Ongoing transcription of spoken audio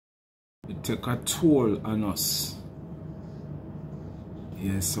it take a toll on us.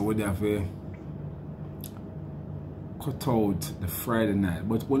 Yes, so we have to cut out the Friday night.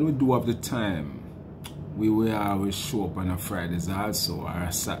 But when we do have the time, we will always show up on a Fridays also, or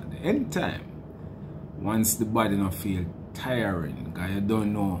a Saturday, anytime. Once the body don't feel tiring, because you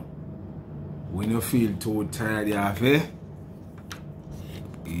don't know when you feel too tired, you have to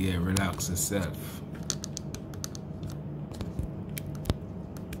relax yourself.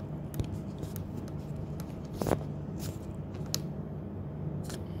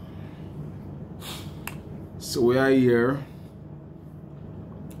 So we are here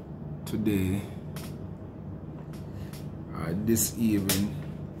today, this evening,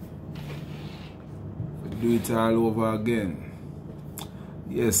 we do it all over again.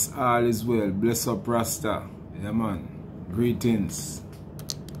 Yes, all is well. Bless up Rasta. Yeah man. Greetings.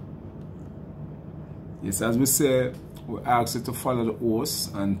 Yes, as we say, we ask you to follow the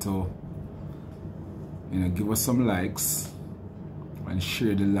host and to give us some likes and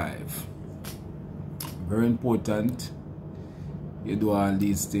share the live. Very important you do all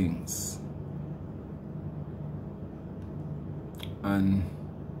these things. And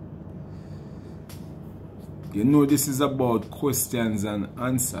this is about questions and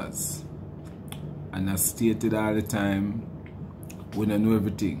answers. And as stated all the time, we don't know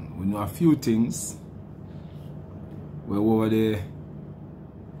everything. We know a few things. We're over there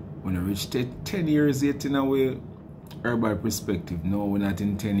when I reach 10 years yet in a way, herbal perspective. No, we're not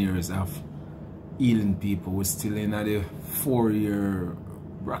in 10 years of healing people. We're still in the 4-year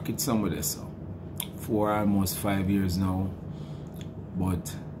bracket somewhere, so 4 almost 5 years now.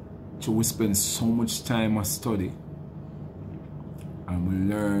 But we spend so much time on study and we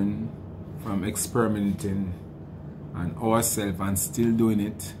learn from experimenting on ourselves and still doing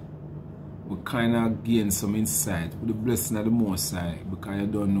it. We kind of gain some insight with the blessing of the Most High, because you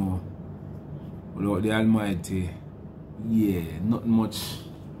don't know, without the Almighty, not much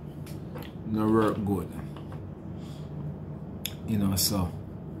no work good. So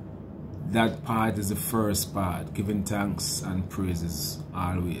that part is the first part, giving thanks and praises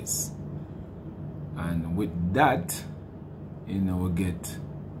always. And with that, we get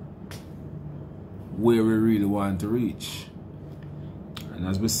where we really want to reach. And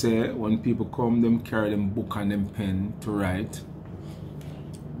as we say, when people come, them carry them book and them pen to write.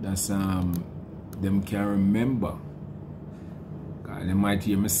 That's them can remember. They might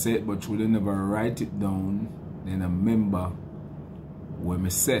hear me say it, but they never write it down. Then I remember what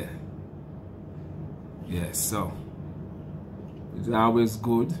me say. Yes, so it's always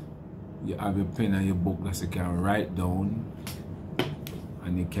good. You have your pen and your book that you can write down,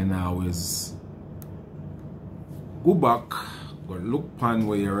 and you can always go back or look upon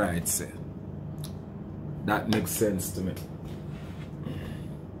where you write say. That makes sense to me.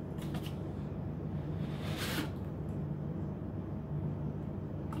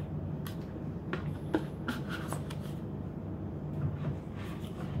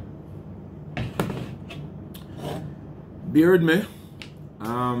 Beard me.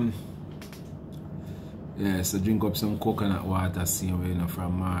 So drink up some coconut water same way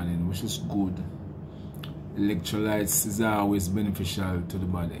from morning, which is good. Electrolytes is always beneficial to the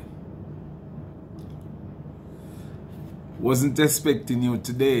body. Wasn't expecting you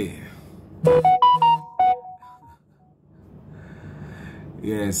today.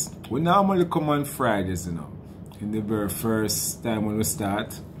 Yes, we normally come on Fridays, in the very first time when we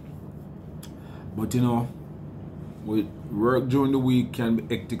start. But we work during the week can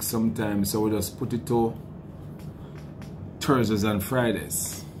be hectic sometimes, so we just put it to Thursdays and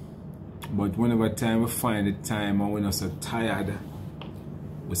Fridays. But whenever time we find the time and we're not so tired,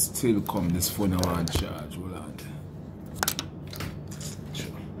 we still come. This phone I want to charge. Hold on.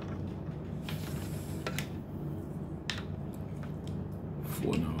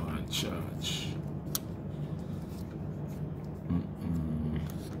 Phone I want to charge.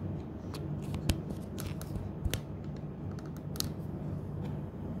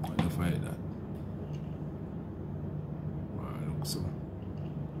 That. Look so.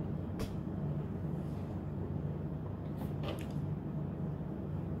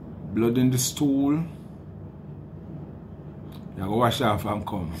 Blood in the stool. You go wash off and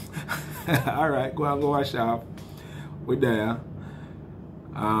come. Alright, go and go wash off. We're there.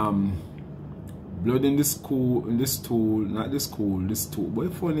 Blood in the stool, not the school, the stool.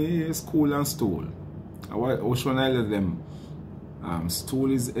 But funny, school and stool. Which one I let them?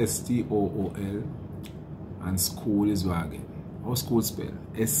 Stool is S-T-O-O-L and school is wagon. How school spell?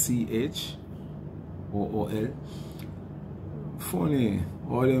 S-C-H-O-O-L. Funny,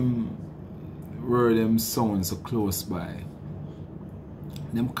 all them word them sound so close by.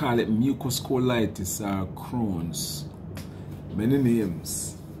 Them call it mucus colitis or Crohn's. Many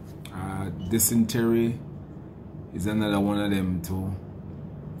names. Dysentery is another one of them too.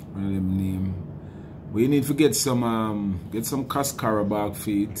 One of them name. But you need to get some cascara bark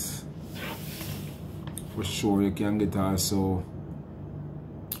feet. For sure, you can get also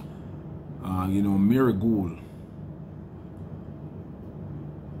you know, marigold.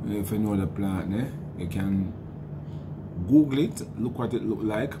 If you know the plant, you can Google it, look what it look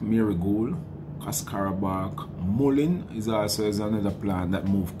like. Marigold, cascara bark. Mullein is also another plant that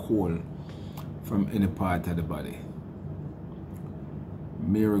move coal from any part of the body.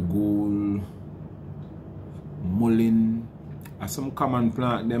 Marigold, mullein are some common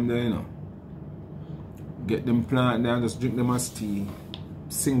plant them there, you know. Get them plant there and just drink them as tea,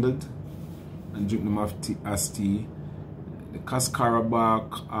 singled, and drink them as tea. The cascara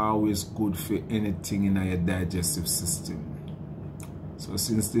bark always good for anything in your digestive system. So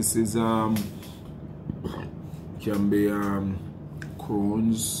since this is can be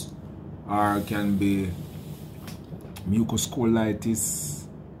Crohn's or can be mucus colitis,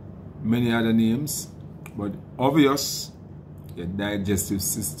 many other names, but obvious your digestive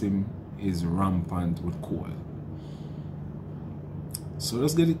system is rampant with cold. So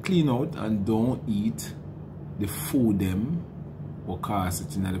let's get it clean out and don't eat the food them or cause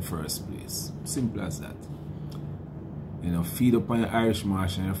it in the first place. Simple as that. You know, feed up on your Irish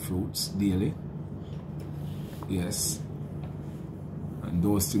marsh and your fruits daily. Yes. And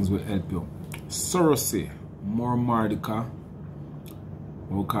those things will help you. Sorosy, more mardica.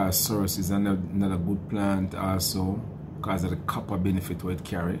 We call sorosy is another good plant also because of the copper benefit what it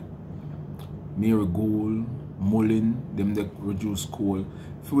carry. Marigold, mullein, them that reduce cold.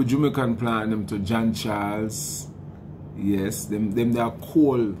 If we Jamaican plant them to John Charles, yes, them they are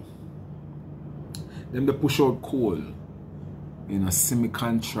cold. Them they push out cold. You know,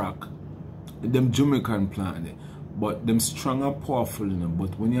 semi-contract. Them Jamaican plant, but them strong and powerful, you know.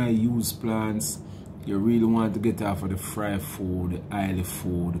 But when you use plants, you really want to get off of the fried food, the oily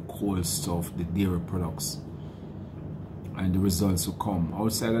food, the cold stuff, the dairy products, and the results will come.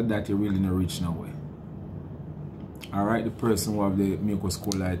 Outside of that, you really not reach nowhere. Alright, the person who have the mucus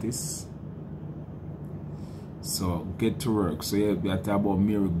colitis. So get to work. So yeah, we are talking about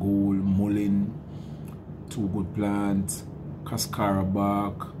marigold, mullein, two good plants, cascara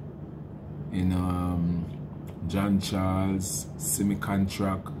bark, in John Charles,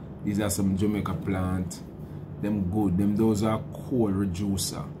 semi-contract. These are some Jamaica plant. Them good. Them those are cold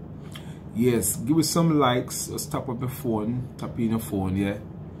reducer. Yes, give us some likes. Just tap up your phone, tap in your phone, yeah.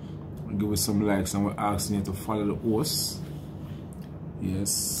 Give us some likes, and we're asking you to follow the host.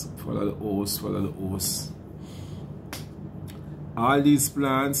 Yes, follow the host, follow the host. All these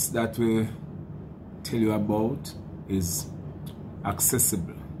plants that we tell you about is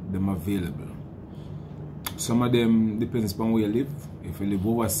accessible, them available. Some of them depends upon where you live. If you live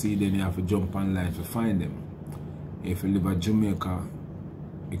overseas, then you have to jump online to find them. If you live at Jamaica,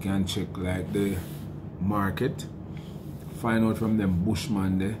 you can check like the market, find out from them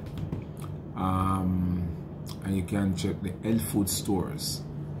bushman there. And you can check the health food stores.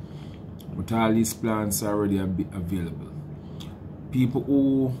 But all these plants are already available. People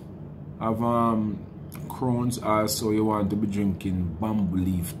who have Crohn's also, you want to be drinking bamboo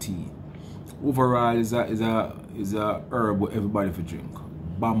leaf tea. Overall is a herb what everybody for drink.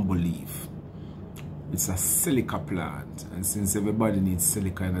 Bamboo leaf. It's a silica plant, and since everybody needs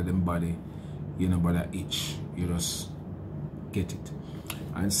silica in their body, you know about that itch, you just get it.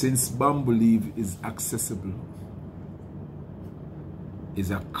 And since bamboo leaf is accessible,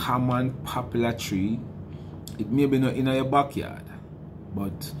 is a common popular tree, it may be not in your backyard,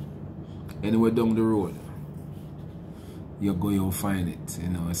 but anywhere down the road, you'll find it. You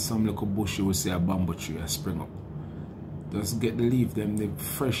know, some little bush you will see a bamboo tree a spring up. Just get the leaf, them the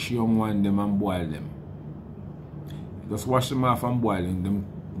fresh young one, them and boil them. Just wash them off and boil them.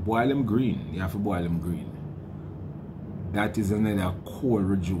 Boil them green. You have to boil them green. That is another cold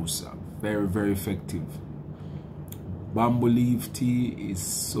reducer. Very, very effective. Bamboo leaf tea is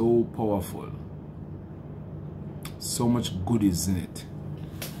so powerful. So much goodies in it.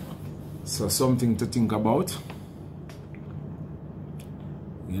 So something to think about.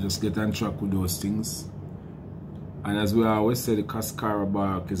 You just get on track with those things. And as we always say, the cascara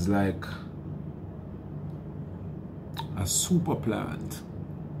bark is like a super plant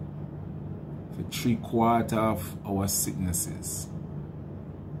for 3/4 of our sicknesses.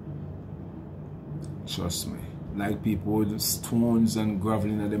 Trust me. Like people with stones and gravel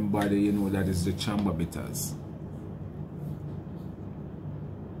in their body, you know that is the chamber bitters.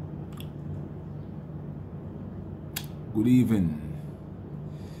 Good evening.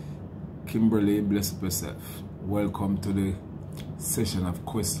 Kimberly, bless up yourself. Welcome to the session of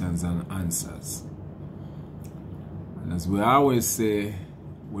questions and answers. And as we always say,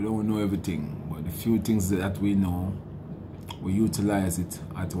 we don't know everything, but the few things that we know, we utilize it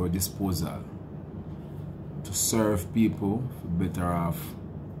at our disposal to serve people for better off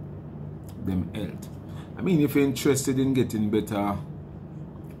them health. I mean, if you're interested in getting better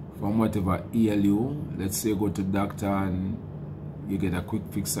from whatever ail you, let's say go to doctor and you get a quick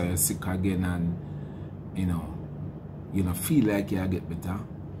fix or you're sick again and you know feel like you get better,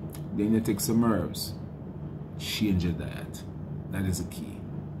 then you take some herbs, change your diet. That is the key.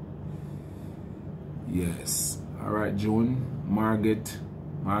 Yes. All right, June, Margaret.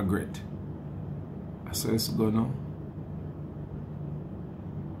 I saw it's gonna.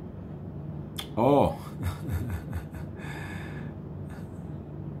 Oh.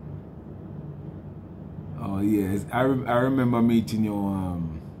 Oh yes, I remember meeting you.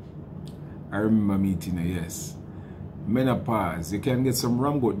 I remember meeting you. Yes. Menopause. You can get some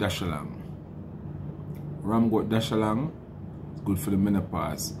Ramgot Dashalang. Ramgot Dashalang is good for the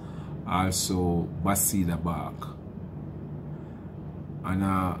menopause. Also, Basida bark. And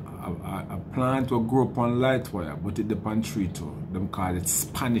a plant will grow up on light wire, but it depends on tree too. Them call it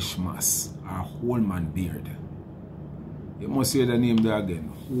Spanish moss or whole man beard. You must hear the name there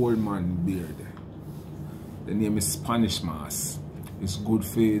again. Whole man beard. The name is Spanish moss. It's good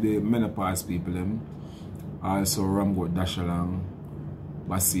for the menopause people. Also Ramgot Dashalang,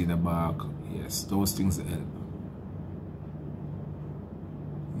 Basida bark. Yes, those things help.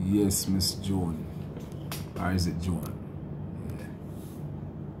 Yes, Miss Joan. Or is it Joan? Yeah.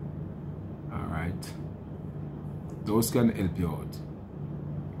 Alright. Those can help you out.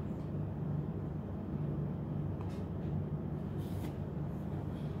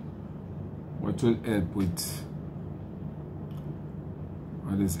 What will help with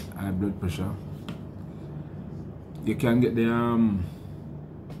what is it? High blood pressure? You can get the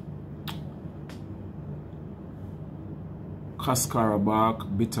cascara bark,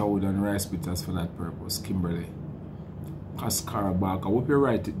 bitterwood and rice bitters for that purpose, Kimberly. Cascara bark. I hope you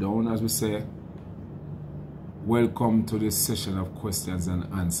write it down as we say. Welcome to this session of questions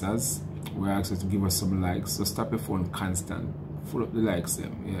and answers. We ask you to give us some likes. So stop your phone constant. Full up the likes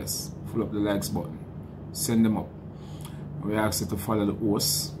them. Yes. Full up the likes button. Send them up. We ask you to follow the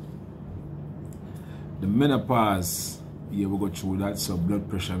host. The menopause. Yeah, we go through that. So blood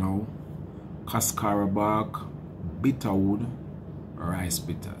pressure now. Cascara bark, bitterwood, rice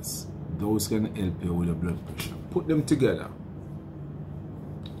bitters. Those can help you with the blood pressure. Put them together.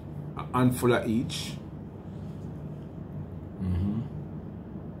 A handful of each.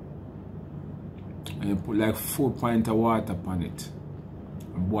 And you put like 4 pints of water upon it.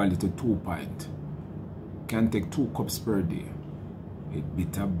 And boil it to 2 pints. Can take 2 cups per day. It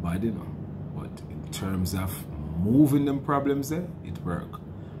bitter bad, you know. But in terms of moving them problems there, it works.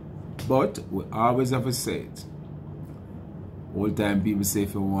 But we always have to say it. All time people say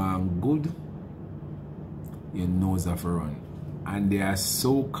if you want good, your nose have to run. And they are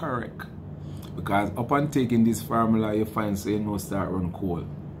so correct. Because upon taking this formula, you find so your nose start run cold.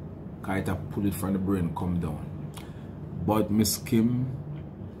 Because it pull it from the brain, come down. But Miss Kim,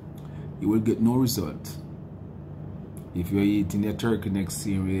 you will get no result if you're eating your turkey neck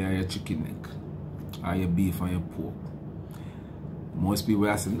same way or your chicken neck. Or your beef and your pork. Most people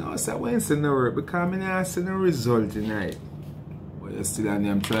are saying, no, sir, when it's in the work, because I'm not seeing no result tonight. But you're still on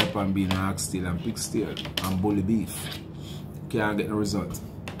them tripe and bean and oxtail and pig steel and bully beef. Can't get no result.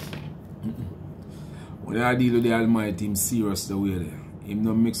 When I deal with the Almighty, him serious the way there. Him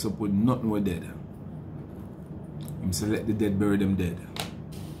not mix up with nothing with dead. Him say let the dead bury them dead.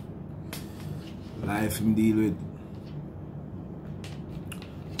 Life him deal with.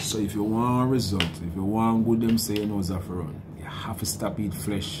 So if you want a result, if you want good, them say you know have to run. You have to stop eat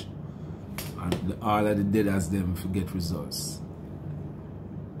flesh. And all of the dead as them forget results.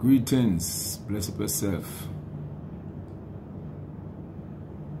 Greetings. Bless up yourself.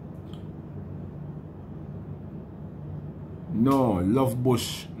 No, love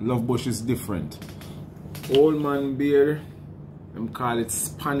bush. Love bush is different. Old man beer, them call it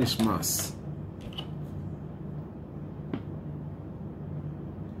Spanish moss.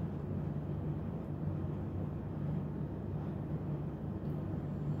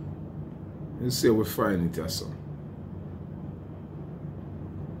 Let's see how we find it or so.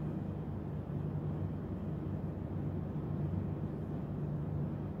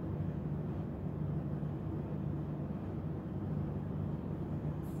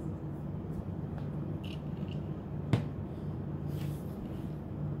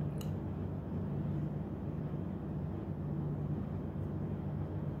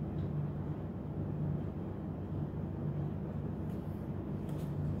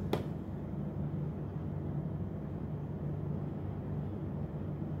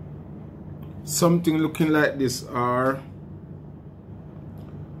 something looking like this, or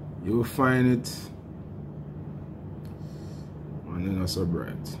you will find it and then not so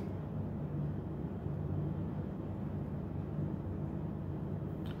bright.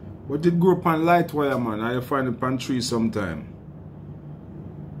 But it grew up on light wire, man. I find it on tree sometime.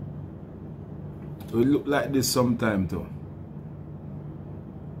 It will look like this sometime too.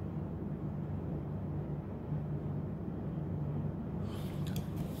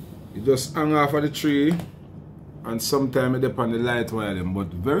 You just hang off of the tree and sometimes it depends on the light wire them, but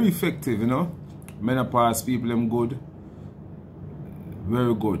very effective, you know. Menopause people them good.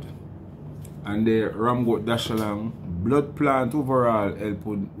 Very good. And the ramgot dash along. Blood plant overall help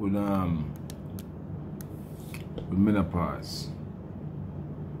with menopause.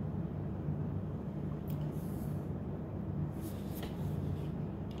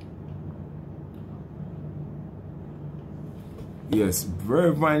 Yes,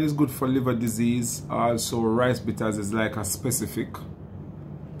 vervine is good for liver disease. Also, rice bitters is like a specific.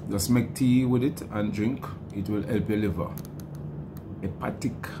 Just make tea with it and drink. It will help your liver.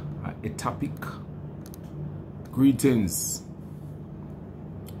 Hepatic, atopic. Greetings.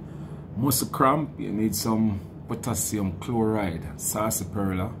 Muscle cramp, you need some potassium chloride.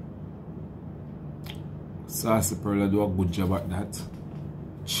 Sarsaparilla. Sarsaparilla do a good job at that.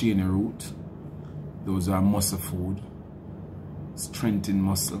 Cheney root. Those are muscle food. Strengthen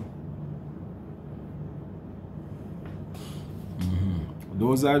muscle.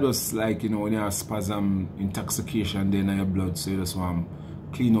 Those are just like, you know, when you have spasm, intoxication then in your blood, so you just want to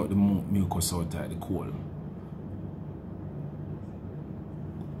clean out the mucus outside the coal.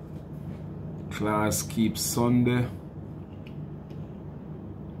 Class keep Sunday.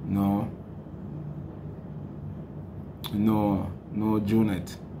 No,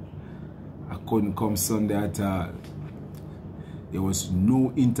 Junet. I couldn't come Sunday at all. There was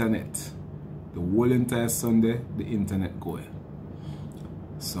no internet. The whole entire Sunday, the internet going.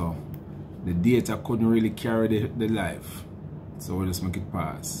 So, the data couldn't really carry the live. So, we'll just make it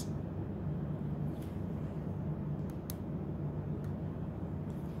pass.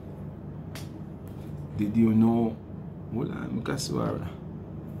 Did you know? Hold on, because what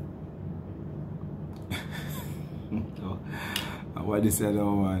they said,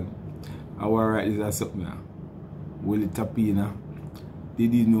 oh man. I want to write this as something now. Willie Tapina.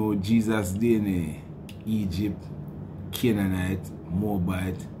 Did you know Jesus DNA? Egypt, Canaanite,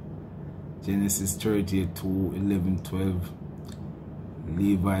 Moabite, Genesis 32, 11, 12,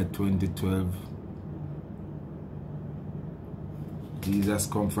 Levi 20:12. Jesus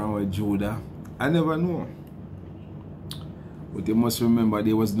come from where Judah. I never know. But you must remember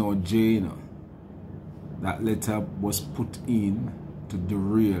there was no J, you know. That letter was put in to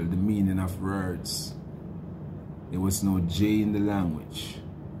derail the meaning of words. There was no J in the language.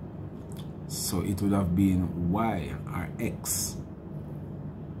 So it would have been Y or X.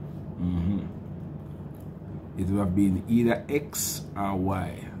 It would have been either X or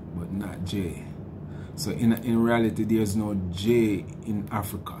Y, but not J. So in reality, there's no J in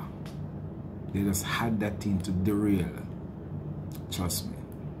Africa. They just had that thing to derail. Trust me.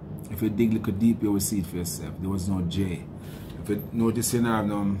 If you dig a little deep, you will see it for yourself. There was no J. If you notice in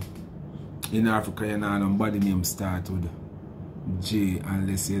Africa, you know, nobody name start with J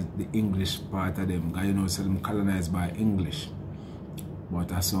unless it's the English part of them. Because you know, so them colonized by English. But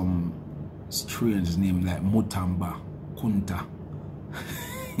there's some strange name like Mutamba, Kunta,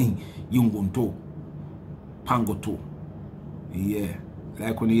 Yungunto, Pangoto. Yeah.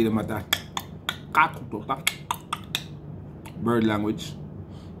 Like when you hear them at that bird language.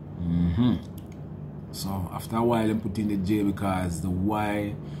 So after a while, I'm putting the J because the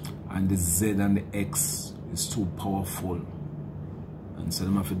Y and the Z and the X is too powerful. And so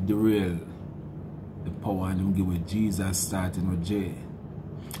them have to derail the power and them give with Jesus starting with J.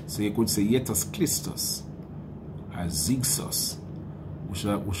 So you could say Yetus Christus or Zixus,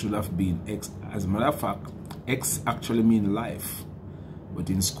 which should have been X. As a matter of fact, X actually means life. But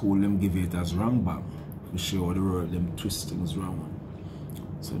in school, them give it as Rangbang. To show the world them twist things wrong.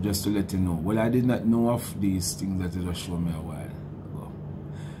 So just to let you know. Well, I did not know of these things that you just showed me a while ago.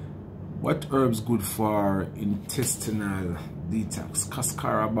 What herbs good for intestinal detox?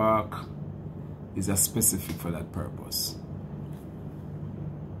 Cascara bark is a specific for that purpose.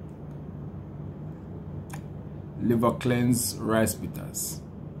 Liver cleanse, rice bitters.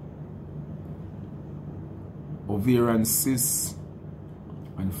 Ovarian cysts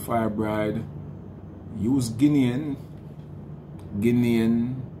and fibroid. Use Guinean,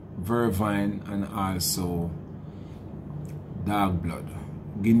 vervine, and also dark blood.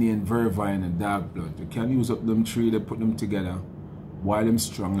 Guinean, vervine, and dark blood. You can use up them three, they put them together Boil them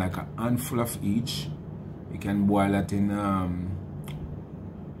strong, like a handful of each. You can boil that in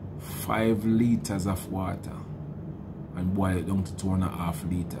 5 liters of water and boil it down to 2.5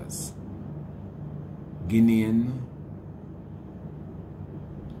 liters. Guinean,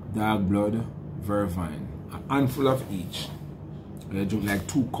 dark blood, vervine, a handful of each. You drink like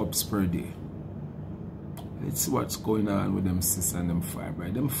 2 cups per day. Let's see what's going on with them cysts and them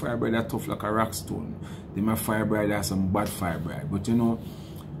fibroid. Them fibroid are tough like a rock stone. Them fibroid are some bad fibroid. But you know,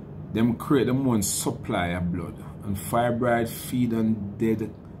 them create them one supply of blood. And fibroid feed on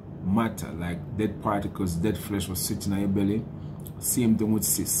dead matter, like dead particles, dead flesh was sitting on your belly. Same thing with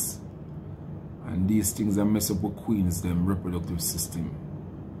cysts. And these things that mess up with queens, them reproductive system.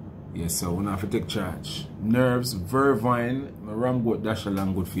 Yes, so we have to take charge. Nerves, vervine, ram goat dash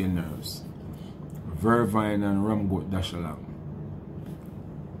along good for your nerves. Vervine and ram goat dash along.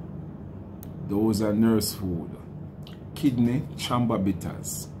 Those are nurse food. Kidney, chamber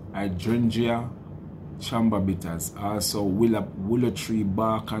bitters. Hydrangea, chamber bitters. Also willow tree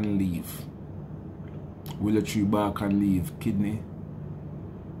bark and leaf. Willow tree bark and leaf. Kidney,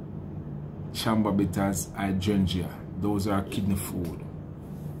 chamber bitters, hydrangea. Those are kidney food.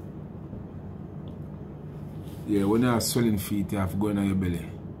 Yeah, when you have swelling feet, you have to go in your belly.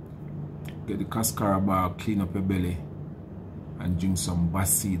 Get the cascara bark, clean up your belly, and drink some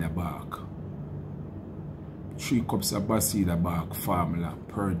basida bark. 3 cups of basida bark formula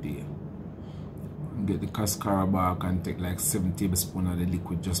per day. And get the cascara bark and take like 7 tablespoons of the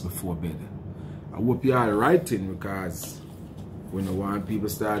liquid just before bed. I hope you are writing, because when I want people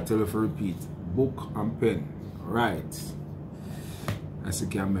start telling you to repeat, book and pen, right? As you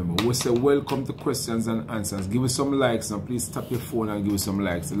can remember, we say welcome to questions and answers. Give us some likes now. Please tap your phone and give us some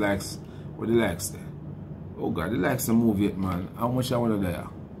likes. The likes, what the likes there? Oh God, the likes don't move yet, man. How much I want to there?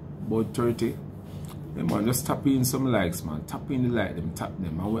 About 30. Hey man, just tap in some likes, man. Tap in the like them, tap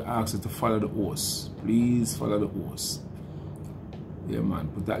them. I will ask you to follow the host. Please follow the host. Yeah man,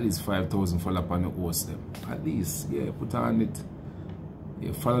 put at least 5,000 follow up on the host them. At least, yeah, put on it.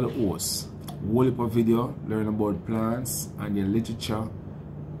 Yeah, follow the host. Whole heap of video, learn about plants and your literature,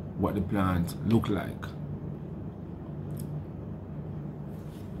 what the plant look like.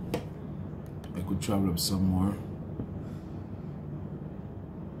 I could travel up some more.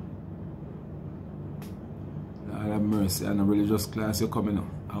 Lord have mercy, and a religious class you're coming up.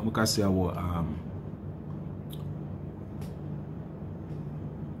 I'm going to say about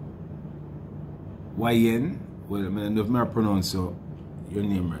YN. Well, I don't know if I pronounce your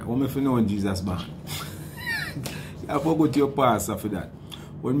name right. What if you know when Jesus born? You have to go to your pastor for that.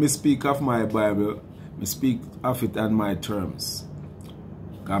 When I speak of my Bible, I speak of it on my terms.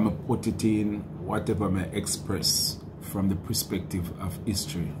 I put it in whatever I express from the perspective of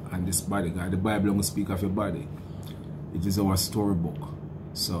history and this body. God, the Bible will speak of your body. It is our storybook.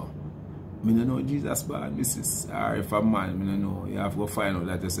 So, I don't know Jesus born. This is, or if I'm man, I don't know. You have to go find out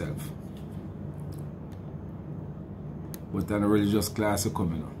that yourself. But on a religious class you're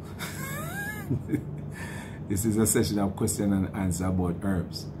coming up. This is a session of question and answer about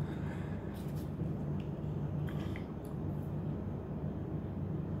herbs.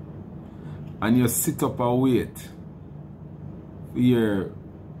 And you sit up and wait. Here,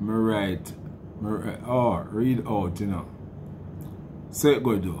 me write, read out, you know. So it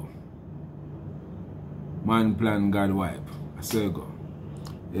go do. Man plan, God wipe. So it go.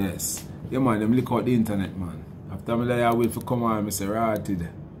 Yes. Yeah man, them look out the internet, man. After I wait for come on, I say, rotted.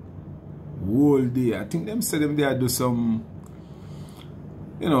 Whole day. I think them say them there do some,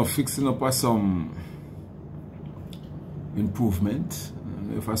 you know, fixing up or some improvement. I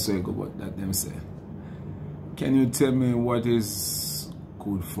don't know if I say go about that, them say. Can you tell me what is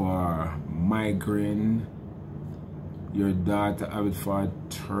good for migraine? Your daughter have it for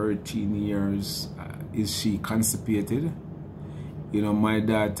 13 years. Is she constipated? You know, my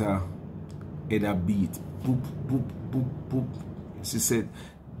daughter had a beat. Boop, boop, boop, boop. She said,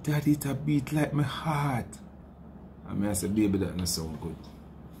 Daddy, it a beat like my heart. And I said, baby, that don't sound good.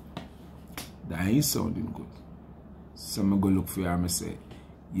 That ain't sounding good. So I go look for her and I say,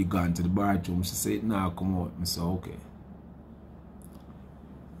 you gone to the bathroom? She said, nah, come out. I said, okay.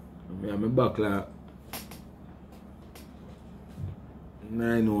 I'm back like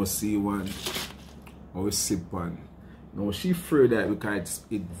 9:01 or sip on. Now she afraid that because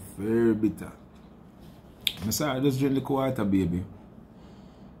it's very bitter. I said, I just drink the water, baby.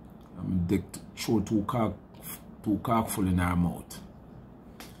 I'm throw 2 cork full in her mouth.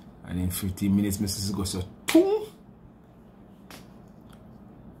 And in 15 minutes, Mrs. goes so, boom.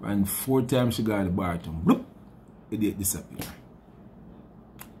 And 4 times she got the bathroom. Bloop, it disappear.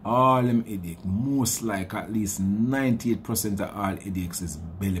 all them headache, most like at least 98% of all headaches is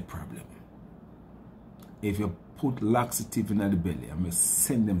belly problem. If you put laxative in the belly and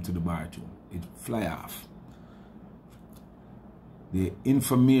send them to the bathroom, it fly off. The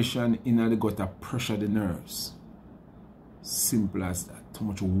inflammation in the gut pressure the nerves. Simple as that. Too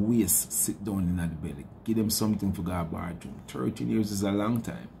much waste sit down in the belly. Give them something to go to the bathroom. 13 years is a long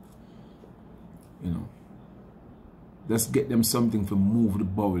time. You know. Just get them something to move the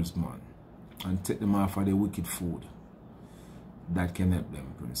bowels, man. And take them off of the wicked food. That can help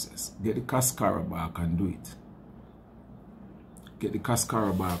them, princess. Get the cascara bark and do it. Get the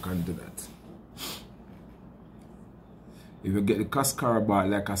cascara bark and do that. If you get the cascara bark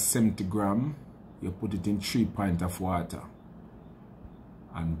like a 70 gram, you put it in 3 pints of water.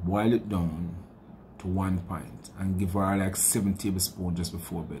 And boil it down to 1 pint. And give her like 7 tablespoons just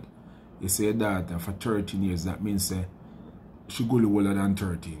before bed. You say that for 13 years, that means she go older than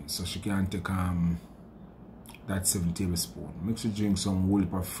 13. So she can take that 7 tablespoons. Make sure you drink some whole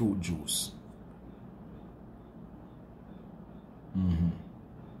heap of fruit juice. And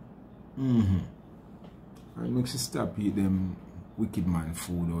make sure stop eat them wicked man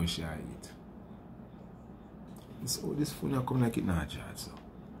food or she eat. So this phone now come like it not charge. So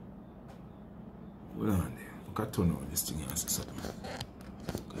hold on there. Look at turn on this thing and see something.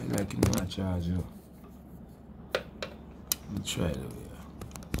 I like it not charge, you know. Let me try it over here.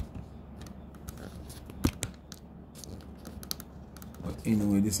 But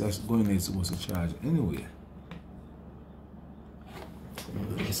anyway, this is going there, it's supposed to charge anyway.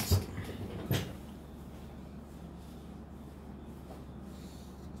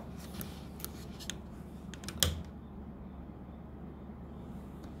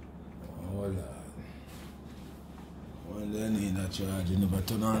 Hold on. Well, then in a charge, you never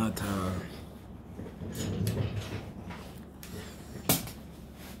turn on at all.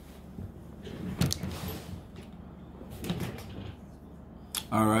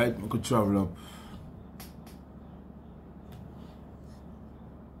 Alright, we could travel up.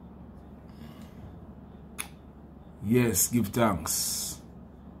 Yes, give thanks.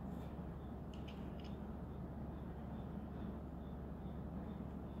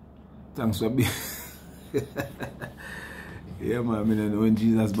 Thanks for being. Yeah, man, I don't know when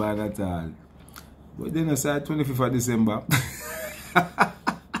Jesus born at all. But then I said 25th of December.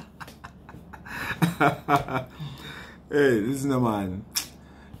 Hey, listen, man.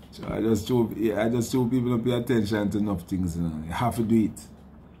 So I just show people to pay attention to enough things, you know. You have to do it.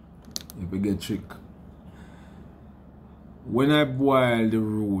 If you get trick. When I boil the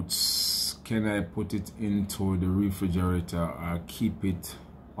roots, can I put it into the refrigerator or keep it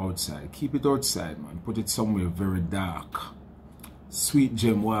outside? Keep it outside, man. Put it somewhere very dark. Sweet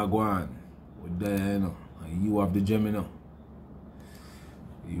gem wagwan. There, you know. You have the gem, you know.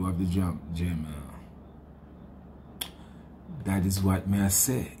 You have the gem, That is what may I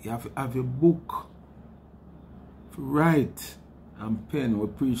say. You have to have a book. Write and pen. We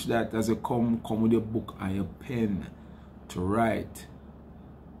preach that as you come with your book and your pen to write.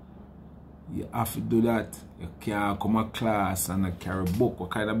 You have to do that. You can't come to class and carry a book. What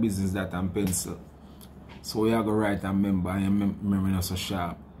kind of business that and pencil? So you have to write and remember, and your memory not so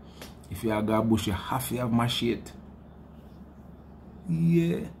sharp. If you have got a bush, you have to have machete.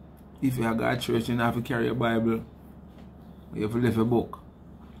 Yeah. If you have got a church, you have to carry a Bible. You have to leave a book.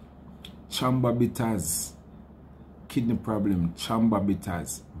 Chamber bitters. Kidney problem. Chamber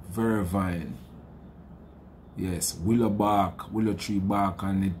bitters. Vervine. Yes. Willow bark. Willow tree bark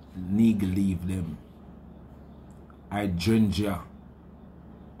and the niggle leave them. Hydrangea.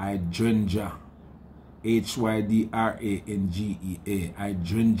 Hydrangea. Hydrangea.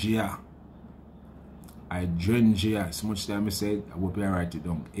 Hydrangea. Hydrangea. So much time I said, I hope you write it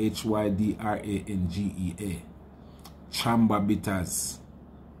down. Hydrangea. Chamber bitters.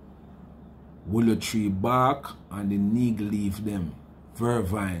 Willow tree bark and the niggle leave them.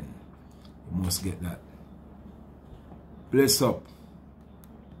 Vervine. You must get that. Bless up.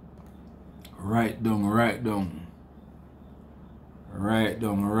 Write down, write down. Write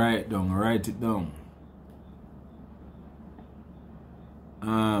down, write down, write it down.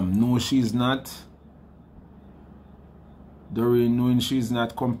 No, she's not. Doreen, knowing she's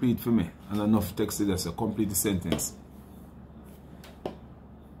not complete for me. And enough text that's a complete sentence.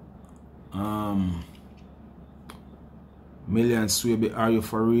 Million Swaby, are you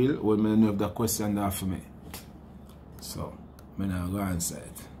for real? Well, I know if that question there for me. So, I'm going to go answer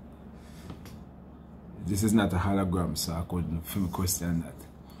it. This is not a hologram, so I couldn't question that.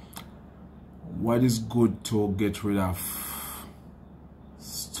 What is good to get rid of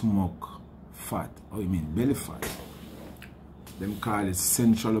stomach fat? Oh, you mean belly fat? Them call it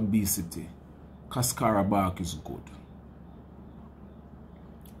central obesity. Cascara bark is good.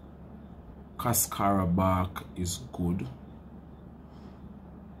 Cascara bark is good.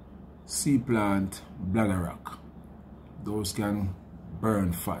 Sea plant, bladderwrack. Those can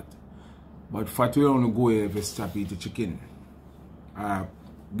burn fat. But fat will only go if you stop eating chicken.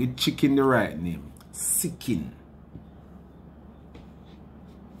 Get chicken the right name. Sicken.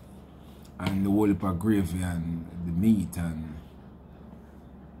 And the whole heap of gravy and the meat and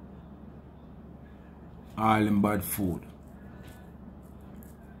all them bad food.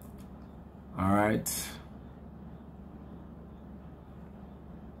 Alright.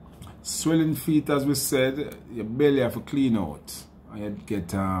 Swelling feet, as we said, your belly have to clean out. And you get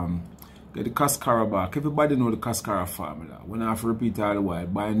the cascara bark. Everybody know the cascara formula. When I have to repeat all the while,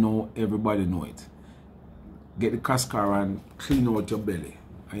 but I know everybody know it. Get the cascara and clean out your belly.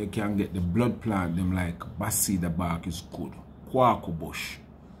 And you can get the blood plant, them like Basida bark is good. Quaco bush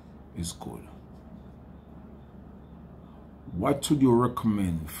is good. What would you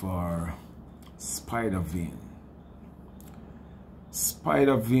recommend for spider vein?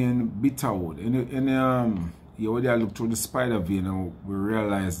 Spider vein, bitterwood. You already look through the spider vein and we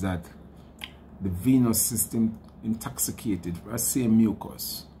realize that the venous system intoxicated with the same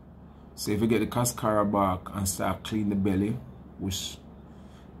mucus. So if you get the cascara bark and start clean the belly, which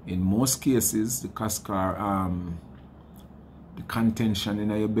in most cases the cascara, the contention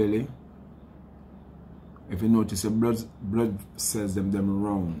in your belly, if you notice your blood cells them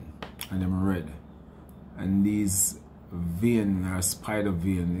round and them red, and these vein or spider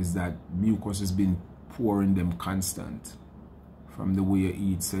vein is that mucus has been pouring them constant from the way you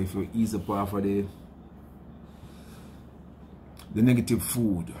eat. So if you ease up off of the negative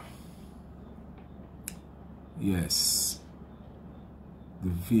food, yes, the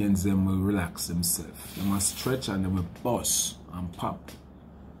veins them will relax themselves. They must stretch and they will bust and pop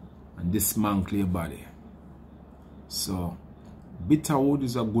and dismantle your body. So bitterwood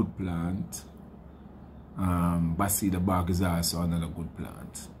is a good plant. Basida bark is also another good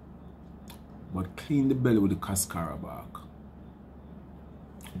plant. But clean the belly with the cascara bark.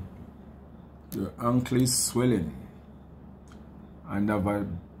 Your ankle is swelling and have a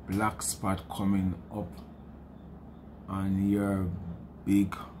black spot coming up on your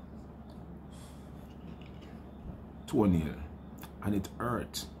big toenail and it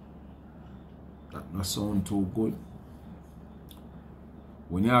hurts. That not sound too good.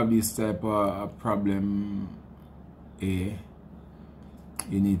 When you have this type of problem, you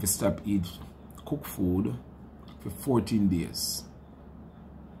need to stop eating cooked food for 14 days.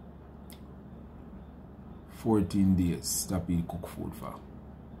 14 days. Stop eating cooked food for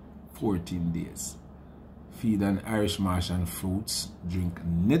 14 days. Feed on Irish marsh and fruits. Drink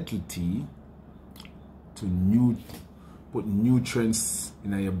nettle tea to put nutrients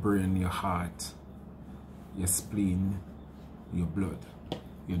in your brain, your heart, your spleen, your blood,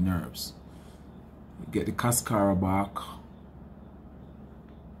 your nerves. You get the cascara bark.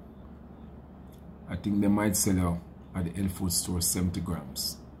 I think they might sell you at the health food store 70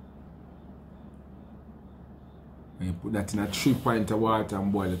 grams. And you put that in a 3 pints of water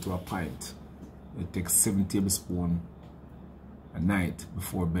and boil it to a pint. You take 7 tablespoons a night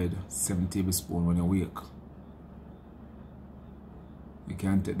before bed, 7 tablespoons when you wake. You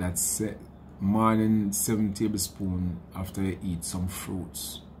can take that morning 7 tablespoons after you eat some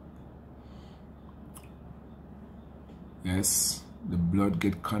fruits. Yes, the blood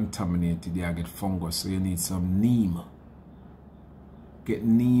get contaminated, you get fungus, so you need some neem. Get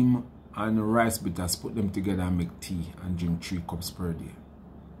neem and rice bitters, put them together and make tea and drink 3 cups per day.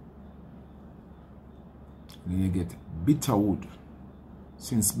 Then you get bitterwood.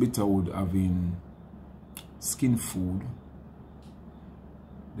 Since bitterwood having skin food,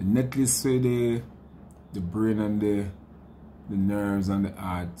 the nettle is say the brain and the nerves and the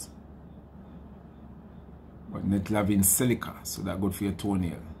heart. But nettle having silica, so that good for your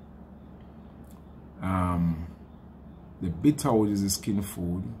toenail. The bitterwood is the skin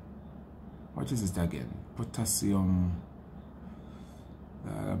food. What is it again? Potassium,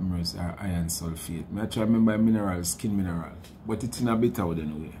 iron sulfate. I try to remember mineral, skin mineral. But it's in a bitterwood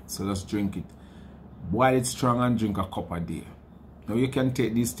anyway. So just drink it. Boil it strong and drink a cup a day. Now you can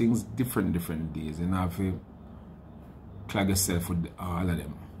take these things different days and have to clog yourself with all of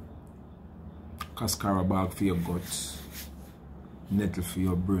them. Cascara bark for your gut, nettle for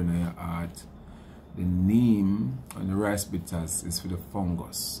your brain and your heart. The neem and the rice bitters is for the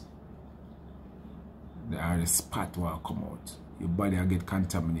fungus. The spot will come out. Your body will get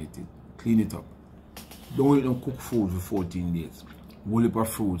contaminated. Clean it up. Don't eat no cooked food for 14 days. Whole heap of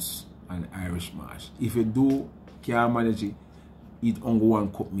fruits and Irish marsh. If you do, can't manage it, eat only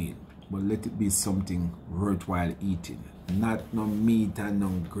one cup meal, but let it be something worthwhile eating. Not no meat and no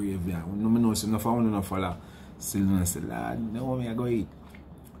gravy. No me know so enough I want to follow. Still no say, Lord, no me I go eat.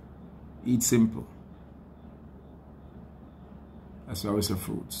 Eat simple. That's why we say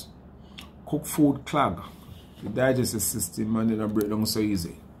fruits. Cook food clog the digestive system and then break down so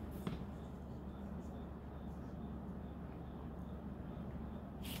easy.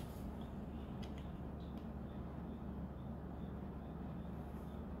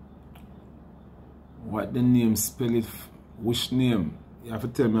 What the name spell it? Which name? You have to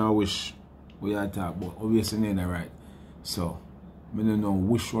tell me I wish we are talking about. Obviously, name is right. So, I don't know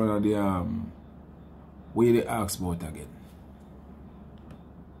which one of the where they ask about again.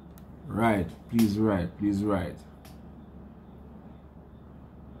 Right, please write, please write.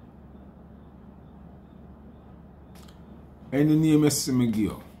 Any name you see me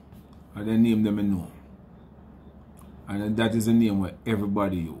give, or the name them I know. And that is the name where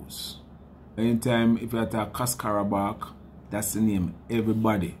everybody use. Anytime if you attack cascara bark, that's the name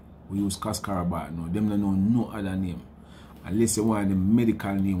everybody will use cascara bark. No, them don't know no other name. Unless you want the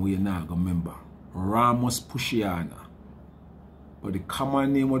medical name where you're not gonna remember. Ramus pushiana. But the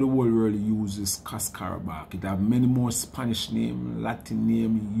common name of the whole world uses cascara bark. It have many more Spanish name, Latin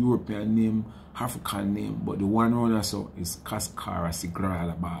name, European name, African name, but the one runner so is cascara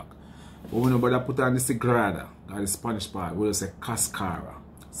sagrada bark. But when nobody put on the sagrada, got the Spanish part, we'll say cascara.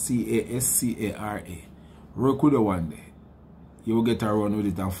 C-A-S-C-A-R-A. Work with it one day. You will get around with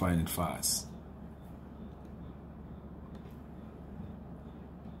it and find it fast.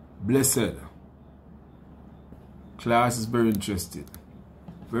 Blessed. Class is very interesting.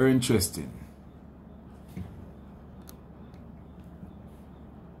 Very interesting.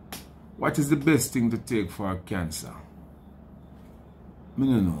 What is the best thing to take for cancer? I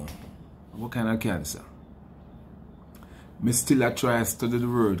don't know. What kind of cancer? Me still I try to study the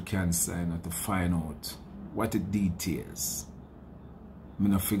word cancer, you know, to find out what it details. I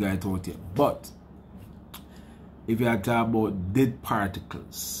don't figure it out yet. But if you are talking about dead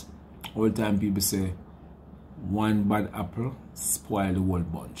particles, all the time people say one bad apple spoil the whole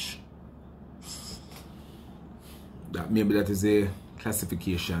bunch. That maybe that is a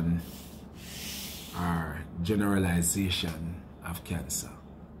classification or generalization of cancer,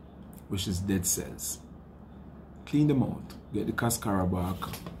 which is dead cells. Clean them out. Get the cascara bark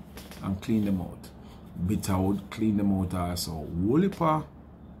and clean them out. Bitter wood, clean them out also. Woolipa,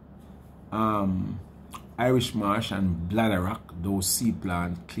 Irish marsh and bladderwrack, those sea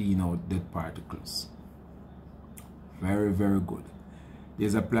plants clean out dead particles. Very, very good.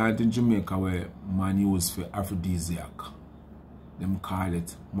 There's a plant in Jamaica where man use for aphrodisiac. Them call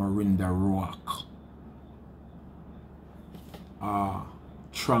it Morinda rock.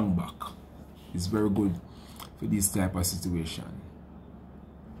 Trangback. It's very good for this type of situation.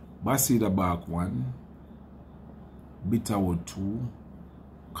 Basida bark 1, bitterwood 2,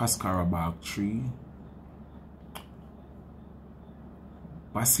 cascara bark 3,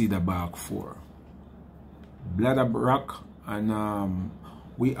 basida bark 4, bladderwrack, and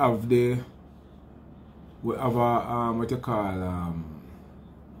we have a what you call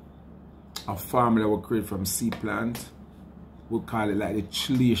a formula we create from sea plant. We call it like the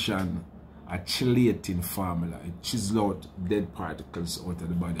chelation. A chelating formula. It chisels out dead particles out of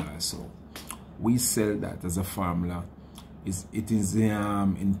the body also. We sell that as a formula. It is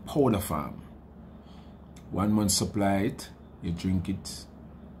in powder form. 1 month supply it, you drink it,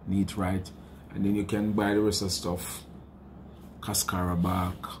 neat right, and then you can buy the rest of stuff, cascara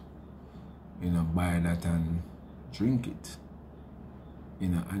bark, you know, buy that and drink it, you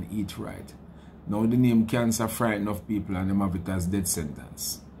know, and eat right. Now the name cancer frighten of people and them have it as death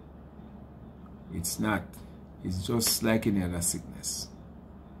sentence. It's not. It's just like any other sickness.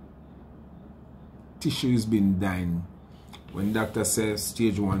 Tissue has been dying. When doctor says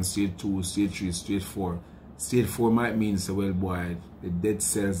stage 1, stage 2, stage 3, stage 4, stage 4 might mean, so well boy, the dead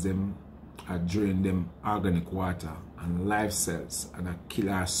cells them are drain them organic water and live cells and a kill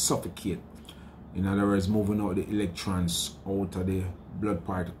or suffocate. In other words, moving out the electrons out of the blood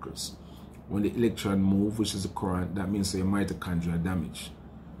particles. When the electron move, which is the current, that means your mitochondria damage.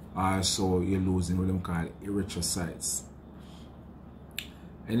 Also, you're losing what them call erythrocytes.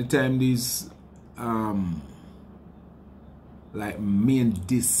 Anytime these like main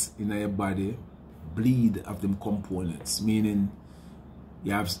discs in your body bleed of them components, meaning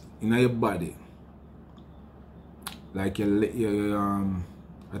you have in your body like your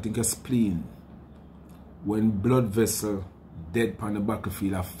I think a spleen, when blood vessel dead on the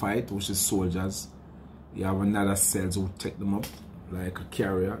battlefield of fight, which is soldiers, you have another cells who take them up like a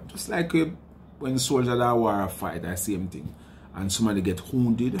carrier, just like when soldiers that war a fight, that same thing. and somebody get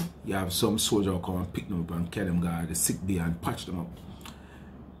wounded, you have some soldier come and pick them up and carry them to the sick bay and patch them up.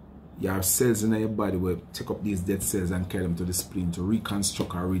 You have cells in your body where take up these dead cells and carry them to the spleen to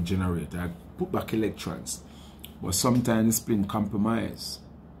reconstruct or regenerate or put back electrons. But sometimes the spleen compromise,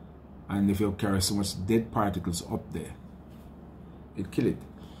 and if you carry so much dead particles up there, it kill it.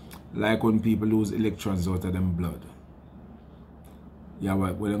 Like when people lose electrons out of them blood. You have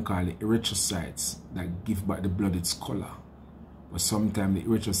what they call the erythrocytes that give back the blood its color. But sometimes the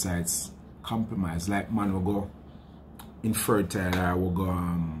erythrocytes compromise, like man will go infertile or will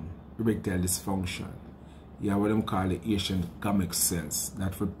go erectile dysfunction. You have what they call the ancient gametes cells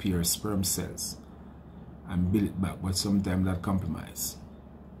that repair sperm cells and build it back, but sometimes that compromise.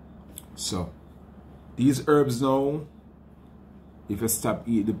 So these herbs now, if you stop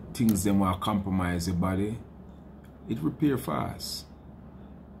eating the things that will compromise your body, it repair fast.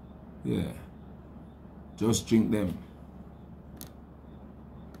 Yeah. Just drink them.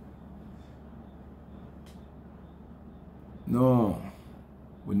 No.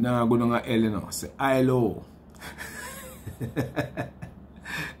 We're not going to hell, you know. Say hello.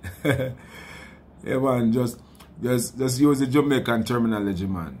 Yeah, man, just use the Jamaican terminology,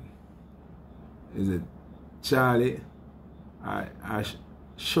 man. Is it Charlie?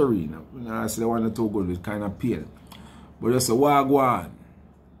 Shireen. I say the one that too good with kind of pale. But just a wagwan.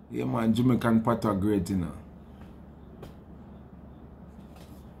 Yeah, man, Jamaican pot are great, you know.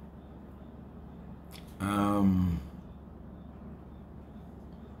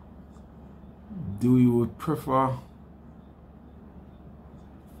 Do you prefer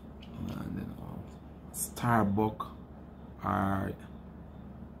Starbucks or I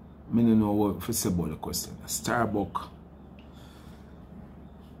don't know what to say about the question. Starbucks.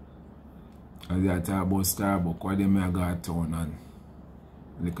 As I talk about Starbucks, why they may go to town and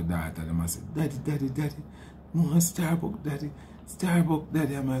look at that and I say, Daddy, more Starbucks,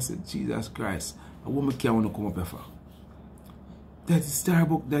 Daddy. And I said, Jesus Christ, a woman can't want to come up here for. Daddy,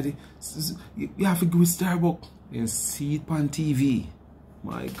 Starbucks, Daddy. You have to go with Starbucks and see it on TV.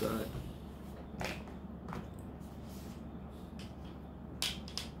 My God.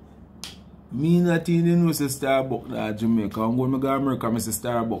 Me not even know say Starbucks in Jamaica. I'm going to go to America, I say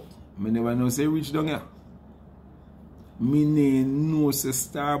Starbucks. I never know say reach down here. Me know say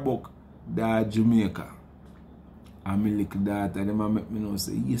Starbucks in Jamaica. And my little daughter, them make me know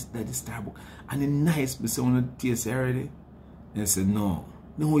say, yes, that is Starbucks. And it's nice, but say, want to taste it already? And I say, no,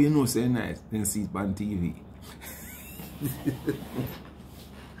 you know say nice. Then see it on TV.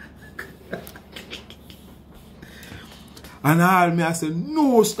 And all me I say,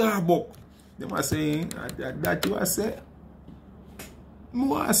 no Starbucks. Them are saying, that you are say.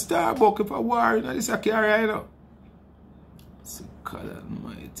 More Starbucks if I war, you know, this I carry, you know. So God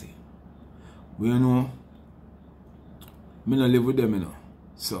Almighty. But you know, me no live with them, you know.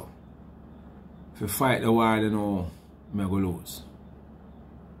 So, if you fight the war, you know, me go lose.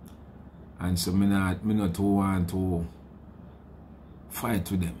 And so me not too want to fight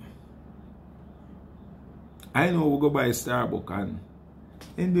with them. I know we go buy Starbucks and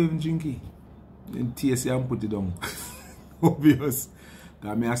don't even drink it. Then taste it and put it down. Obvious.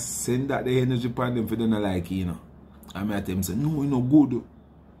 Because I send that the energy upon them for them not like it, you know. And I tell them, say, no, you know, good.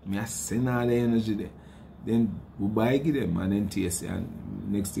 I send all the energy there. Then we buy it them and then taste it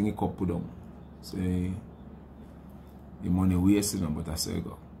and next thing you can put down. So the money wasted, you know, but that's how you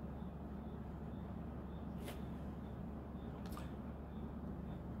go.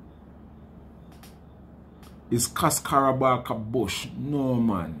 Is cascara bark a bush? No,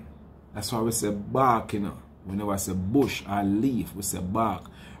 man. That's why we say bark, you know. We never say bush or leaf, we say bark.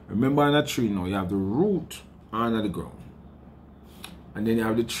 Remember on a tree now, you have the root under the ground. And then you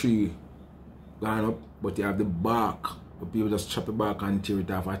have the tree going up, but you have the bark. But people just chop the bark and tear it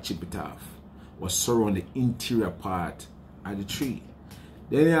off or chip it off. Or surround the interior part of the tree.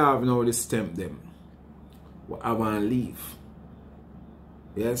 Then you have now the stem them. We have a leaf.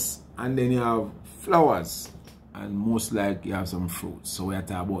 Yes? And then you have flowers. And most likely you have some fruits. So we are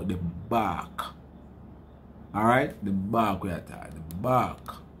talking about the bark. Alright? The bark we are talking. The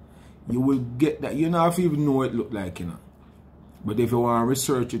bark. You will get that. You don't have to even know what it look like, you know. But if you want to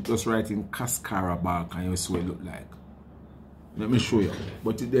research it, just write in cascara bark and you'll see what it look like. Let me show you.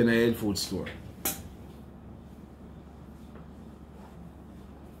 But it's in a health food store.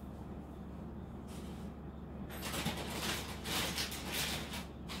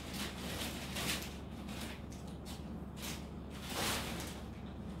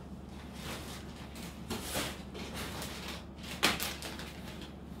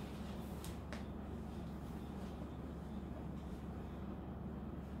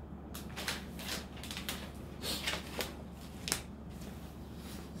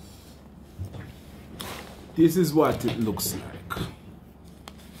 This is what it looks like.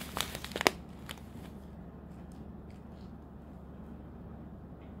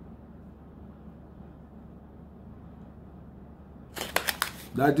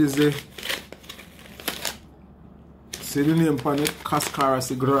 That is the, see the name on it, Cascara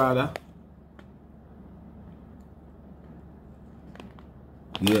Sagrada.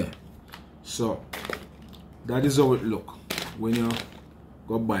 Yeah, so that is how it look when you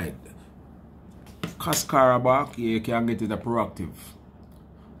go buy it. Cascara bark, yeah, you can get it at Proactive,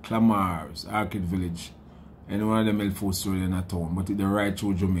 Clamars, Arcade Village, any one of them health food stores in a town, but it's the right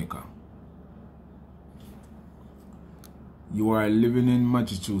through Jamaica. You are living in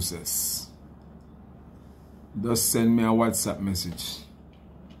Massachusetts. Just send me a WhatsApp message.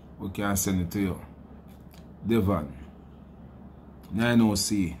 We can send it to you. Devon.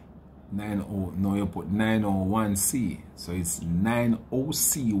 90C. 90, no, you put 901C. So it's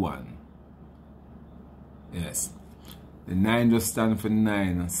 90C1. Yes. The 9 just stands for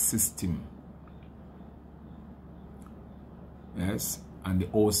 9 system. Yes. And the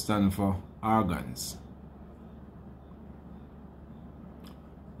O stands for organs.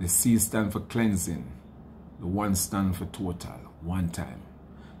 The C stands for cleansing. The 1 stands for total, one time.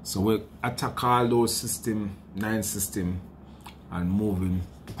 So we attack all those system, 9 system, and moving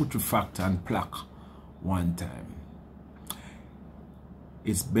putrefact and plaque one time.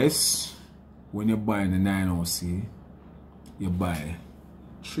 It's best when you're buying the 90C, you buy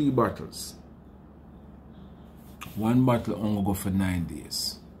 3 bottles. 1 bottle only go for 9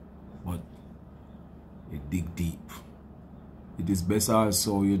 days, but you dig deep. It is best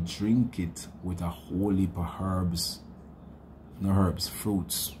also you drink it with a whole heap of herbs. No herbs,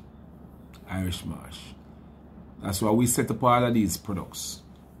 fruits, Irish Marsh. That's why we set up all of these products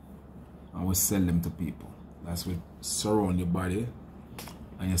and we sell them to people. That's what surround your body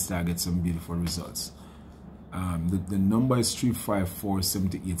and you start get some beautiful results. The number is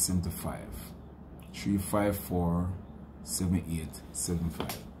 354-7875.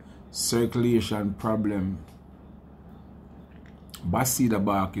 354-7875. Circulation problem. Basida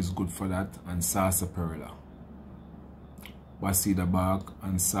bark is good for that, and sarsaparilla. Basida bark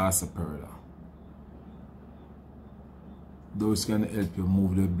and sarsaparilla. Those can help you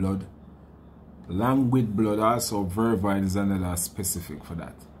move the blood. Languid blood also, vervine is another specific for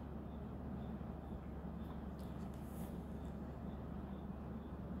that.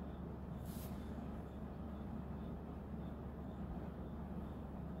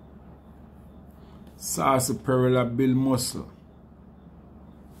 Sarsaparilla build muscle.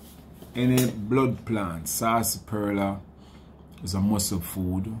 Any blood plant, sarsaparilla is a muscle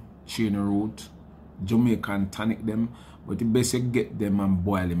food, chain root. Jamaican tonic them, but the best you get them and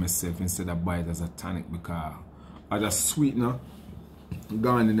boil them yourself instead of buy it as a tonic, because as a sweetener,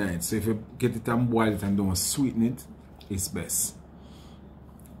 gone the night. So if you get it and boil it and don't sweeten it, it's best.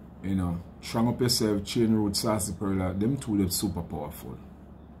 You know, strong up yourself, chain root, sarsaparilla, them two are super powerful.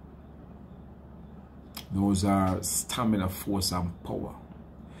 Those are stamina, force, and power.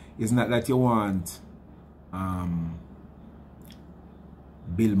 It's not that you want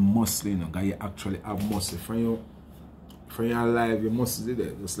build muscle, you know, because you actually have muscle. From your life, your muscle is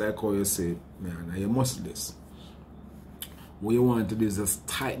there. Just like how you say, man, your muscle is. What you want to do is just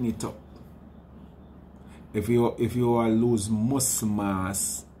tighten it up. If you lose muscle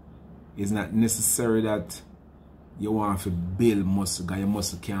mass, it's not necessary that you want to build muscle, because your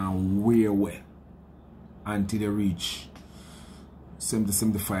muscle can wear well until you reach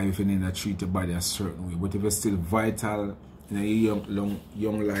 70-75 if you need to treat your body a certain way. But if you're still vital in your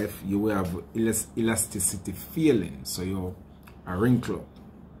young life, you will have elasticity feeling, so you're a wrinkle up.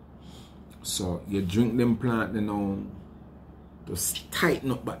 So you drink them plant, you know, to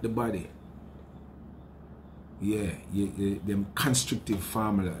tighten up back the body. Yeah, them constrictive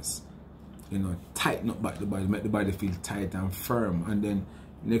formulas, you know, tighten up back the body, make the body feel tight and firm. And then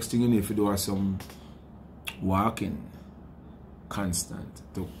next thing you need to do is some walking constant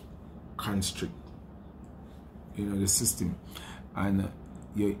to constrict, you know, the system. And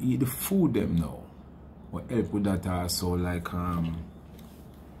you eat the food them now will help with that also, like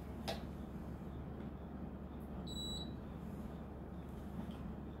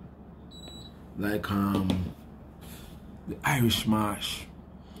the Irish Marsh,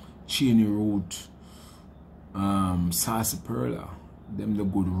 chain root, sarsaparilla, them the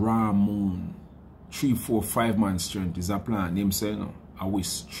good raw moon. 3, 4, 5 man strength is a plant name, say, you know, I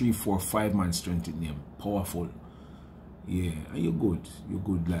wish 3, 4, 5 man strength in name, powerful. Yeah, and you're good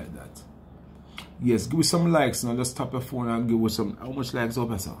like that. Yes, give me some likes now. Just tap your phone and give us some. How much likes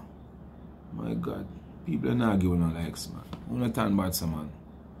up, sir? My God, people are not giving no likes, man. I'm not talking about some, man.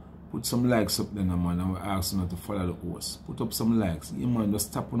 Put some likes up there, man. And we ask you not to follow the host. Put up some likes. Yeah, man,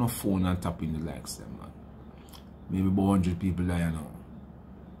 just tap on your phone and tap in the likes there, man. Maybe about 100 people there, you know.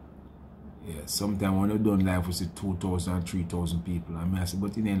 Yeah, sometimes when you done live, we see 2,000, 3,000 people. And I say,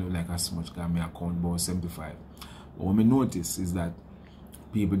 but it ain't look like as much because my account about 75. But what I notice is that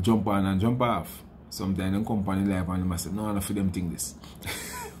people jump on and jump off. Sometimes they come on the live and they say, no, enough for them think this.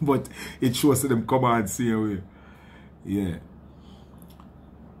 But it shows that them come on and see away. Yeah.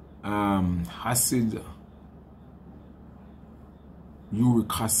 Acid,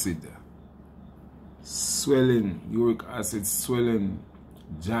 uric acid, swelling, uric acid swelling,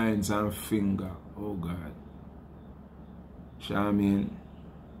 giants and finger. Oh God. Charmin,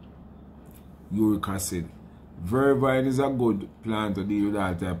 uric acid. Vervine is a good plant to deal with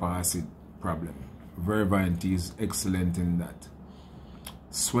that type of acid problem. Vervine tea is excellent in that.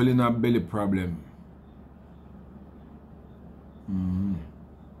 Swelling a belly problem.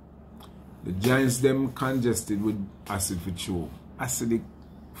 The giants them congested with acid for sure. Acidic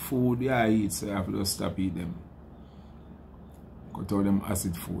food I eat, so I have to stop eat them. Cut out them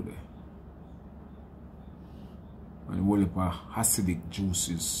acid food. And whole heap of acidic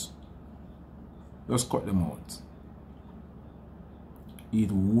juices. Just cut them out. Eat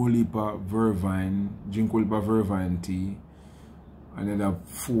whole heap of vervine, drink whole heap of vervine tea. Another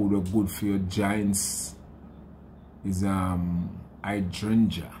food that's good for your giants is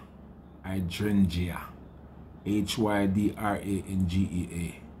hydrangea. Hydrangea. Hydrangea.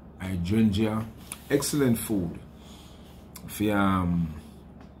 Hydrangea. Excellent food for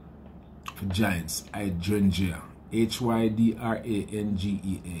giants. Hydrangea. Hydrangea.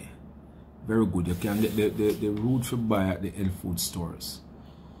 Very good. You can get the root for buy at the health food stores.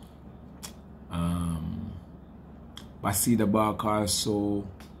 Basida bark also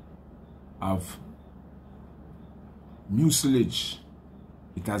have mucilage.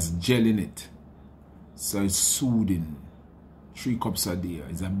 It has gel in it, so it's soothing. 3 cups a day.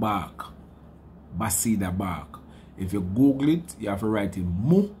 It's a bark. Basida bark. If you Google it, you have to write it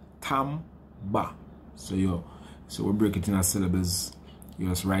Mutamba. So we break it in a syllables.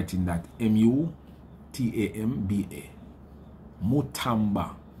 You're just writing that M-U-T-A-M-B-A.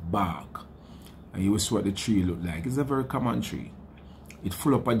 Mutamba bark. And you will see what the tree look like. It's a very common tree. It's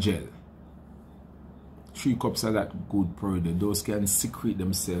full of a gel. 3 cups of that good per day. Those can secrete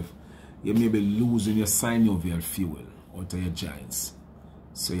themselves. You may be losing your synovial fuel out of your giants.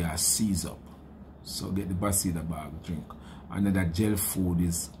 So you seize up. So get the Basida bark, drink. Another gel food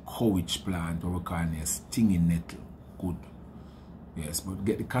is courage plant, or we call it stinging nettle. Good. Yes, but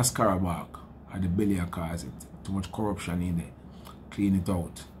get the cascara bark and the belly cause it. Too much corruption in there. Clean it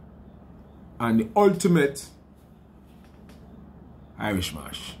out. And the ultimate Irish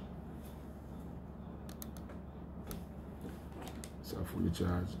mash. So fully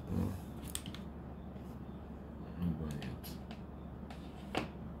charged.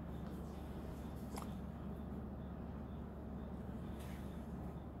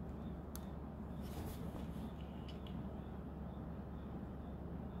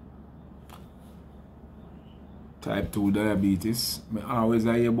 Type 2 diabetes. I always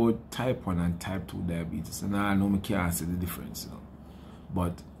hear about type 1 and type 2 diabetes, and I know I can't see the difference. You know.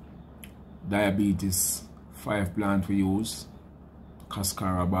 But diabetes, 5 plant we use: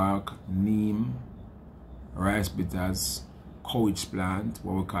 cascara bark, neem, rice bitters, courage plant,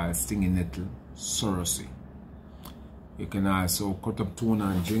 what we call stinging nettle, sorosy. You can also cut up tuna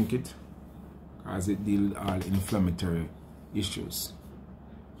and drink it, because it deals with all inflammatory issues.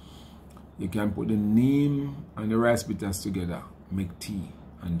 You can put the neem and the rice bitters together, make tea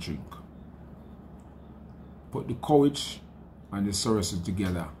and drink. Put the courage and the sorosy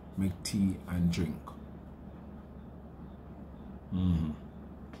together, make tea and drink.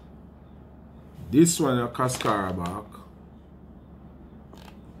 This one, a cascara bark,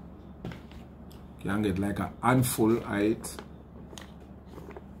 you can get like a handful of it.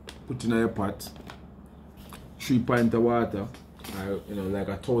 Put in your pot, 3 pints of water. Like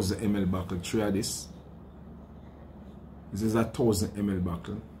a 1,000 ml bottle. Try this. This is a 1,000 ml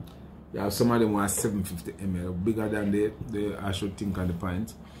bottle. You have some of them are 750 ml, bigger than the I should think of the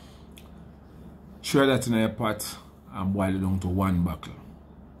pint. Try that in your pot and boil it down to 1 bottle,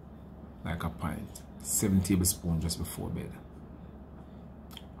 like a pint. 7 tablespoons just before bed.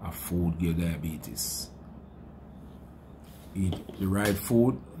 A food give diabetes. Eat the right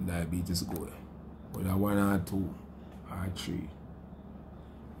food, diabetes go. Whether 1 or 2 or 3.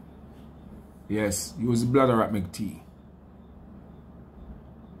 Yes, use the bladder rat make tea.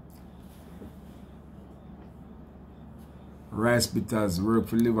 Rice bitters work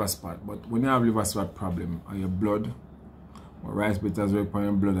for liver spot, but when you have liver spot problem or your blood, But rice bitters work on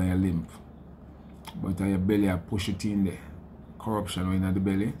your blood and your lymph. But your belly, I push it in there. Corruption in the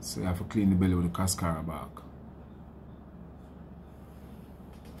belly, so you have to clean the belly with the cascara bark.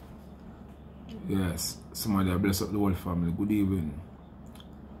 Yes, somebody bless up the whole family. Good evening.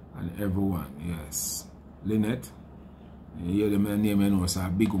 And everyone, yes. Lynette, you hear them name, you know, it's a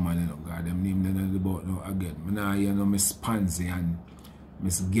big woman, you know, God, them name them about no again. I now hear no Miss Pansy and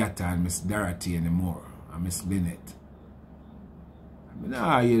Miss Gatta and Miss Dorothy anymore, and Miss Lynette. I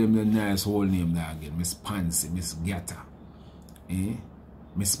now hear them the nice whole name there again, Miss Pansy, Miss Gatta,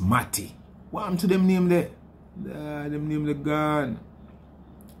 Miss Matty. What happened to them name there? Them name they gone.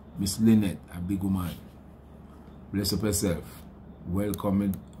 Miss Lynette, a big woman. Bless up yourself. Welcome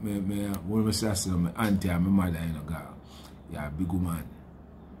me say my auntie and my mother, you know, girl. Yeah, a big woman.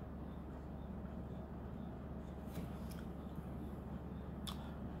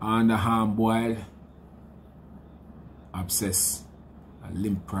 Underarm boil, abscess, a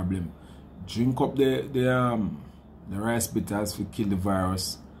lymph problem. Drink up the rice bitters to kill the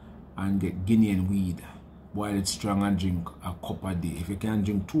virus and get Guinean weed. Boil it strong and drink a cup a day. If you can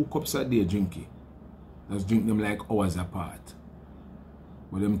drink 2 cups a day, drink it. Just drink them like hours apart.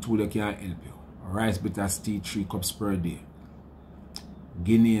 But them 2 they can't help you. Rice bitters tea 3 cups per day.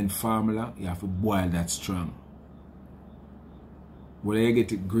 Guinean formula, you have to boil that strong. Whether you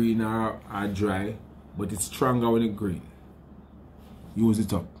get it green or dry, but it's stronger when it's green. Use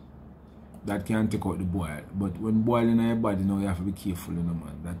it up. That can take out the boil. But when boiling in your body, now you have to be careful, you know,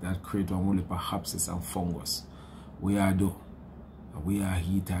 man. That creates one whole heap of abscess and fungus. We are do. We are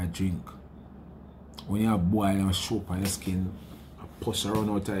heat or drink. When you are boiling and soap on your skin, a pus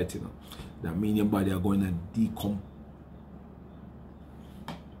around out tight, you know. That means your body are going to decompose.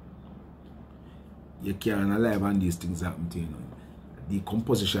 You can't alive and these things happen to you, know.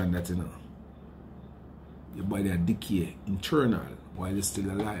 Decomposition that, you know. Your body are decay, internal, while it's still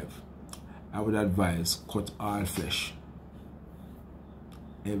alive. I would advise cut all flesh.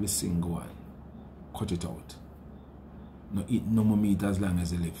 Every single one. Cut it out. No eat no more meat as long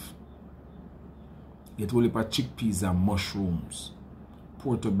as you live. Get all of chickpeas and mushrooms.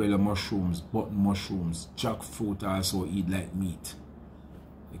 Portobello mushrooms, button mushrooms, jackfruit also eat like meat.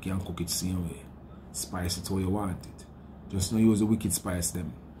 You can cook it the same way. Spice it how you want it. Just don't use the wicked spice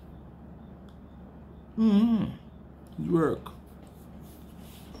them. It work.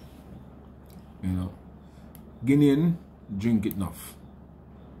 You know, Guinean, drink it enough.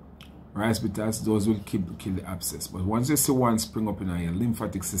 Rice bitters, those will kill the abscess. But once you see one spring up in your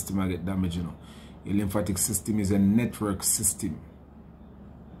lymphatic system, will get damaged, you know. Your lymphatic system is a network system.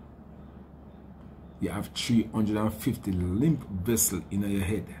 You have 350 lymph vessels in your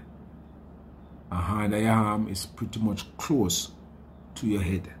head. And hand of your arm is pretty much close to your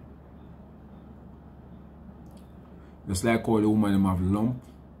head. Just like all the women them have lump,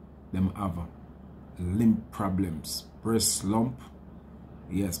 them have lymph problems. Breast lump,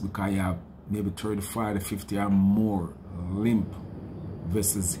 yes, because you have maybe 35 to 50 or more lymph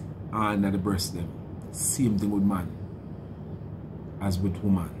vessels under the breast them. Same thing with man as with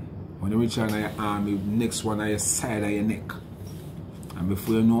woman. When you reach on your arm, the next one on your side of your neck. And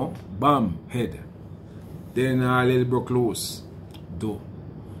before you know, bam, head. Then a little broke loose. Do.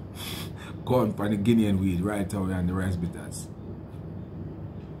 Gone for the Guinean weed right away on the rice bitters.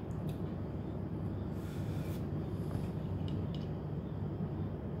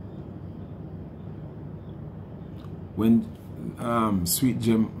 When Sweet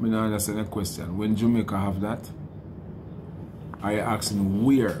Gem, I don't understand the question. When Jamaica have that, are you asking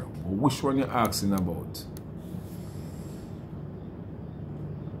where? Or which one you're asking about?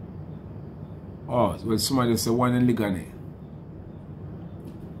 Oh, well, somebody say one in Ligane.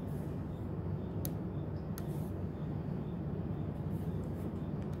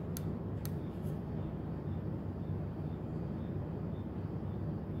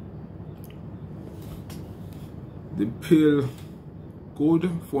 The pill, good,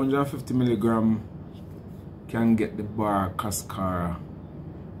 450 milligram, can get the bar, cascara,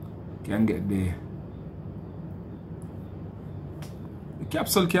 can get the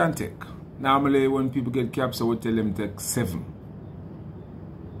capsule can take. Normally when people get capsule, we tell them take 7.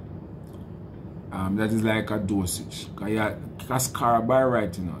 That is like a dosage. Cascara by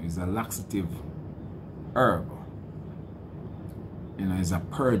right, you know, is a laxative herb. You know, it's a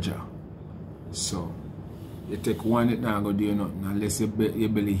purger. So you take one, it now go do nothing unless your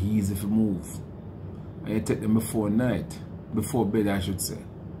belly easy if you move. And you take them before night, before bed I should say.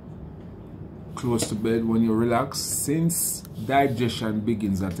 Close to bed when you relax, since digestion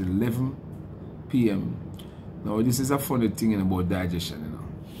begins at 11 p.m. Now this is a funny thing about digestion, you know.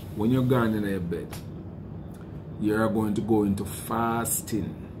 When you're gone in your bed, you're going to go into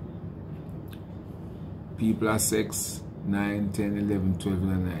fasting. People are 6, 9, 10, 11, 12 in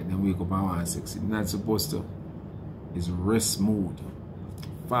the night, then wake up and want sex. It's not supposed to. It's rest mood,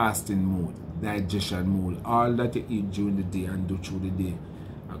 fasting mood, digestion mood. All that you eat during the day and do through the day,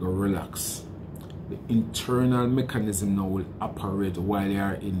 I go relax. The internal mechanism now will operate while you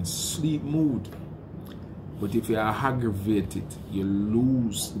are in sleep mood. But if you are aggravated, you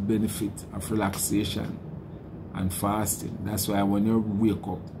lose the benefit of relaxation and fasting. That's why when you wake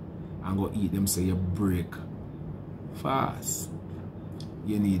up and go eat, them say you break fast.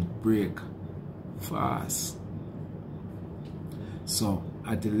 You need break fast. So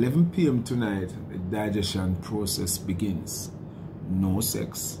at 11 p.m. tonight, the digestion process begins. No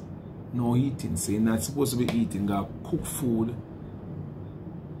sex, no eating. So you're not supposed to be eating. You cook food,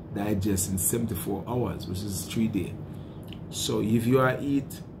 digest in 74 hours, which is 3 days. So if you are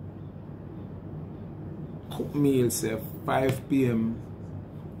eat cook meals, say 5 p.m.,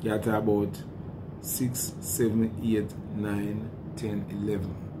 you have about 6, 7, 8, 9, 10,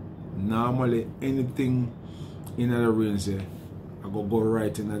 11. Normally anything in the range there, I go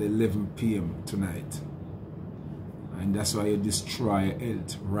right in at 11 p.m. tonight. And that's why you destroy your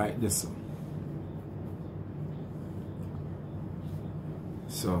health right this.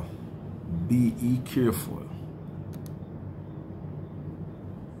 So be careful.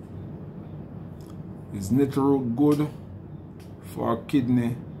 Is nettle root good for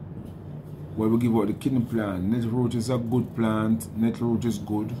kidney? Well, we give out the kidney plant. Nettle root is a good plant. Nettle root is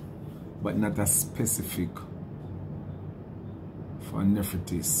good, but not as specific for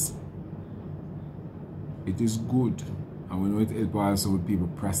nephritis. It is good, and we know it helps also with people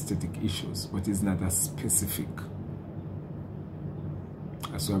with prosthetic issues, but it's not as specific.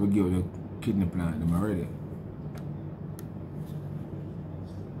 That's why we give the kidney plant them already.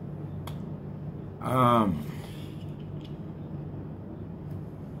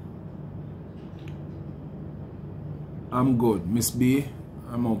 I'm good, Miss B.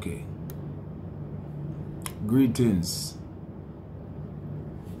 I'm okay. Greetings.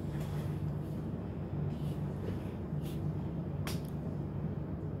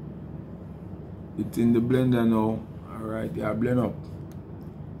 It's in the blender now. Alright, yeah, blend up.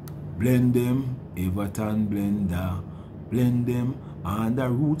 Blend them, Everton blender. Blend them, and the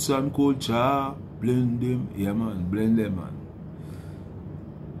roots and culture. Blend them, yeah man, blend them man.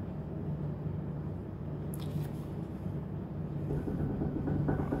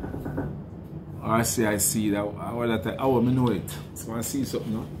 I see that. I want to know it. So I see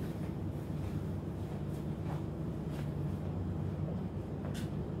something now.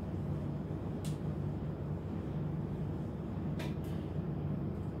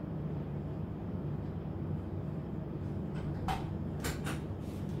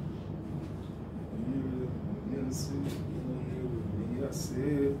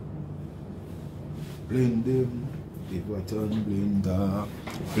 Blend them, Everton blender.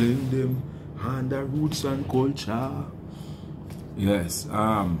 Blend them, and the roots and culture. Yes,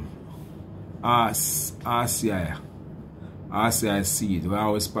 RCI seed. We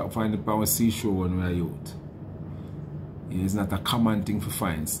always find it on seashore when we are youth. It's not a common thing to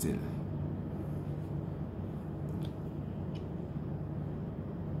find still.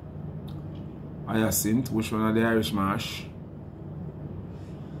 Hyacinth, which one of the Irish Marsh?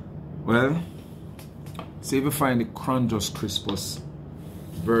 Well, see if you find the Chondrus crispus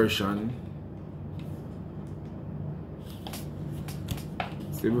version.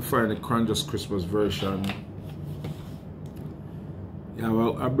 See if you find the Chondrus crispus version. Yeah,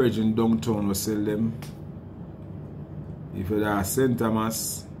 well, a bridge in downtown will sell them. If you are St.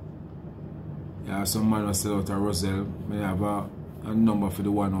 Thomas, you have some man will sell out a Roselle. May have a number for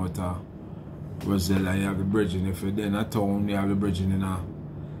the one out of Roselle, and you have the bridge. If you're in a town, you have the bridge in a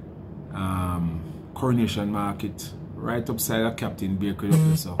Coronation Market, right upside of Captain Bakery.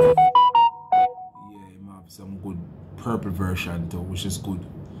 So yeah, you have some good purple version too, which is good.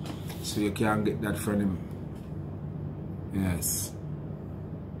 So you can get that from him. Yes.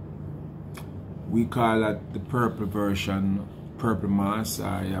 We call that the purple version, purple mass. You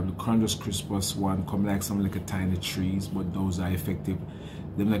have the Chondrus crispus one, come like some like a tiny trees, but those are effective.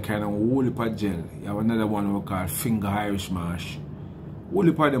 Them like kind of woolly pot gel. You have another one we call finger Irish Marsh.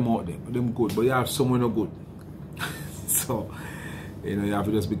 Woolly pot them out there, but them good, but you have some no good. So, you know, you have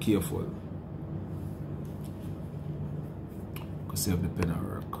to just be careful. Because you have the pen at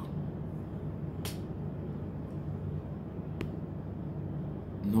work.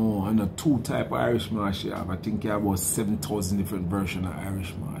 No, I know 2 types of Irish Marsh you have. I think you have about 7,000 different versions of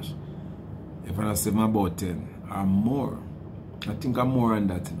Irish Marsh. If I say I'm about 10 or more. I think I'm more than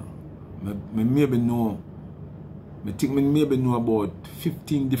that, you know. Maybe know I think I maybe know about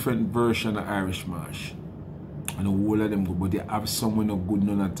 15 different versions of Irish Mash. And the whole of them good, but they have some not good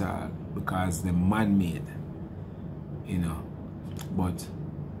none at all because they're man-made. You know. But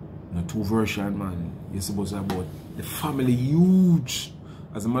the two versions, man, you're supposed to have about the family huge.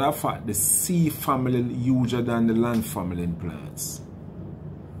 As a matter of fact, the sea family huger than the land family in plants.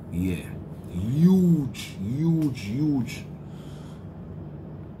 Yeah. Huge, huge, huge.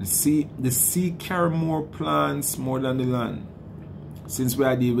 The sea carry more plants more than the land. Since we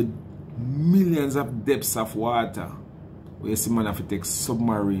are dealing with millions of depths of water, where you see man have to take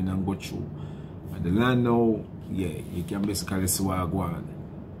submarine and go through. And the land now, yeah, you can basically see what go on.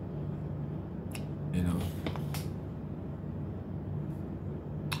 You know.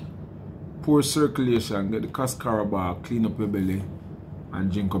 Poor circulation, get the cascara bark, clean up your belly,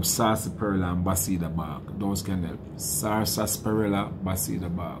 and drink up sarsaparilla and basida bark. Those can help. Sarsaparilla, basida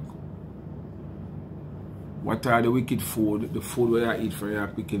bark. What are the wicked food? The food where you eat for your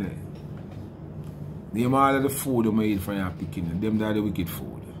picking it. Name all of the food you eat for your picking it. Them are the wicked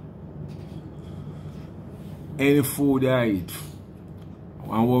food. Any food I eat,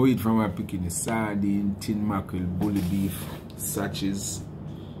 and what we eat from our picking is sardine, tin mackerel, bully beef, sachets,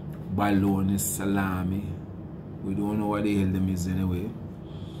 bologna, salami. We don't know what the hell them is anyway.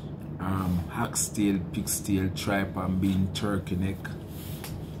 Hack's tail, pig's tail, tripe and bean, turkey neck.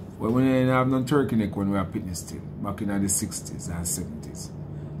 Well, we didn't have no turkey neck when we were picking still, back in the 60s and 70s.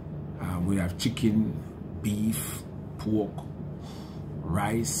 We have chicken, beef, pork,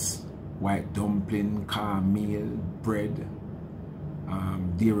 rice, white dumpling, cornmeal, bread,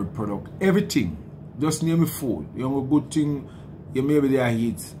 dairy product, everything. Just name a food. You know, a good thing, you maybe they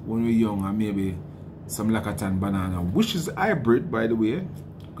eat when we're young, and maybe some Lacatan banana, which is hybrid, by the way.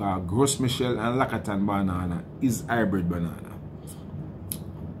 Gros Michel and Lacatan banana is hybrid banana.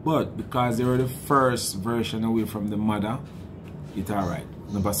 But because they were the first version away from the mother, it's alright,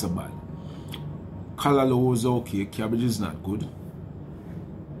 never so bad. Callaloo is okay, cabbage is not good.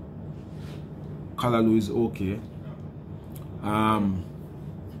 Callaloo is okay.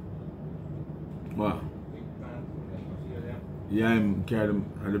 What? Yeah, I'm carrying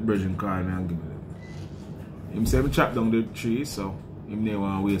the Virgin car and give me them. Him say him chop down the tree, so him never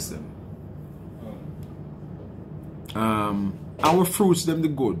want to waste them. Our fruits them the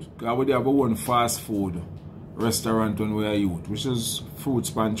good. Because we have one fast food restaurant when we are youth, which is Fruits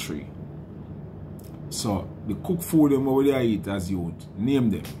Pantry. So the cook food them we they eat as youth, name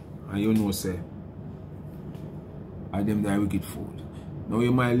them, and you know say, are them that wicked food. Now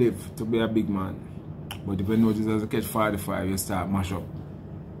you might live to be a big man, but if you notice as you catch 45, you start mash up.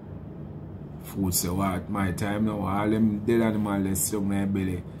 Food say what my time now, all them dead animals they sit on their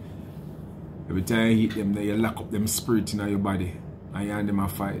belly. Every time you hit them, you lock up them spirit in your body and you and them a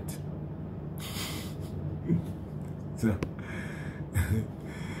fight. So,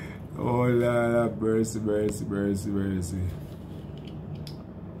 oh Lord, mercy, mercy, mercy, mercy.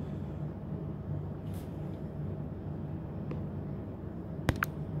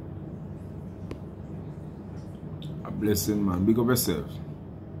 A blessing, man. Big up yourself.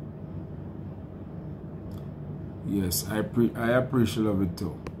 Yes, I appreciate of it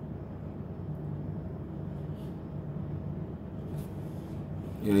too.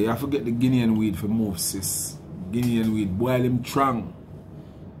 Yeah, you have to get the Guinean weed for move, sis. Guinean weed, boil him strong.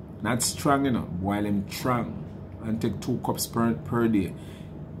 Not strong enough, boil him strong. And take 2 cups per day.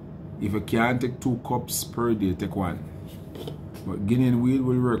 If you can't take 2 cups per day, take 1. But Guinean weed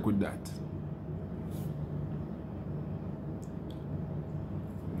will work with that.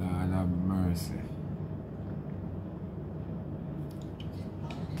 Lord have mercy.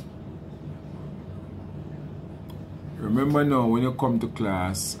 Remember now, when you come to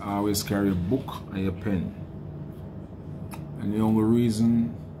class, always carry a book and a pen. And the only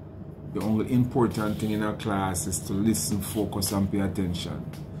reason, the only important thing in a class is to listen, focus, and pay attention.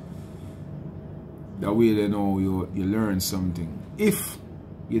 That way they know you learn something. If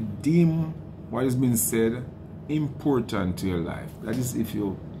you deem what has been said important to your life, that is if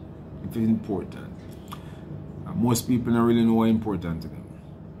it's important. And most people don't really know what's important to them.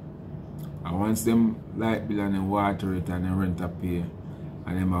 And once them light bill and them water it and them rent a pay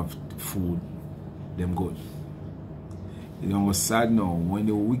and them have food, them good. You know what's sad now? When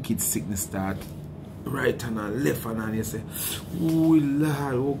the wicked sickness start right hand and left hand and you say, oh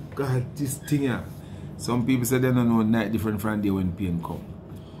Lord, oh God, this thing here. Some people say they don't know night different from day when pain come.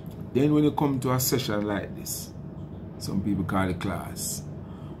 Then when you come to a session like this, some people call it class.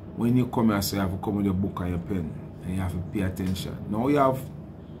 When you come here, so you have to come with your book and your pen and you have to pay attention. Now you have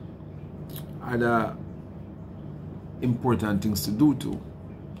other important things to do too,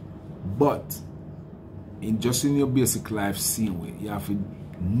 but just in your basic life scene way, you have to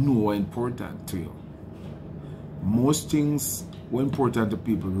know what's important to you. Most things were important to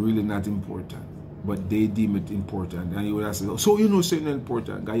people, really not important, but they deem it important. And you would say, so you know something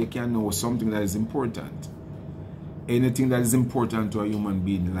important, guy, you can't know something that is important. Anything that is important to a human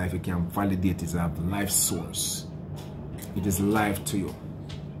being in life, you can validate it as a life source. It is life to you.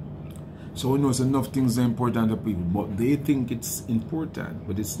 So we know enough things are important to people, but they think it's important,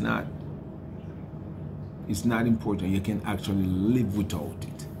 but it's not. It's not important. You can actually live without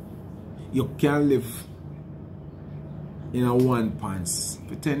it. You can live in a one pants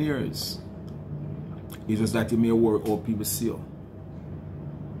for 10 years. It's just that you may worry how people see you.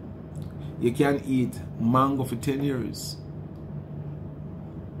 You can eat mango for 10 years.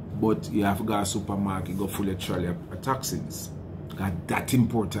 But you have to go to a supermarket, go full of trolley of toxins. That's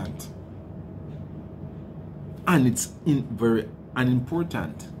important. And it's very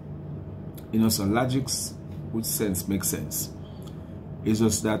unimportant. You know, so logics with sense makes sense. It's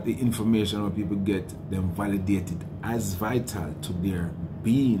just that the information that people get, them validated as vital to their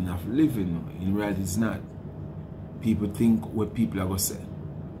being of living. In reality, it's not. People think what people are going to say.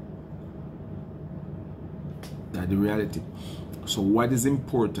 That's the reality. So what is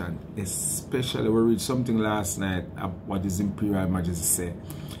important, especially we read something last night, what is Imperial Majesty said,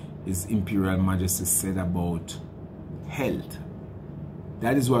 is Imperial Majesty said about health.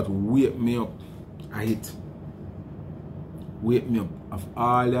 That is what wake me up. I hit. Wake me up of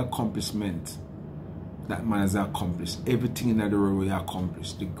all the accomplishment that man has accomplished. Everything in the world we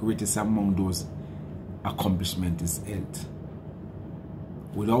accomplished. The greatest among those accomplishments is health.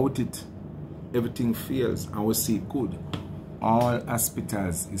 Without it, everything fails, and we see it good. All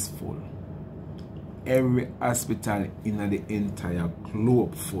hospitals is full. Every hospital in the entire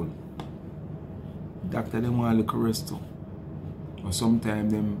globe full. Doctor them want to look rest too. Or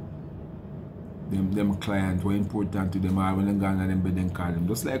sometimes them clients were important to them, or when they go on them bed and call them.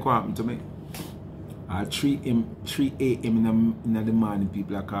 Just like what happened to me. At 3 a.m. in the morning,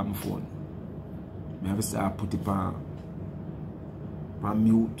 people are calling my phone. I have to start put it on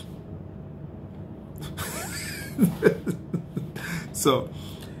mute. So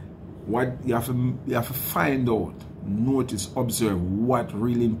what you have to find out, notice, observe what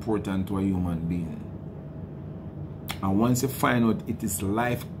really important to a human being. And once you find out it is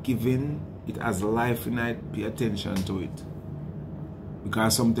life-giving, it has life in it, pay attention to it.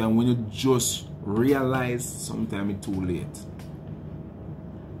 Because sometimes when you just realize, sometimes it's too late.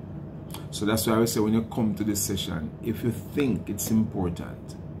 So that's why I say when you come to this session, if you think it's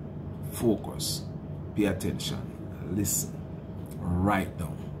important, focus, pay attention, listen, write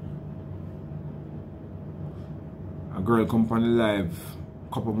down. A girl come on the live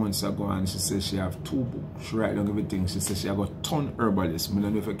a couple months ago and she says she have 2 books. She write down everything. She says she have got ton herbalist. I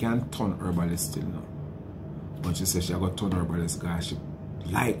don't know if I can ton herbalist still now. But she says she have got ton herbalist because she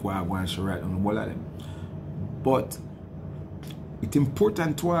like what I want, she write down all of them. But it's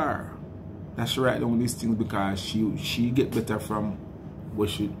important to her that she write down these things because she get better from what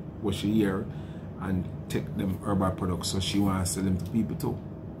she hear and take them herbal products, so she wants to sell them to people too.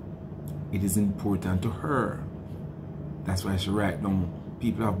 It is important to her. That's why she write down.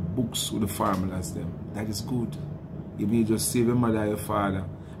 People have books with the formulas them. That is good. You may just save your mother, your father,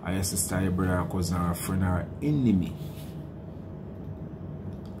 or your sister, your brother, or cousin, or a friend, or enemy.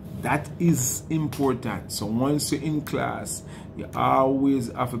 That is important. So once you're in class, you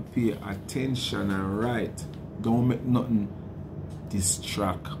always have to pay attention and write. Don't make nothing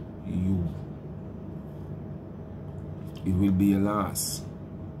distract you. It will be a loss.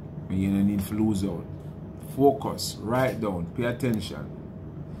 And you don't need to lose out. Focus, write down, pay attention.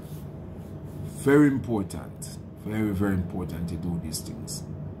 Very important. Very, very important to do these things.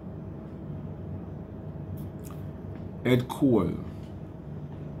 Ed Cole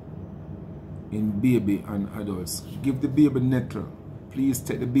in baby and adults. Give the baby nettle. Please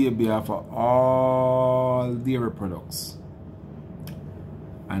take the baby off of all dairy products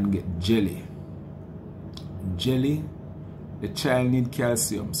and get jelly. Jelly, the child needs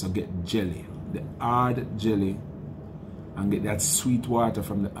calcium, so get jelly. The hard jelly, and get that sweet water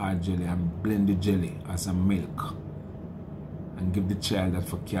from the hard jelly and blend the jelly as a milk and give the child that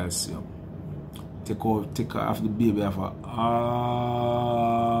for calcium. Take off the baby off of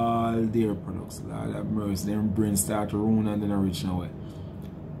all dairy products. Lord have mercy, their brain start to ruin and then reach nowhere.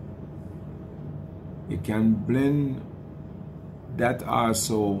 You can blend that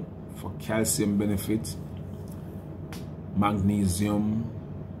also for calcium benefit, magnesium,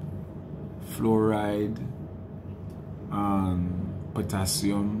 fluoride,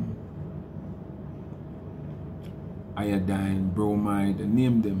 potassium, iodine, bromide,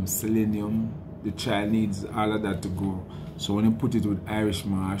 name them, selenium, the child needs all of that to grow. So when you put it with Irish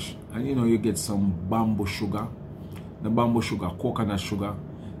Marsh, and you know, you get some bamboo sugar, the bamboo sugar, coconut sugar,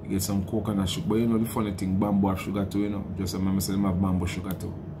 you get some coconut sugar. But you know, the funny thing, bamboo have sugar too, you know. Just remember, say them have bamboo sugar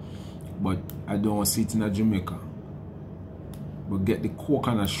too. But I don't see it in Jamaica. But get the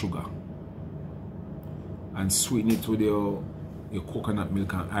coconut sugar and sweeten it with your coconut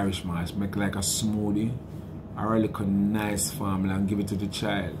milk and Irish Marsh. Make like a smoothie or like a nice formula and give it to the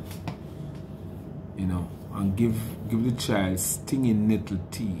child. You know, and give the child stinging nettle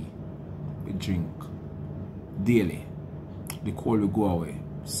tea to drink daily. The cold will go away.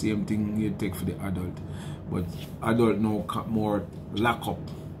 Same thing you take for the adult. But adult now more lock up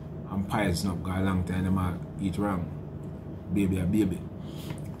and poison up, got a long time they might eat wrong. Baby a baby.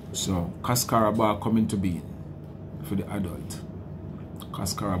 So cascara bar come into being for the adult.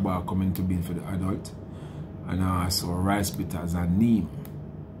 Cascara bar come into being for the adult. And also rice bitters and neem.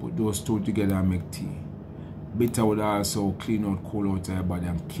 Put those two together and make tea. Bitter would also clean out coal out of your body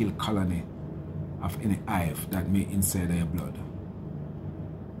and kill colony of any hive that may inside of your blood.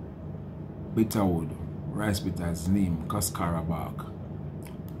 Bitterwood, rice bitters, neem, cascara bark.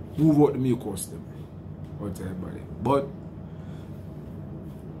 Move out the mucus them out of your body. But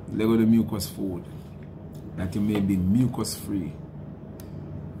let go the mucus food that you may be mucus free.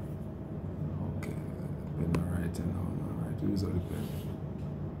 Okay, pen alright now, alright, use all the pen.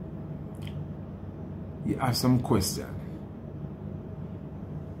 You have some question.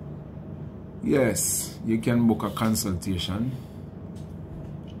 Yes, you can book a consultation.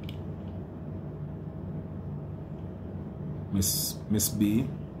 Miss B.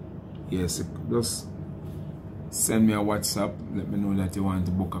 Yes, just send me a WhatsApp. Let me know that you want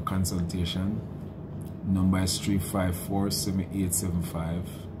to book a consultation. Number is 354-7875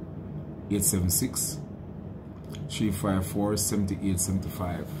 876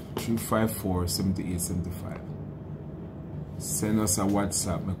 354-7875 354-7875. Send us a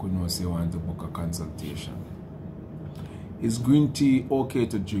WhatsApp. I could know say you want to book a consultation. Is green tea okay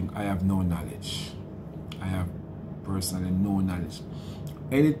to drink? I have no knowledge. I have personally no knowledge.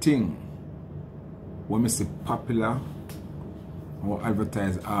 Anything when I say popular or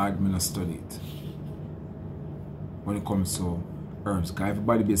advertise hard, I not study it. When it comes to herbs, because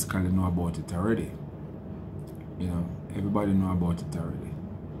everybody basically know about it already. You know, everybody know about it already.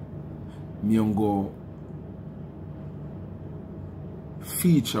 Me don't go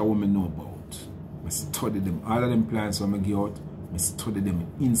feature what I know about. I study them. All of them plants when I get out, I study them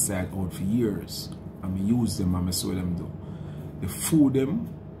inside out for years. And I use them and I show them do. The food them,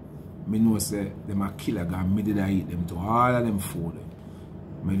 I know say them a killer guy, I did eat them too. All of them food.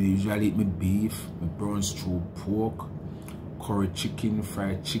 I usually eat my beef, my brown stew pork, curry chicken,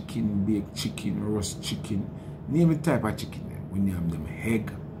 fried chicken, baked chicken, roast chicken. Name the type of chicken there. We name them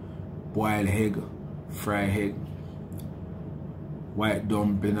egg, boiled egg, fried egg, white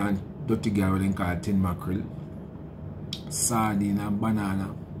dumpling and dirty girl they call tin mackerel, sardine and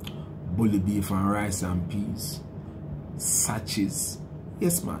banana, bully beef and rice and peas, sachets.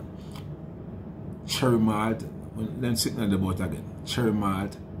 Yes man. Cherry malt, then sitting at the boat again. Cherry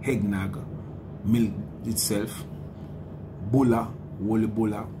malt, eggnog, milk itself, bulla, woolly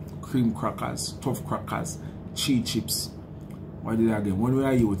bulla, cream crackers, tough crackers, cheese chips. What did I again? When we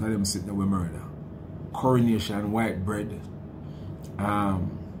are youth, them sitting there with murder. Coronation, white bread,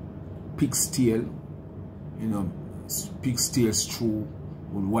 pig's tail, you know, pig's tail stew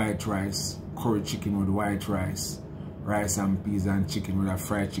with white rice, curry chicken with white rice, rice and peas and chicken with a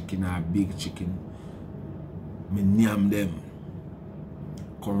fried chicken or a big chicken. Me name them.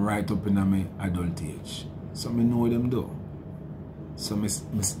 Come right up in my adult age. So me know them though. So me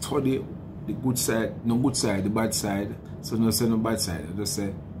study the good side, no good side, the bad side. So no say no bad side, I just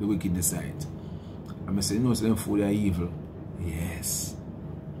say the wicked side. And I say, you know, so them food are evil. Yes.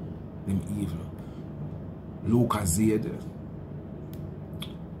 Them evil. Lucozade.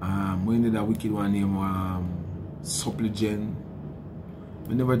 We need a wicked one named Suppligen.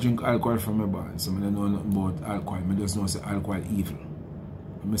 I never drink alcohol from my body, so I don't know nothing about alcohol. I just know say alcohol evil.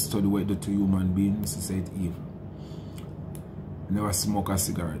 I study what it do to human beings, I say it's evil. I never smoke a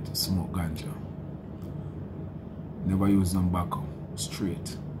cigarette, smoke ganja. Never use no tobacco,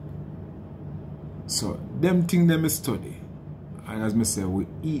 straight. So them things them study. And as I say, we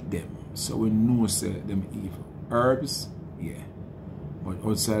eat them. So we know say them evil. Herbs, yeah. But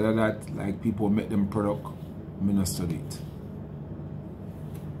outside of that, like people make them product, I not study it.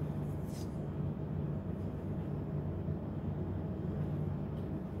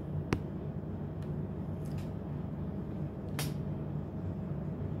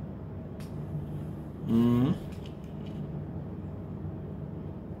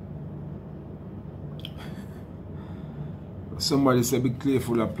 Somebody said be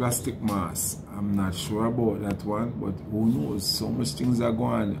careful of plastic mask. I'm not sure about that one, but who knows? So much things are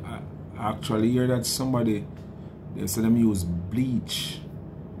going on. I actually hear that somebody, they said them use bleach.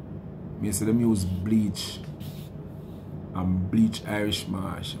 They said them use bleach and bleach Irish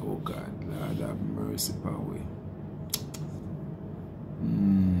marsh. Oh God, Lord have mercy upon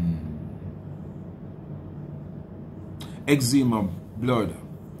we. Eczema, blood.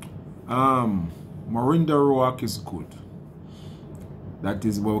 Morinda rock is good. That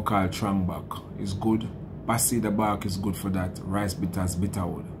is what we call trangback. It's good. Basida bark is good for that. Rice bitters,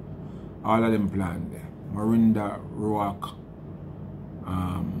 bitterwood. All of them plant there. Morinda rock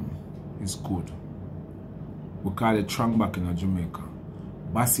is good. We call it trangback in Jamaica.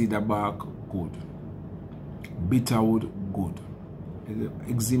 Basida bark, good. Bitterwood, good.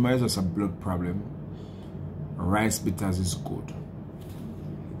 Eczema is just a blood problem. Rice bitters is good.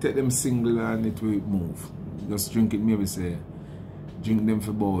 Take them single and it will move. Just drink it, maybe say, drink them for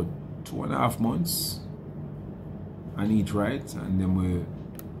about 2.5 months and eat right, and then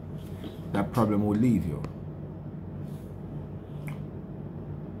that problem will leave you.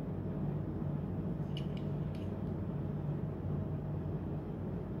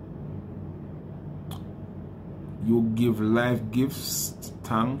 You give life gifts,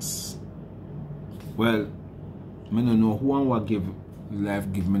 thanks. Well, I don't know who and what give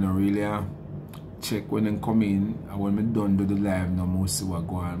life give me no really check when they come in, and when I done do the live no more see what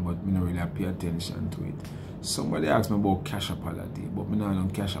go on, but I don't really pay attention to it. Somebody asked me about Cash App that day, but I don't know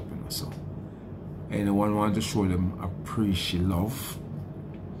Cash App, so anyone want to show them appreciate love,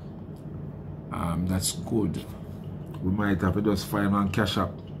 that's good. We might have to just find on Cash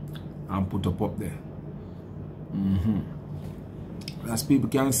App and put up there. As people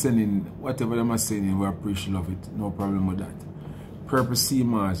can send in whatever they are sending, we appreciate love it, no problem with that. Purple sea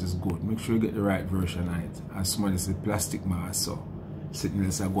mask is good. Make sure you get the right version of it. As somebody said, plastic mask, so sitting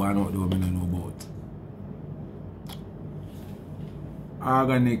there going out there, I don't know about.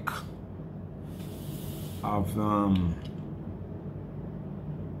 Organic of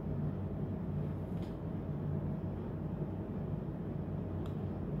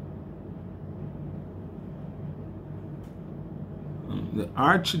the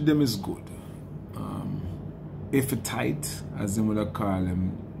arch them is good. If it tight, as them would call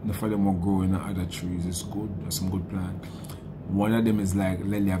them, enough of them will grow in other trees, it's good. There's some good plant. One of them is like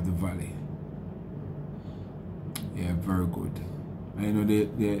Lily of the Valley. Yeah, very good. And you know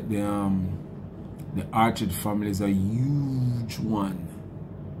the orchid family is a huge one.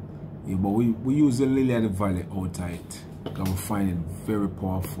 Yeah, but we use the Lily of the Valley outside because we find it very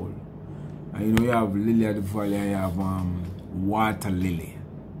powerful. And you know you have Lily of the Valley and you have water lily.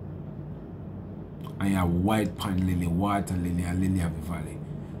 And you have white pond lily, water lily, and lily of the valley.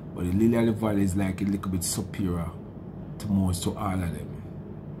 But the lily of the valley is like a little bit superior to most to all of them.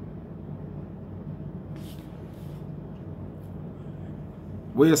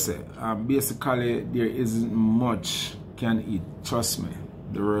 What you say? Basically, there isn't much can eat. Trust me,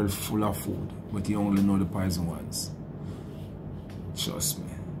 the world is full of food, but you only know the poison ones. Trust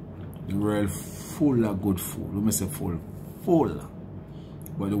me, the world full of good food. Let me say full.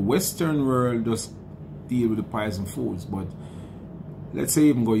 But the Western world just deal with the poison foods. But let's say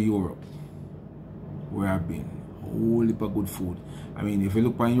even go Europe, where I've been, a whole heap of good food. I mean, if you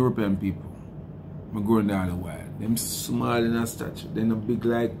look at European people, I'm going down the wild. Them small in a stature. They're not big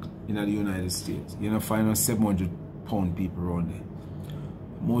like in the United States. You don't find 700-pound people around there.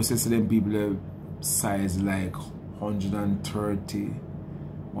 Most of them people are size like 130,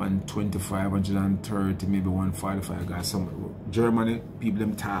 125, 130, maybe 145 guys. Some Germany people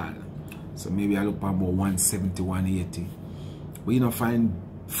them tall. So maybe I look at about 170, 180. But you don't find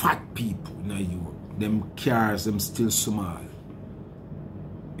fat people in Europe. Them cars, them still small.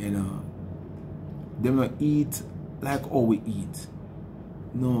 You know. Them not eat like how we eat.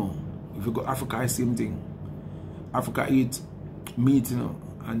 No. If you go Africa, it's the same thing. Africa eat meat, you know.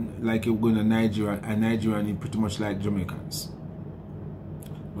 And like you go to Nigeria, and Nigerian eat pretty much like Jamaicans.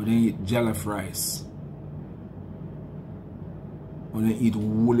 But they eat jollof rice. When they eat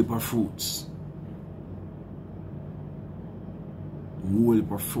whole heap of fruits. Whole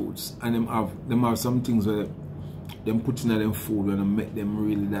heap of fruits. And them have some things where them put in them food and they make them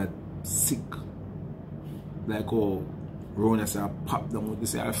really that sick. Like how Rona say pop them with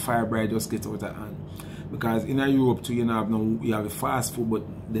this fibre just get out of hand. Because in Europe too you have a fast food, but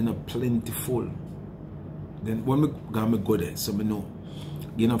they're not plentiful. Then when we go there, so we know.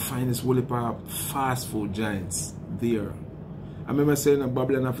 You know, find this whole heap of fast food giants there. I remember saying that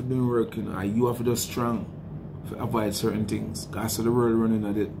Babylon have to do work, you know, and you have to do strong to avoid certain things. Because so the world running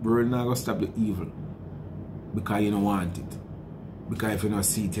at it, the world not gonna stop the evil because you don't want it. Because if you don't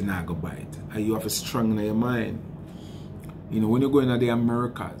see it, you're not going to buy it. And you have to strong in your mind. You know, when you go into the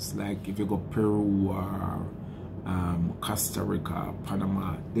Americas, like if you go Peru or Costa Rica,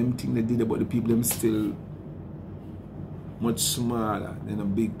 Panama, them things they did about the people, them still much smaller than a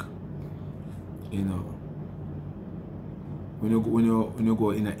big, you know. When you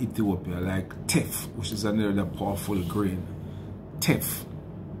go in Ethiopia, like teff, which is another powerful grain. Teff,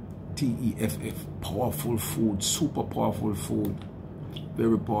 T-E-F-F, powerful food, super powerful food,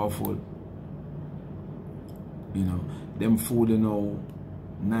 very powerful. You know, them food, you know,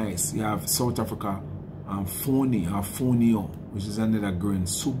 nice. You have South Africa, Foni or Fonio, which is another grain,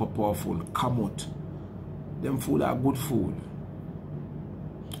 super powerful, kamut. Them food are good food.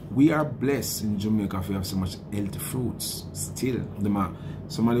 We are blessed in Jamaica if we have so much healthy fruits. Still,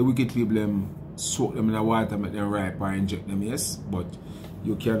 some of the wicked people soak them in the water, make them ripe or inject them, yes, but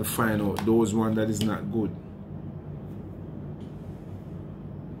you can find out those ones that is not good.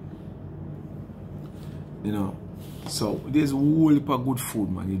 You know, so there's a whole heap of good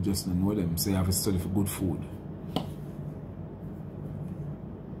food, man. You just don't know them, so you have to study for good food.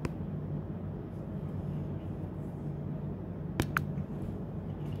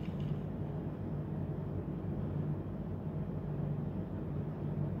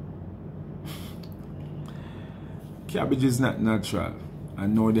 Cabbage is not natural. I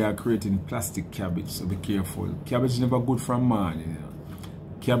know they are creating plastic cabbage, so be careful. Cabbage is never good for a man, you know.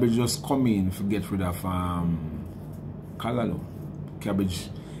 Cabbage just come in to get rid of callaloo. Cabbage,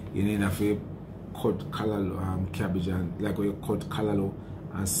 you need to cut callaloo, cabbage, and like when you cut callaloo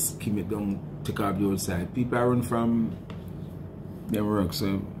and skim it down, take out the outside. People are running from them work,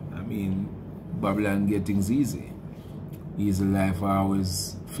 so I mean, Babylon get things easy. Easy life I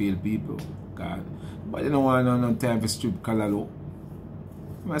always feel people, God. But you don't want no time for strip callaloo.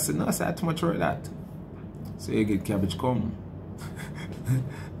 I said, no, I said too much for that. So you get cabbage come.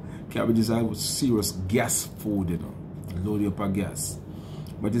 Cabbage is a serious gas food, you know. Load you up a gas.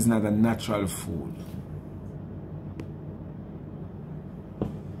 But it's not a natural food.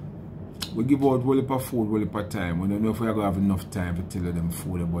 We give out whole heap of food, whole heap of time. We don't know if we're going to have enough time to tell them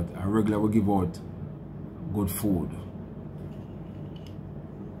food, but a regular we give out good food.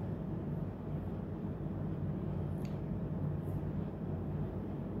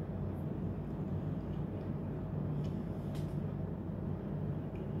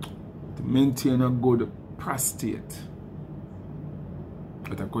 To maintain a good prostate.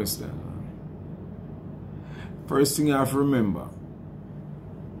 That's a question. First thing you have to remember,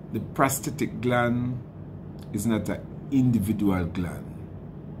 the prostatic gland is not an individual gland.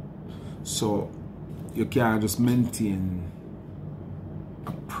 So you can't just maintain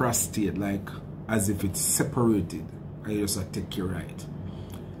a prostate like as if it's separated and you just take care of it.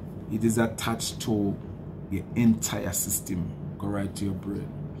 It is attached to the entire system, go right to your brain.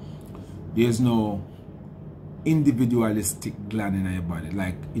 There's no individualistic gland in your body,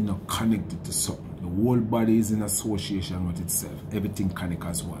 like you know, connected to something. The whole body is in association with itself. Everything connects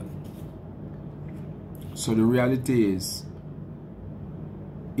as one. So the reality is,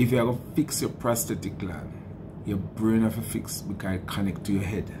 if you have to fix your prostatic gland, your brain have to fix because it connects to your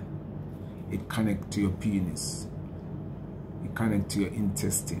head. It connects to your penis. It connects to your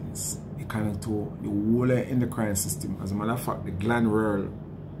intestines. It connects to the whole endocrine system. As a matter of fact, the gland world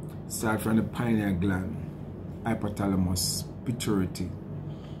starts from the pineal gland, hypothalamus, pituitary,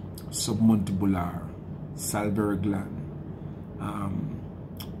 submandibular, salivary gland,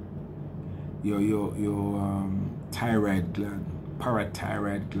 your thyroid gland,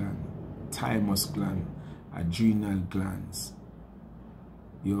 parathyroid gland, thymus gland, adrenal glands,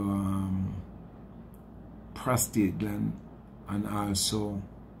 your prostate gland, and also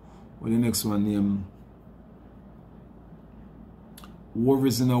what the next one named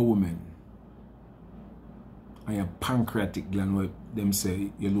ovaries in a woman. And your pancreatic gland, where them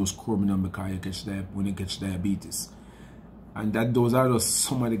say you lose chromium because you catch when you catch diabetes. And that those are just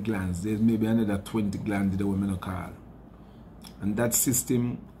some of the glands. There's maybe another 20 glands that women call. And that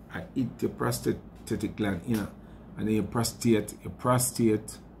system I eat your prostatic gland, you know. And then your prostate,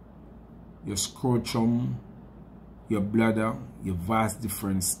 your scrotum, your bladder, your vas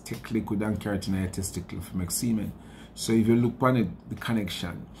deferens take liquid and carry it in your testicle to make semen. So if you look on it, the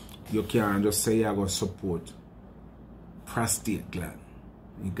connection, you can just say you're going to support prostate gland.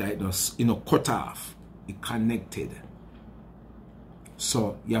 You got it, you know, cut off. It connected.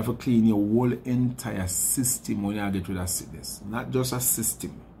 So you have to clean your whole entire system when you get rid of sickness. Not just a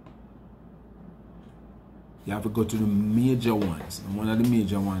system. You have to go to the major ones. And one of the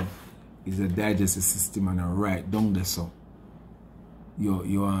major ones is the digestive system, and right down there, so your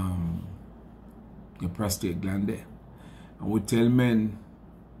prostate gland there. And we tell men,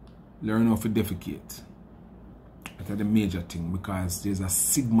 learn how to defecate. That's the major thing, because there's a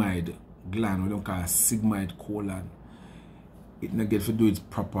sigmoid gland, we don't call it sigmoid colon. It not get to do its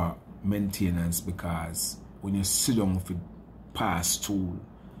proper maintenance, because when you sit down with a pass stool,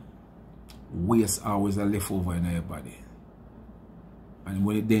 waste always a leftover in your body. And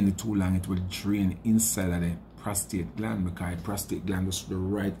when it then too long, it will drain inside of the prostate gland, because the prostate gland is the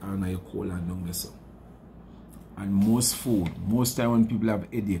right hand of your colon down there. So. And most food, most time when people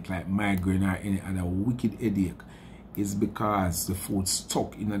have headache, like migraine or any other wicked headache, is because the food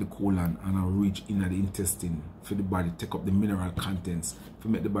stuck in the colon and reach in the intestine for the body, take up the mineral contents to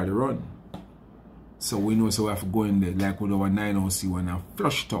make the body run. So we know, so we have to go in there like with our 9-OC1 and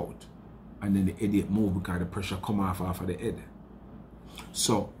flush it out, and then the headache move because the pressure come off of the head.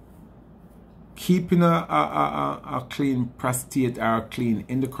 So keeping a clean prostate or a clean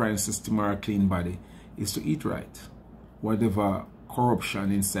endocrine system or a clean body is to eat right. Whatever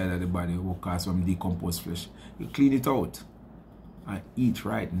corruption inside of the body will cause from decomposed flesh, you clean it out and eat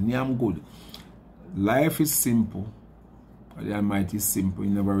right. Damn good. Life is simple. The Almighty is simple. You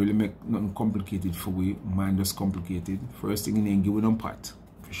never really make nothing complicated for we. Man just complicated. First thing, you ain't give them pot,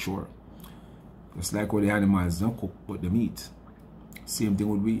 for sure. Just like what the animals don't cook, but them eat. Same thing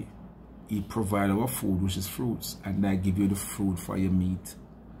would be. He provide our food, which is fruits, and I give you the food for your meat.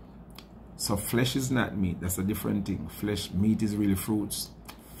 So flesh is not meat. That's a different thing. Meat is really fruits.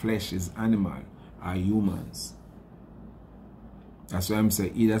 Flesh is animal, are humans. That's why I'm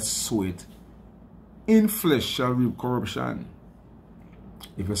saying, he that sow it in flesh shall reap corruption.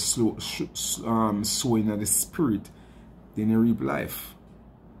 If you sow in the spirit, then you reap life.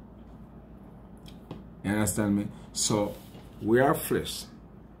 You understand me? So we are flesh.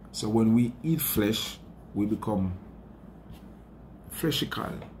 So when we eat flesh, we become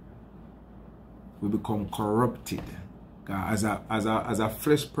fleshical. We become corrupted. As a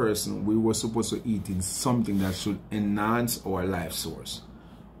flesh person, we were supposed to eat in something that should enhance our life source,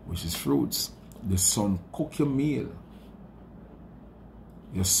 which is fruits. The sun cook your meal.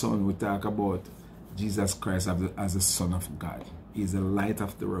 Your son, we talk about Jesus Christ as the Son of God. He's the light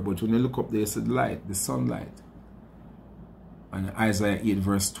of the world. But when you look up there, it's the light, the sunlight. And Isaiah 8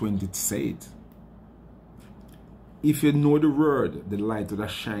 verse 20 say it. If you know the word, the light will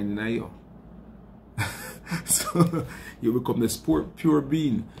shine in you. So you become this pure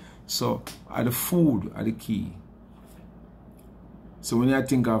being. So the food are the key. So when I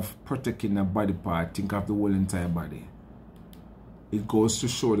think of protecting a body part, think of the whole entire body. It goes to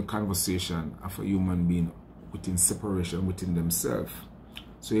show the conversation of a human being within separation within themselves.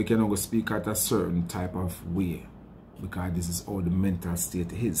 So you cannot go speak at a certain type of way, because this is how the mental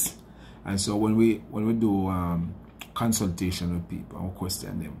state is. And so when we do consultation with people and we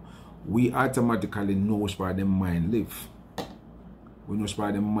question them, we automatically know which part of their mind live. We know which part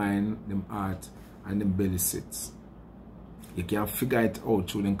of their mind, them heart, and them belly sits. You can figure it out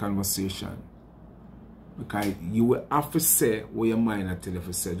through the conversation. Because you will have to say what your mind will tell you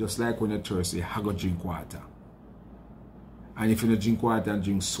to say. Just like when you're thirsty, you have to drink water. And if you don't drink water and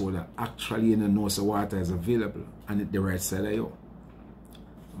drink soda, actually you don't know so water is available and it's the right side of you.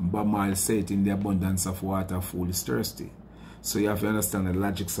 Bob Marley said it, in the abundance of water, fool is thirsty. So you have to understand the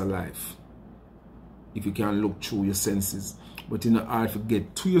logics of life. If you can look through your senses, but it's not hard to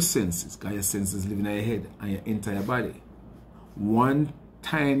get to your senses, because your senses live in your head and your entire body. One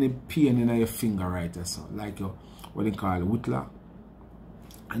tiny pain in your finger right or so, like your, what they call whittler.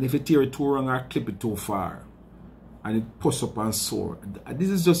 And if you tear it too wrong or clip it too far, and it push up and sore, this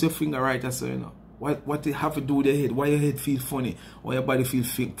is just your finger right or so, you know. What it have to do with your head? Why your head feel funny? Why your body feel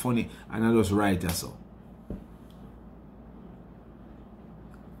funny? And I just right or so.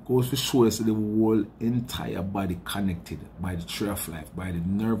 Goes to show us the whole entire body connected by the tree of life, by the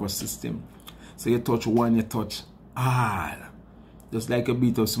nervous system. So you touch one, you touch all. Just like a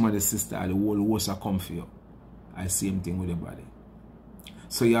beat of somebody's sister, the whole house will come for you. I same thing with the body.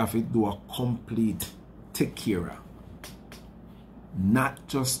 So you have to do a complete take care of. Not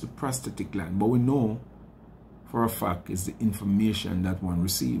just the prosthetic gland, but we know for a fact it's the information that one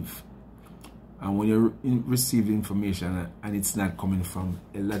receives. And when you receive information and it's not coming from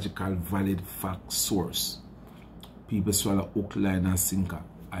a logical, valid fact source, people swallow hook, line, and sinker.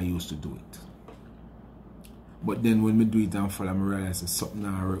 I used to do it. But then when we do it and follow, I realize that something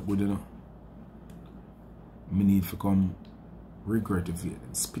not work good enough. I need to come regret it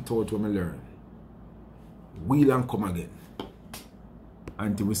and spit out what I learn. Wheel and come again.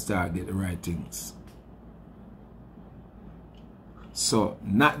 Until we start get the right things. So,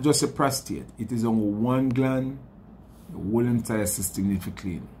 not just a prostate, it is only one gland, the whole entire system needs to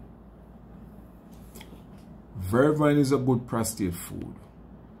clean. Vervine is a good prostate food.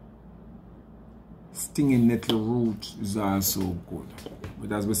 Stinging nettle root is also good.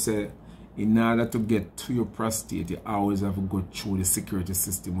 But as we say, in order to get to your prostate, you always have to go through the security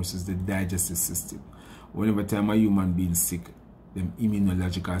system, which is the digestive system. Whenever time a human being sick, the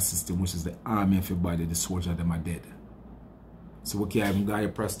immunological system, which is the army of your body, the soldier, them are dead. So we can't even get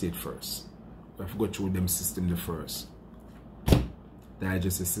your prostate first. We have to go through them system the first.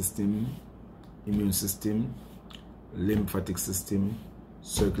 Digestive system, immune system, lymphatic system,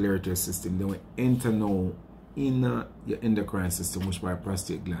 circulatory system. Then we enter now in your endocrine system, which by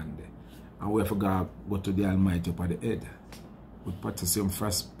prostate gland. And we have to go to the almighty up at the head with potassium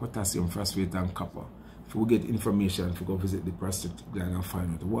phosphate and copper. If we get information, if we go visit the prostate gland and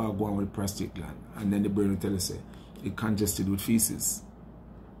find out what going on with the prostate gland, and then the brain will tell us it congested with feces,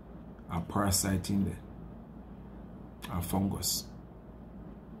 or parasite in there, or fungus.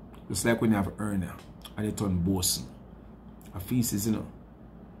 Just like when you have hernia and it turn boson, a feces, you know.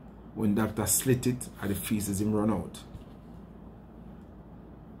 When doctor slit it, and the feces him run out.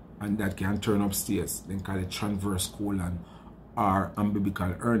 And that can turn upstairs, then call it transverse colon or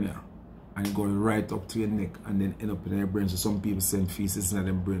umbilical hernia. And it goes right up to your neck and then end up in your brain. So some people send feces in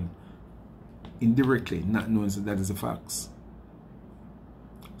their brain indirectly, not knowing that is a fact.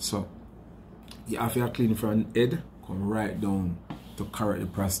 So you have to clean from head, come right down to correct the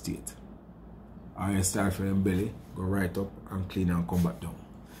prostate. Or you start from your belly, go right up and clean and come back down.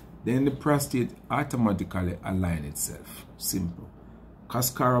 Then the prostate automatically align itself. Simple.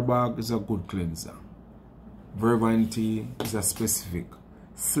 Cascara bark is a good cleanser. Vervine tea is a specific.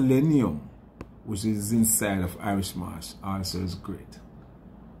 Selenium, which is inside of Irish Marsh, also is great.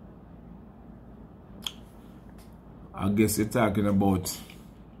 I guess you're talking about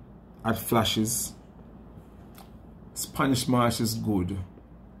hot flashes. Spanish Marsh is good.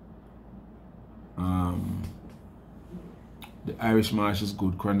 The Irish Marsh is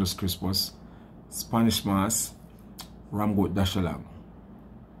good. Corundus crispus. Spanish Marsh, Ramgot dashalang.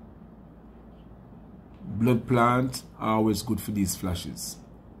 Blood plant are always good for these flashes.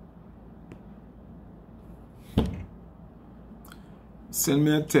 Send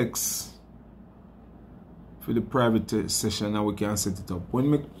me a text for the private session and we can set it up.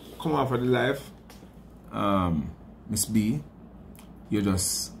 When we come off of the live, Miss B, you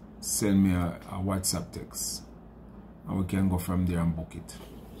just send me a WhatsApp text and we can go from there and book it.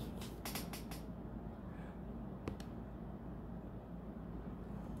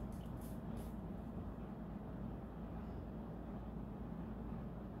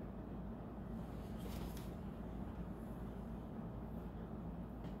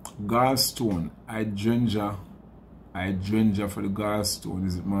 Gallstone, hydrangea for the gallstone,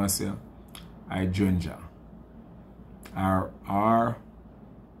 is it Marcia? Hydrangea. Our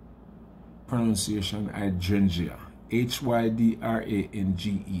pronunciation hydrangea. Hydrangea.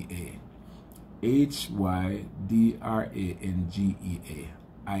 Hydrangea.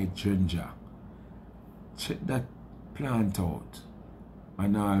 Hydrangea. Check that plant out.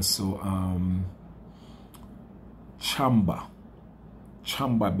 And also Chamba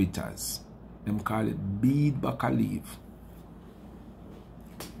bitters. Them call it bead back a leaf.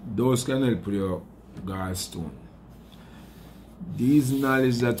 Those can help with your gallstone. These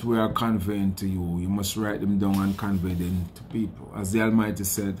knowledge that we are conveying to you, you must write them down and convey them to people. As the Almighty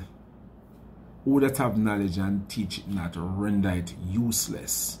said, who that have knowledge and teach it not, render it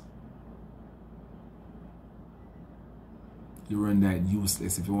useless. You render it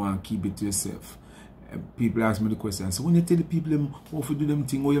useless if you want to keep it to yourself. People ask me the question, so when you tell the people how to do them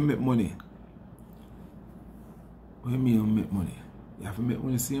thing, how you make money? What do you mean you make money? You have to make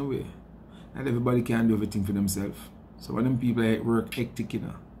money the same way. Not everybody can do everything for themselves. So when them people work hectic, you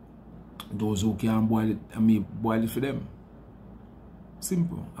know, those who can boil it, I mean boil it for them.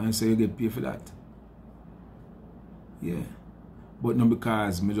 Simple. And so you get paid for that. Yeah. But not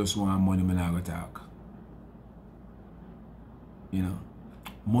because me just want money, me not go talk. You know.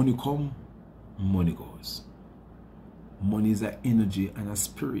 Money come, money goes. Money is an energy and a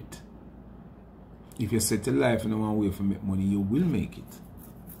spirit. If you set your life in one way to make money, you will make it.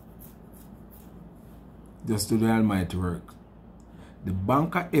 Just do the Almighty work. The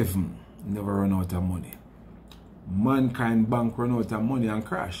bank of heaven never run out of money. Mankind bank run out of money and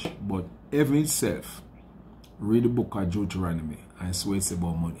crash. But heaven itself, read the book of Deuteronomy and so it's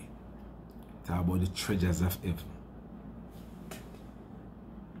about money. It's about the treasures of heaven.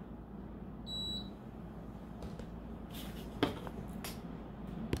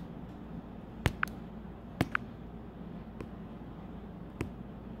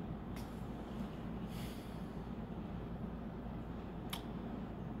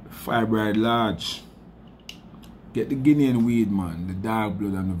 Fibroid large. Get the Guinean weed, man, the dark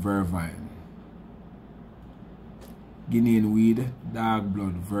blood and the vervine. Guinean weed, dark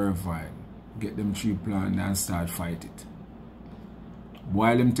blood, vervine. Get them 3 plants and start fight it.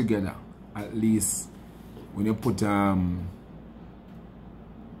 Boil them together. At least when you put them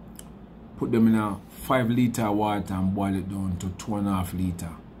in a 5-liter water and boil it down to 2.5 liters.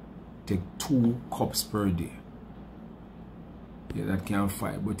 Take 2 cups per day. Yeah, that can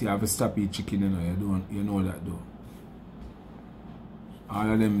fight. But you have to stop eat chicken, you know that though. All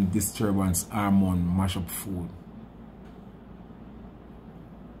of them disturbance, hormone, mash up food.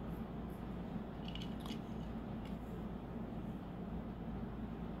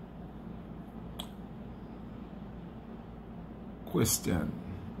 Question: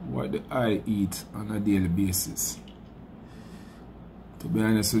 what do I eat on a daily basis? To be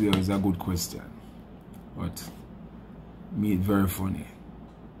honest with you, it's a good question, but me, it's very funny.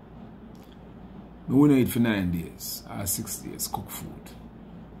 I won't eat for 9 days or 6 days, cook food.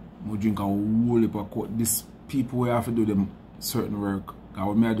 I drink a whole heap of coke. These people who have to do them certain work,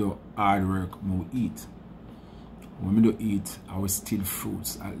 when I do hard work, I will eat. When I do eat, I will steal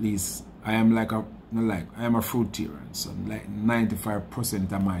fruits. At least I am I am a fruitarian, so like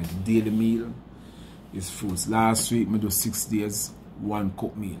 95% of my daily meal is fruits. Last week I do 6 days, 1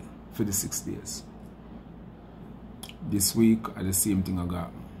 cooked meal for the 6 days. This week I the same thing I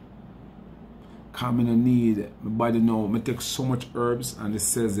got. Cause I don't need my body now. I take so much herbs and the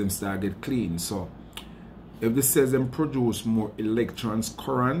cells them start get clean. So if the cells them produce more electrons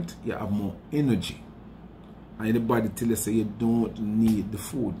current, you have more energy. And the body tell you say you don't need the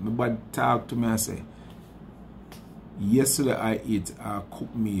food. My body talk to me and say, yesterday I ate a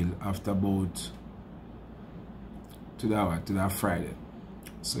cooked meal after about to that Friday.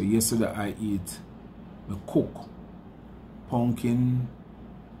 So yesterday I eat the cook pumpkin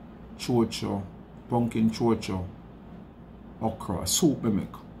chocho, okra, soup I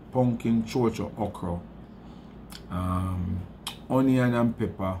make, pumpkin chocho, okra, onion and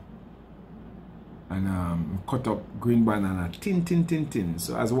pepper, and cut up green banana, tin.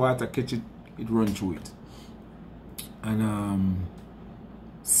 So as water catch it, it run through it. And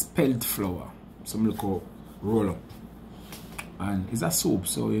spelt flour, some little roll up. And it's a soup,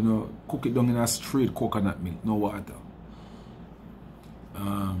 so you know, cook it down in a straight coconut milk, no water.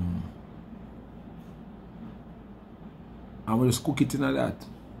 And we just cook it in that.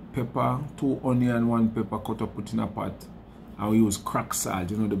 Pepper, 2 onion, 1 pepper cut up, put in a pot. And we use crack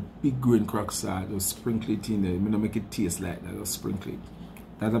salt, you know, the big grain crack salt, just sprinkle it in there. We don't make it taste like that, just sprinkle it.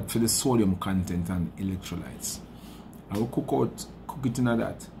 That's up for the sodium content and electrolytes. I will cook it in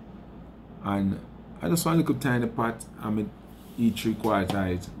that. And I just want a little tiny pot, and I eat 3/4 of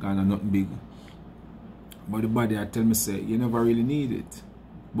it, and nothing big. But the body I tell me say, you never really need it.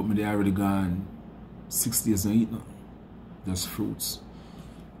 But me they already gone 6 days not eat nothing. Just fruits.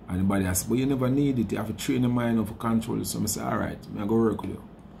 And the body says, but you never need it. You have to train the mind to control it. So I say, alright, I go work with you.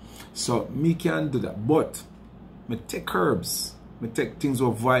 So me can do that. But I take herbs. I take things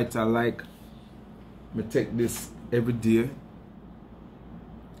of vital, like I take this every day.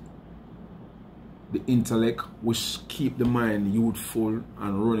 The intellect, which keep the mind youthful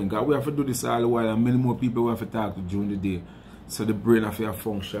and running. God, we have to do this all the while, and many more people we have to talk to during the day. So the brain have to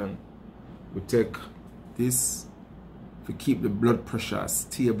function. We take this to keep the blood pressure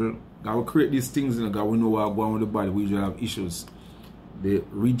stable. God, we create these things, and God, we know what going on with the body. We usually have issues. The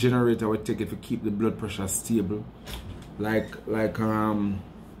regenerator we take it to keep the blood pressure stable. This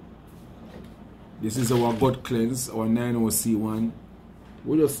is our gut cleanse, our 9OC1.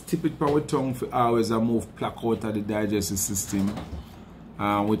 We just tip it on our tongue for hours and move plaque out of the digestive system.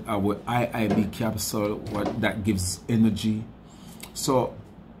 With our IIB capsule, that gives energy. So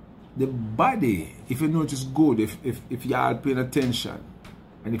the body, if you notice good, if you are paying attention,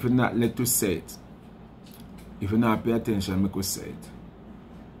 and if you're not, let us say it. If you're not paying attention, make us say it.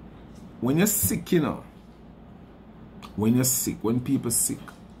 When you're sick, you know, when you're sick, when people are sick,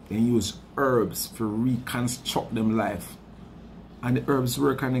 they use herbs to reconstruct them life. And the herbs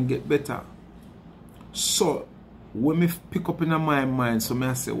work and then get better. So when me pick up in my mind, so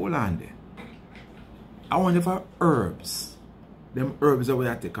I say, hold on there. I wonder if herbs, them herbs that we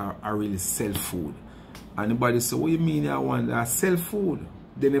take are really sell food. And the body say, what you mean I want to sell food?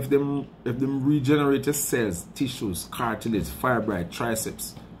 Then if them regenerate your cells, tissues, cartilage, fibroid,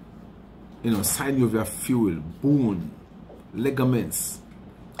 triceps, you know, synovial fuel, bone, ligaments,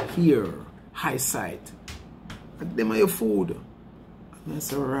 hair, eyesight, and them are your food. And I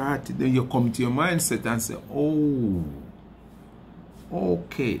say, right, then you come to your mindset and say, oh,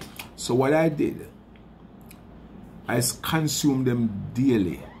 okay. So what I did, I consumed them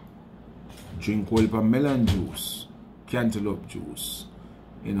daily. Drink whole heap of melon juice, cantaloupe juice.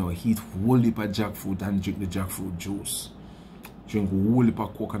 You know, eat whole heap of jackfruit and drink the jackfruit juice. Drink whole heap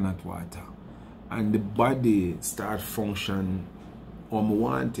of coconut water. And the body start function how I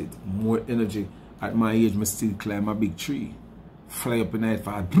want it. More energy. At my age, I still climb a big tree. Fly up in the night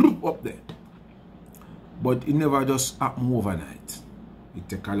for up there. But it never just happen overnight. It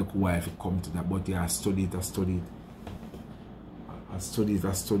take a little while to come to that. But yeah, I study it.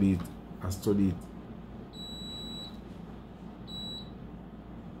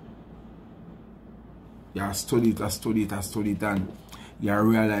 Yeah, I study it, and you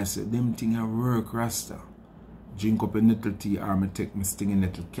realize that them things work, Rasta. Drink up a nettle tea or I take my stinging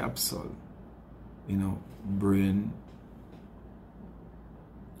nettle capsule. You know, brain,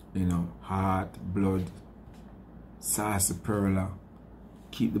 you know, heart, blood, sarsaparilla,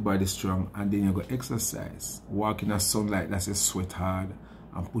 keep the body strong, and then you go exercise. Walk in the sunlight, that's a sweat hard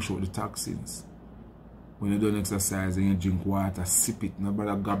and push out the toxins. When you don't exercise and you drink water, sip it.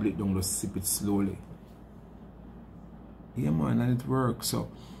 Nobody gobble it down, just sip it slowly. Yeah, man, and it works. So,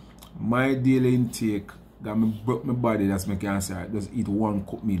 my daily intake got me broke my body, that's my cancer. I just eat 1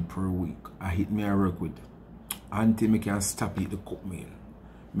 cooked meal per week. I hit me I work with. Until I can stop eat the cooked meal.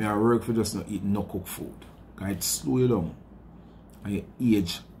 Me I work for just not eat no cooked food. Because it slow you down. And you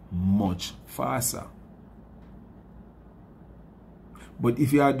age much faster. But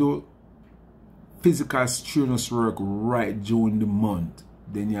if you do physical strenuous work right during the month,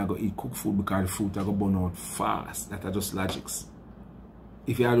 then you go eat cooked food because the food are going to burn out fast. That are just logics.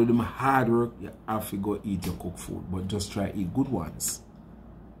 If you do them hard work, you have to go eat your cooked food. But just try to eat good ones.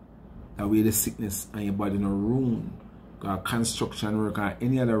 That way the sickness and your body no ruin. Because construction work or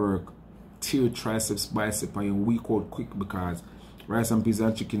any other work, tear triceps, bicep, and you weak out quick because rice and peas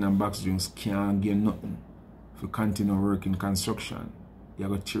and chicken and box drinks can't get nothing. If you continue working construction, you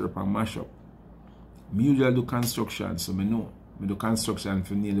have to tear up and mash up. Me usually do construction, so I know. I do construction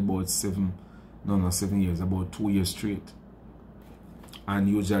for nearly about 7 years, about 2 years straight. And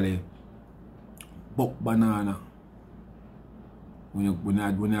usually, buck banana. When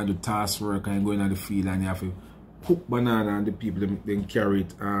you do task work and you go into the field and you have to cook banana and the people then carry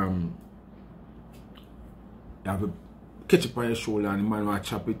it. You have to catch it on your shoulder and the man will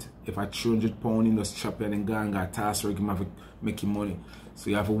chop it. If I 300 pounds, he just chop it and then go and get task work, you have to make him money. So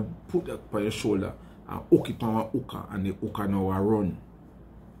you have to put that on your shoulder and hook it on a hooker, and the hooker now will run.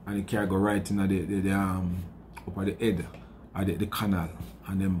 And the car go right in the up at the head or the canal,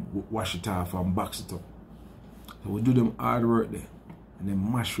 and then wash it off and box it up. So we do them hard work there and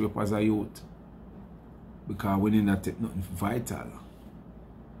then mash you up as a youth. Because we need not take nothing vital.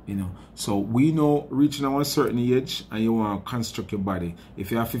 You know. So we know reaching a certain age and you want to construct your body.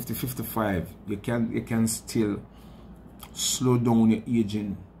 If you are 50, 55, you can still slow down your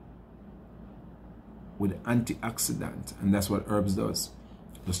aging with antioxidant, and that's what herbs does.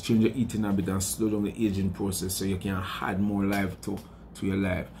 Just change your eating habit and slow down the aging process so you can add more life to your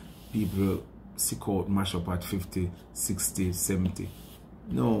life. People sick out, mash up at 50, 60, 70.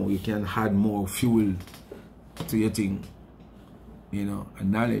 No, you can add more fuel to your thing. You know,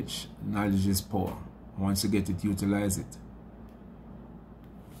 and knowledge is power. Once you get it, utilize it.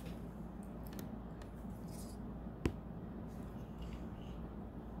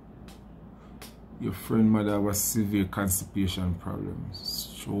 Your friend mother was severe constipation problems.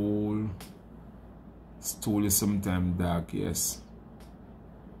 Stool is sometimes dark, yes.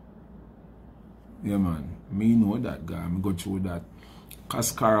 Yeah, man. Me know that guy. I go through that.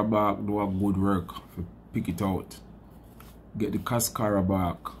 Cascara bark do a good work to pick it out. Get the cascara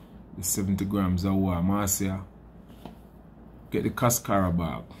bark, the 70 grams of Marcia. Get the cascara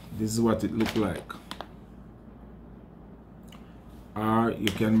bark. This is what it look like. Or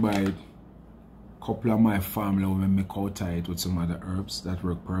you can buy a couple of my family will make out it with some other herbs that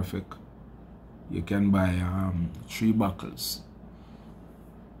work perfect. You can buy 3 bottles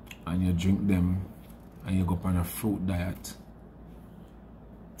and you drink them and you go on a fruit diet.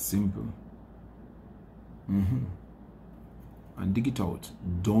 Simple. And dig it out.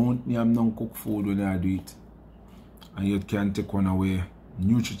 Don't name non-cooked food when you do it. And you can take one away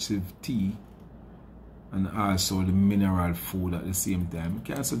nutritive tea and also the mineral food at the same time. You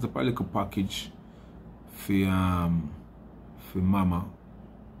can set up a little package for mama.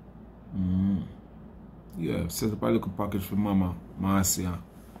 Yeah, set up a little package for mama, Marcia,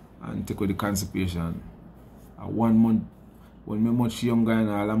 and take away the constipation. 1 month, when I'm much younger and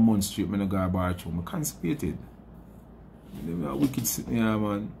all a month straight, I go to the bathroom. I'm constipated. I'm wicked sitting here,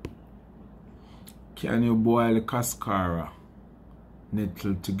 man. Can you boil the cascara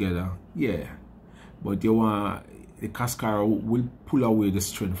nettle together? Yeah. But you want the cascara will pull away the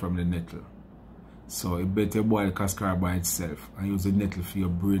strength from the nettle. So it better boil the cascara by itself and use the nettle for your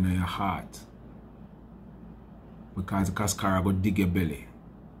brain and your heart. Because the cascara go dig your belly.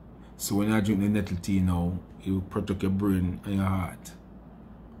 So when you drink the nettle tea now, it will protect your brain and your heart.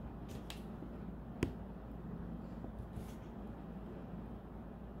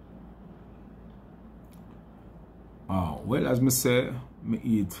 Well, as I say, I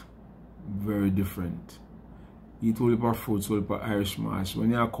eat very different. Eat all of fruits, all of Irish mash.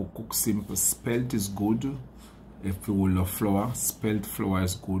 When you cook simple, spelt is good. If you love flour, spelt flour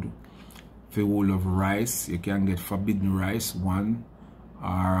is good. If you love rice, you can get forbidden rice, one,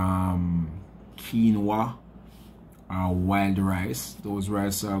 or quinoa, or wild rice. Those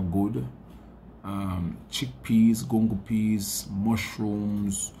rice are good. Chickpeas, gungo peas,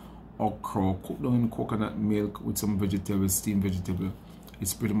 mushrooms, okra, cook down in coconut milk with some vegetables, steamed vegetable.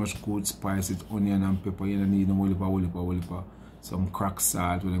 It's pretty much good. Spice it, onion and pepper. You don't need no wolipa. Some cracked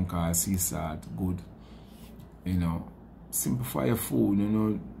salt, what them call sea salt. Good. You know, simplify your food. You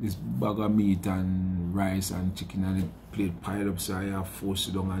know, this bag of meat and rice and chicken and the plate piled up so you have force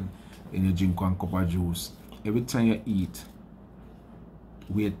it down and you drink one cup of juice. Every time you eat,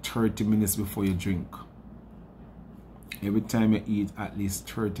 wait 30 minutes before you drink. Every time you eat, at least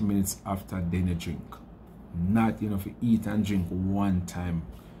 30 minutes after, then you drink. Not, you know, if you eat and drink one time,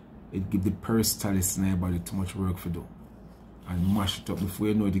 it gives the peristalsis in your body too much work to do. And mash it up before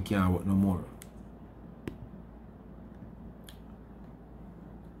you know it, you can't work no more.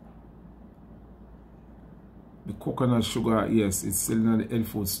 The coconut sugar, yes, it's selling at the health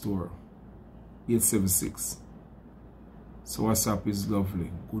food store. 876. Soursop is lovely.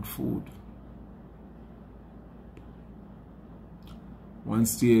 Good food. One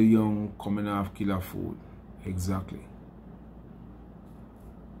still young, coming off killer food. Exactly.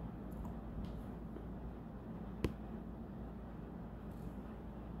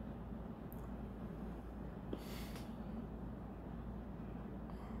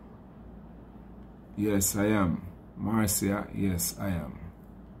 Yes, I am. Marcia, yes, I am.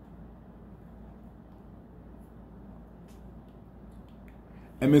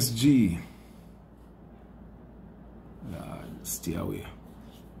 MSG. Stay away.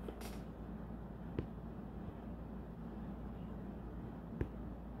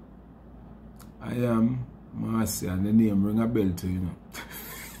 I am Marcia, and the name ring a bell to you know.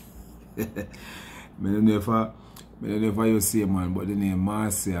 I don't know if you say man, but the name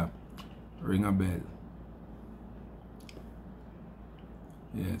Marcia ring a bell.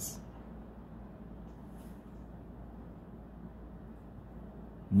 Yes.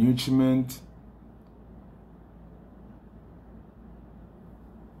 Nutriment.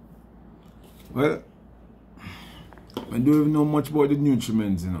 Well, I don't even know much about the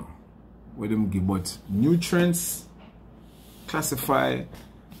nutrients, you know, what them give, but nutrients classify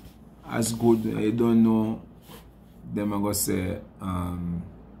as good. I don't know them. I'm gonna say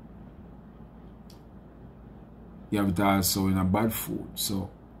you have it also in a bad food. So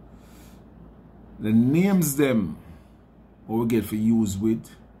the names them what we get for use with,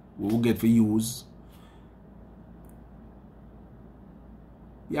 what we get for use.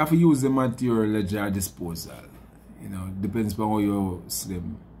 You have to use them at your leisure disposal. You know, depends on how you see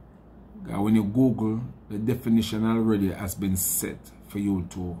them. When you Google, the definition already has been set for you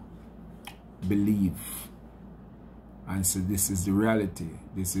to believe and say this is the reality,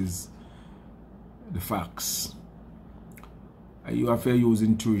 this is the facts. You have to use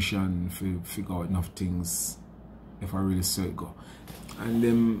intuition to figure out enough things if I really saw it go. And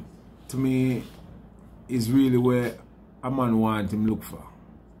then to me is really where a man wants him look for.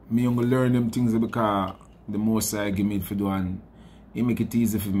 Me I'm gonna learn them things because the most I give me for do and he make it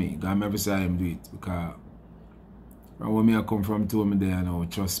easy for me. God never say him do it because from where I come from to me there now,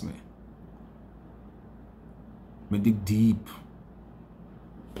 trust me. I dig deep.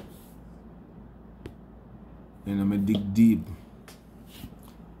 You know, I dig deep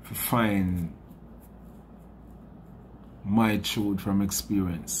to find my truth from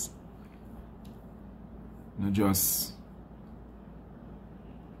experience. Not just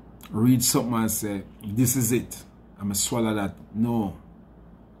read something and say, this is it. I'm going to swallow that. No.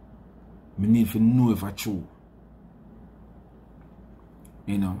 I need to know if it's true.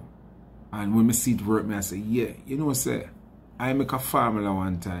 You know. And when I see it work, I say, yeah. You know what I say? I make a formula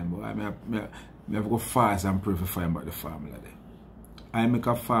one time, but I have to go fast and pray for find about the formula there. I make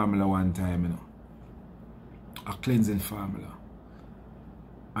a formula one time, you know. A cleansing formula.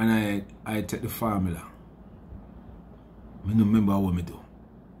 And I take the formula. I don't remember what I do.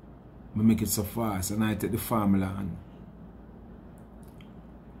 I make it so fast and I take the formula and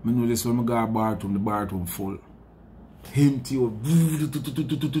I know this when I go to the bathroom full. Empty out.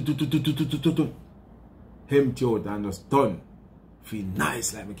 empty out and just done. Feel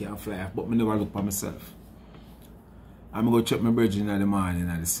nice like I can fly off, but I never look for myself. I'm going to check my brethren in the morning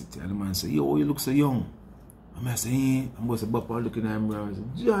in the city. And the man say, yo, you look so young. And I say, hey. I'm going to say, Papa, looking at him around. I say,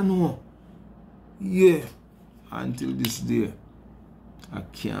 yeah, no. Yeah. Until this day, I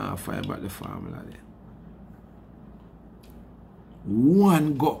can't find back the family there.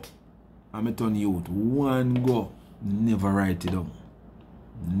 One go. I'm a ton youth. One go. Never write it down.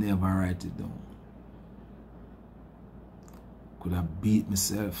 Never write it down. Could have beat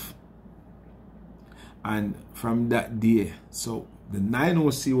myself. And from that day, so the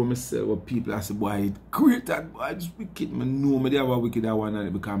 9OC when I said what people I said, boy, it's great, that boy, it's wicked. I know me they have a wicked one and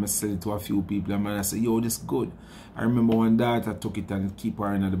it because I sell it to a few people. And I said, yo, this good. I remember one daughter took it and keep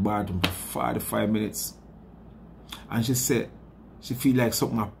her in the bathroom for 45 minutes. And she said she feel like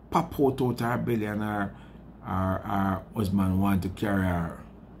something pop out her belly and her husband want to carry her.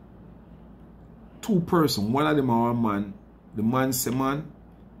 Two person, one of them are one man. The man say, man,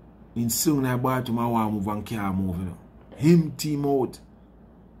 in soon I bought him, I want to move and can't move. You know. Him team out.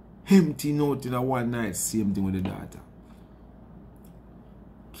 Him team out in a one night. Same thing with the daughter.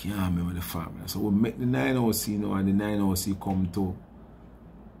 Can't remember the family. So we make the 9OC now and the 9OC come to.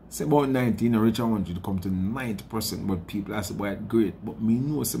 Say about 19, reach 100 to come to 90%. But people ask about great. But me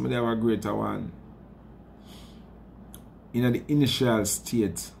know some of them are greater one. In the initial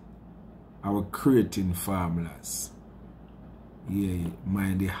state, I was creating formulas. Yeah,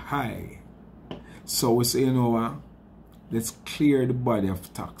 mind the high. So we say, you know what? Let's clear the body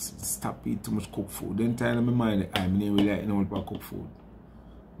of toxins. Stop eating too much cooked food. Then time in my mind, I didn't really like no cooked food.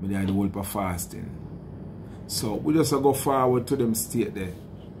 I did the whole fasting. So we just go forward to them state there.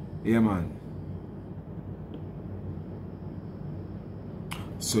 Yeah, man.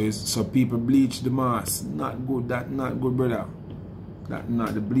 So people bleach the mask. Not good. That not good, brother. That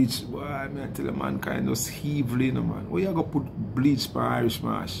not the bleach. Boy, I mean, tell the mankind just heavily, you know, man. Where you gonna put bleach for Irish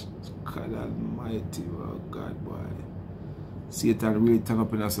mash? God almighty, oh God, boy. Satan really turn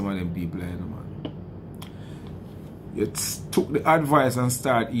up in some of them people, you know, man. You took the advice and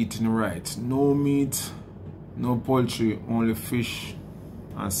start eating right. No meat, no poultry, only fish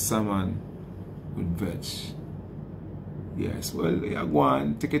and salmon with veg. Yes, well, you go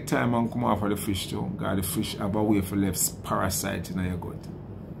and take your time and come off of the fish too. God, the fish have a way for left parasite in your gut.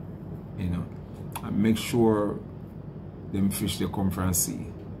 You know. And make sure them fish they come from sea.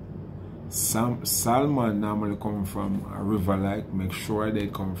 Salmon normally come from a river like, make sure they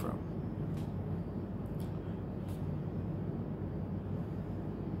come from.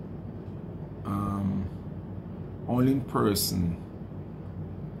 Only in person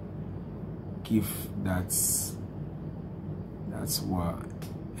give that's what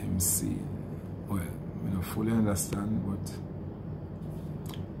I'm saying. Well, I don't fully understand, but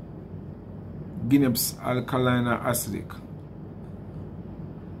Guinea's alkaline or acidic.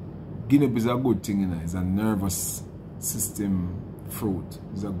 Guinea is a good thing, you know. It's a nervous system fruit.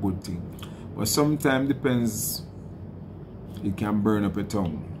 It's a good thing. But sometimes depends, it can burn up your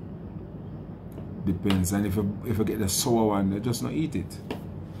tongue. Depends. And if you get the sour one, you just not eat it.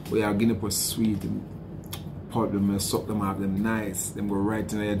 But yeah, Guinea was sweet and pulp them and suck them, have them nice. Them go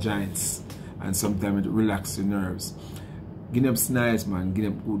right in your joints. And sometimes it relax your nerves. Guinea's nice, man. Guinea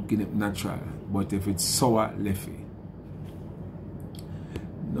good, Guinea natural. But if it's sour, left it.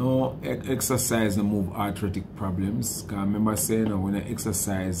 No exercise no move arthritic problems. Cause I remember saying when you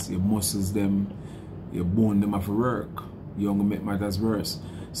exercise, your muscles them, your bone them have to work. You don't make matters worse.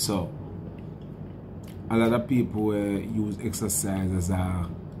 So a lot of people use exercise as a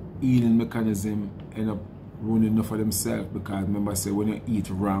healing mechanism, end up ruining enough for themselves. Because remember say when you eat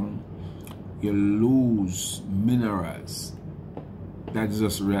wrong, you lose minerals. That is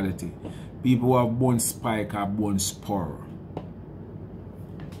just reality. People who have bone spike or bone spur.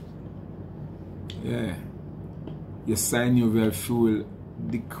 Yeah, your synovial fluid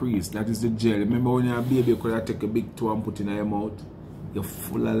decrease. That is the gel. Remember when you're a baby, you could take a big toe and put it in your mouth. You're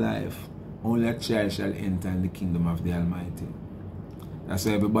full of life. Only a child shall enter in the kingdom of the Almighty. That's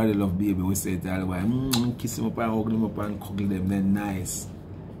why everybody love baby. We say it all the way. Kiss them up and hug them up and cuddle them. They're nice.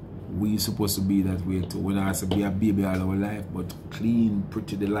 We supposed to be that way too. We're not supposed to be a baby all our life, but clean,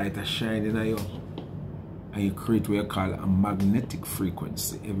 pretty, the light is shining on you. And you create what you call a magnetic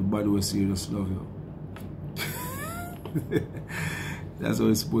frequency. Everybody will see you just love you. That's how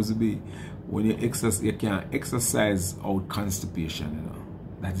it's supposed to be. When you exercise, you can't exercise out constipation, you know.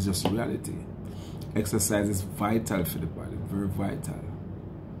 That is just reality. Exercise is vital for the body, very vital.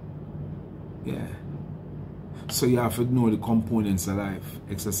 Yeah. So you have to know the components of life.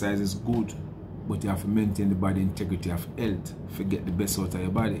 Exercise is good, but you have to maintain the body integrity of health. Forget the best out of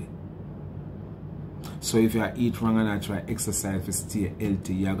your body. So if you eat wrong and I try exercise to stay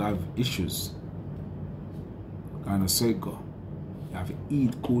healthy, you have issues. And so it go. You have to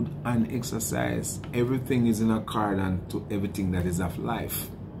eat good and exercise. Everything is in accordance to everything that is of life.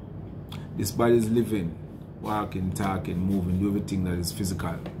 This body is living, walking, talking, moving, do everything that is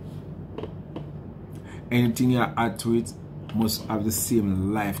physical. Anything you add to it must have the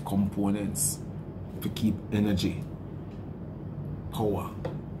same life components to keep energy, power,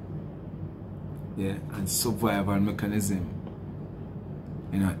 yeah, and survival mechanism.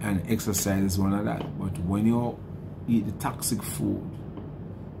 You know, and exercise is one of that. But when you eat the toxic food,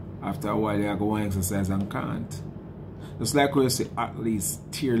 after a while you go and exercise and can't. Just like when you say athletes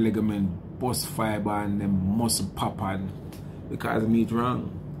tear ligament, bust fiber, and them muscle pop on because they eat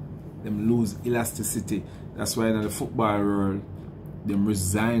wrong. Them lose elasticity. That's why in the football world, them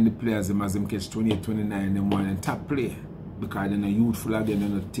resign the players them as them catch 28, 29, them want to top play. Because they're not youthful again, they're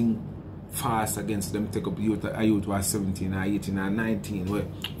not think fast against them, take up youth who are 17 or 18 or 19, we're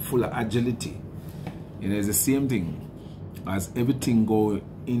full of agility. You know, it's the same thing. As everything go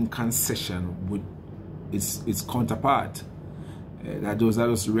in concession with its counterpart. That those are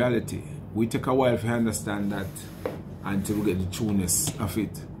just reality. We take a while to understand that until we get the trueness of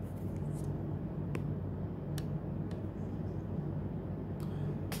it.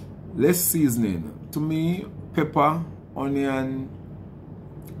 Less seasoning. To me, pepper, onion,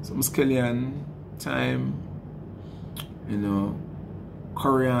 some scallion, thyme, you know,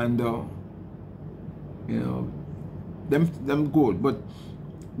 coriander, you know, them good, but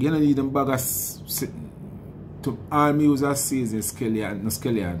you don't need them bag of to all me use as season scallion, no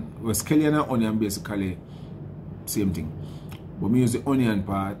scallion. Well, scallion and onion basically same thing. But me use the onion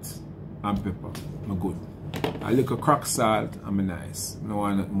part and pepper. I'm good. A little crack salt, I'm nice. No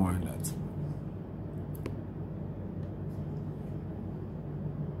want nothing more than that.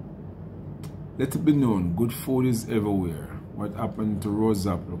 Let it be known, good food is everywhere. What happened to rose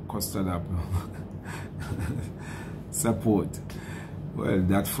apple, custard apple? Support. Well,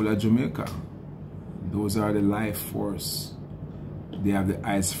 that's full of Jamaica. Those are the life force. They have the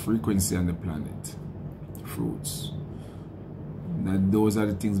highest frequency on the planet. Fruits. Those are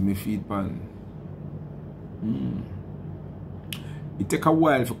the things me feed pan. It take a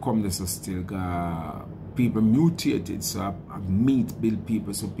while to come this still. People mutated, so meat build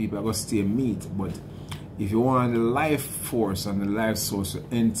people, so people are going to stay meat. But if you want the life force and the life source to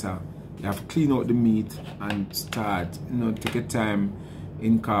enter, you have to clean out the meat and start, you know, take your time,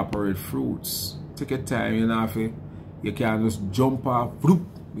 incorporate fruits. Take your time, you know, you can't just jump off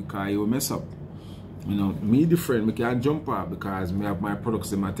because you will mess up. You know, me different, I can't jump off because I have my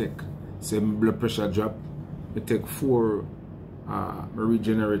products in my take. Say my blood pressure drop, I take 4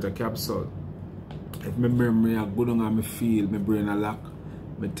 regenerator capsule. If my memory are good on my feel, my brain a lack,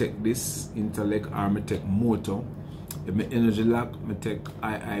 I take this intellect or I take motor. If my energy lack, I take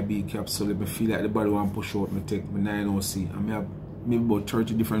IIB capsule. If I feel like the body want to push out, I take my 9OC. And I have maybe about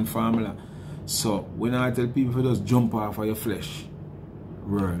 30 different formula. So when I tell people to just jump off of your flesh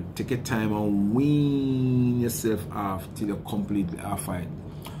world, take your time and wean yourself off till you're completely off it.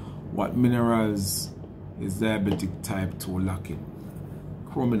 What minerals is diabetic type 2 lacking?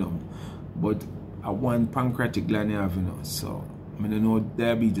 Chromium. But I want pancreatic gland you have, you know. So I don't know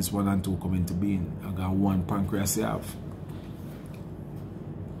diabetes 1 and 2 come into being. I got 1 pancreas you have.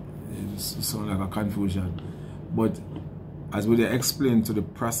 It sounds like a confusion. But as we explained to the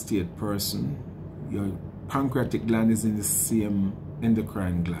prostate person, your pancreatic gland is in the same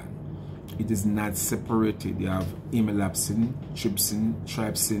endocrine gland. It is not separated. You have emelapsin,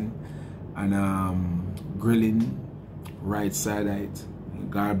 trypsin, and ghrelin, right sidite,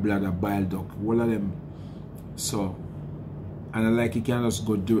 gallbladder, bile duct, all of them. So, and like you can't just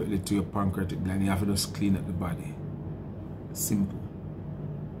go directly to your pancreatic gland, you have to just clean up the body. Simple.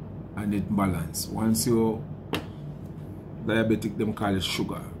 And it balance. Once you're diabetic, them call it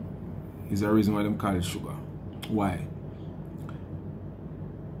sugar. Is a reason why them call it sugar. Why?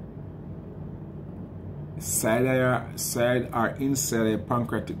 Side or inside your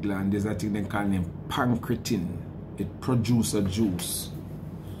pancreatic gland, there's a thing they call them pancreatin. It produces a juice.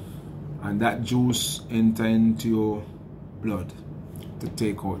 And that juice enter into your blood to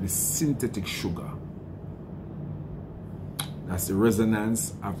take out the synthetic sugar. That's the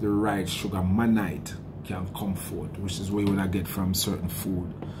resonance of the right sugar, mannite, can come forth, which is where you want to get from certain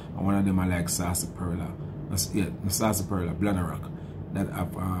food. And one of them are like sarsaparilla. Sarsaparilla, bladderwrack, that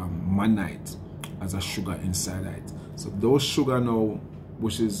have mannite as a sugar inside it. So those sugar now,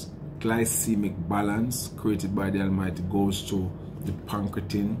 which is glycemic balance created by the Almighty, goes to the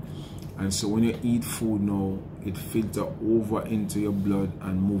pancreatin, And so when you eat food now, it filters over into your blood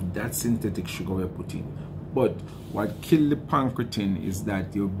and move that synthetic sugar we put in. But what kills the pancreatin is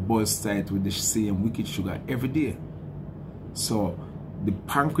that you buzz tight with the same wicked sugar every day. So the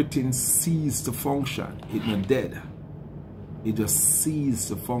pancreatin ceases to function. It's not dead. It just ceases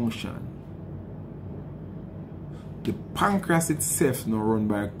to function. The pancreas itself now run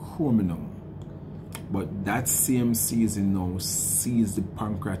by a chrominum. But that same season now sees the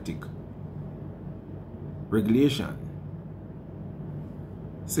pancreatic regulation.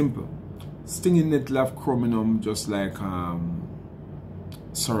 Simple. Stinging nettle have chrominum just like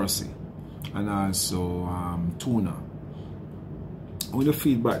sorosy and also tuna. I'm going to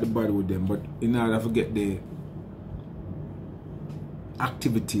feed back the body with them, but in order to get the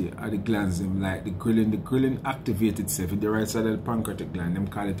activity of the glands, them, like the ghrelin activates itself in the right side of the pancreatic gland, them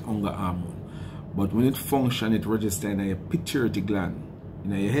call it hunger hormone. But when it functions, it registers in your pituitary gland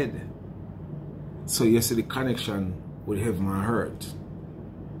in your head. So you see the connection with heaven and earth.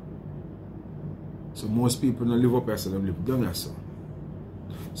 So most people don't live up here, so they live down here.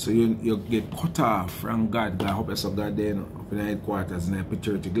 So you get cut off from God. God help us, God there, up in the headquarters, in the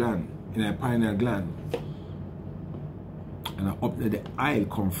pituitary gland, in the pineal gland. And up there the eye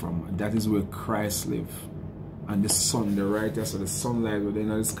come from. And that is where Christ live. And the sun, the right, so the sunlight within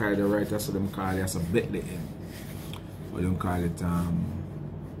the sky, the right, so them call it as a Bethlehem. Or them call it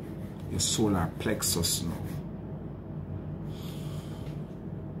your solar plexus now.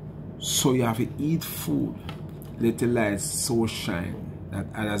 So you have to eat food, let the light so shine that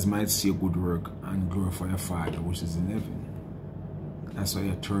others might see your good work and glorify your Father which is in heaven. That's why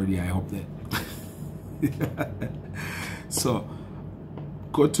your third eye up there. So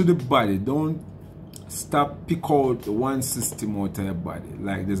go to the body. Don't stop pick out one system out of your body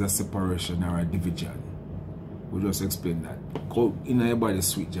like there's a separation or a division. We'll just explain that. Go in your body,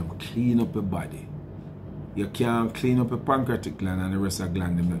 sweet gem, clean up your body. You can't clean up your pancreatic gland and the rest of the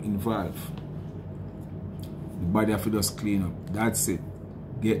gland, they're not involved. The body have to just clean up. That's it.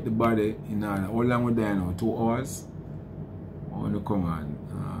 Get the body in order. How long we there now? 2 hours? I want to come on.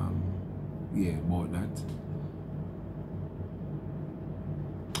 Yeah, about that.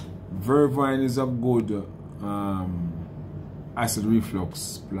 Vervine is a good acid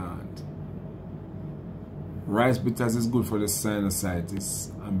reflux plant. Rice bitters is good for the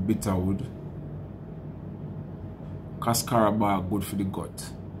sinusitis and bitterwood. Cascara bark good for the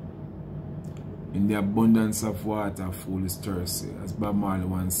gut. In the abundance of water, food is thirsty, as Bob Marley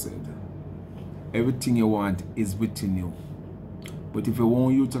once said. Everything you want is within you. But if you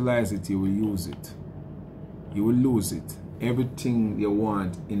won't utilize it, you will use it. You will lose it. Everything you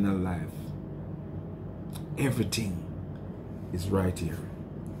want in a life, everything is right here.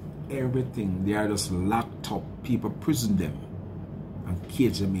 Everything. They are just locked up. People prison them and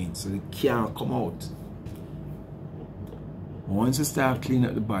cage them in so they can't come out. Once you start cleaning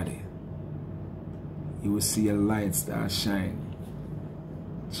up the body, you will see a light start shining.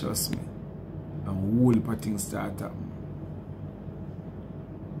 Trust me. And whole heap of things start happening.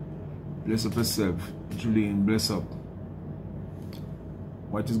 Bless up yourself. Julian, bless up.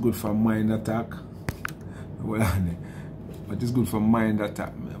 What is good for mind attack? Well, what is good for mind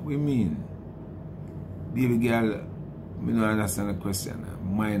attack? What do you mean? Baby girl, I don't understand the question.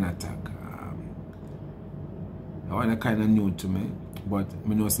 Mind attack. That one kind of new to me. But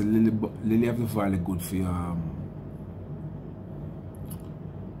I know say Lily of the Valley good for your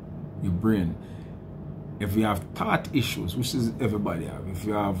brain. If you have thought issues, which is everybody have, if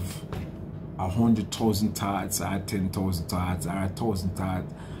you have 100,000 thoughts or 10,000 thoughts or 1,000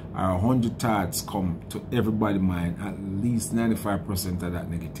 thoughts or 100 thoughts come to everybody's mind, at least 95% of that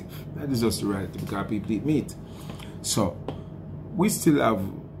negative. That is just the reality because people eat meat. So we still have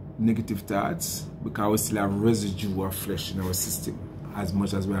negative thoughts because we still have residue of flesh in our system. As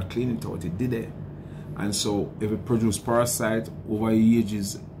much as we are cleaning it out, it did it. And so if it produce parasite over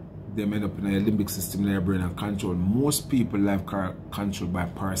ages, they end up in a limbic system in their brain and control. Most people life controlled by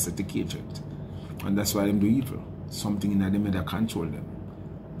parasitic agent. And that's why they do evil. Something in them that control them.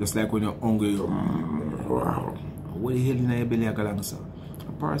 Just like when you're hungry, you're what the hell in your belly alongside?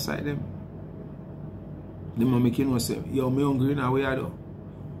 A parasite them. They might make you know say, yo, me hungry now, where I do?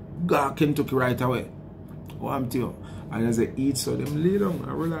 God came to you right away. Oh, I'm to you. And as they eat, so them lay down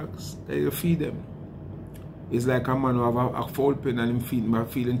and relax. Then you feed them. It's like a man who have a foul pen and him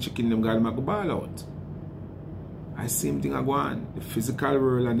feeding chicken, them guys make a ball out. The same thing I go on. The physical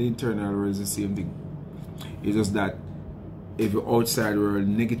world and the internal world is the same thing. It's just that if your outside world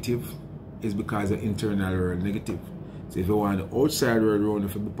negative, it's because the internal world negative. So if you want the outside world around you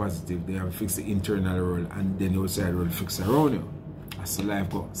to be positive, they have to fix the internal world and then the outside world fix around you. That's the life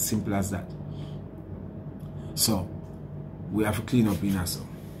go. Simple as that. So, we have to clean up in us.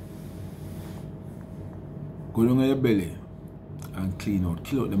 Go down on your belly and clean out.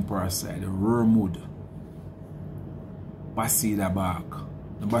 Kill out them parasite, the wormwood, basida bark,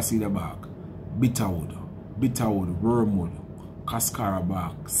 the basida bark, bitterwood, wormwood, cascara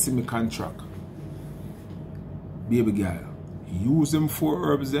bark, semi-contract. Baby girl, use them 4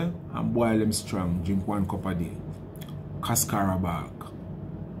 herbs there and boil them strong. Drink 1 cup a day. Cascara bark,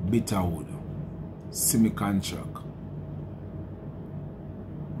 bitterwood, semi-contract,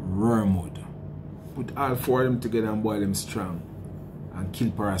 wormwood. Put all 4 of them together and boil them strong and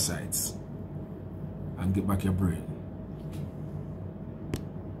kill parasites and get back your brain.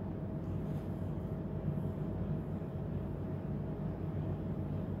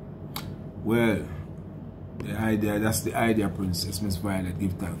 Well, the idea, that's the idea, Princess Miss Violet.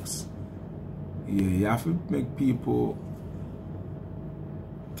 Give thanks. Yeah, you have to make people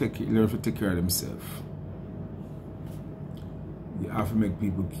learn to take care of themselves. You have to make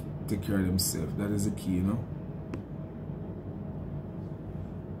people take care of themselves. That is the key, you know.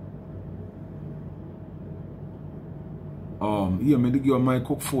 Yeah, me give my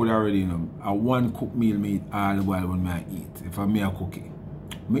cook food already, you know. A 1 cook meal me eat all the while when I eat. If I may a cookie.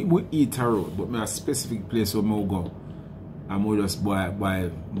 Me eat a road, but me a specific place where I go. I'm just buy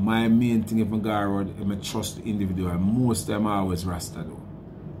my main thing if I go road, I trust the individual. Most time I always Rasta though.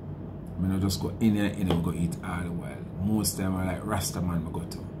 I don't just go in and go eat all the while. Most time I like Rasta man I go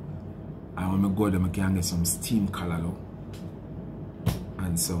to. And when I go there I can get some steamed callaloo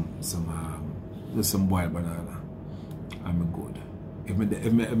and some boiled banana. I'm good. If I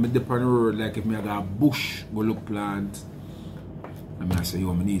dip on the road, like if I got a bush go look plant, I say,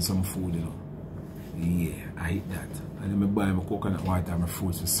 yo, I need some food, you know. Yeah, I eat that. And then I buy my coconut water and my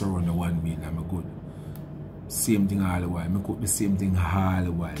fruits to surround the 1 meal, I'm good. Same thing all the while. I cook the same thing all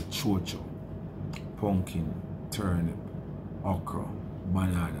the while. Chocho, pumpkin, turnip, okra,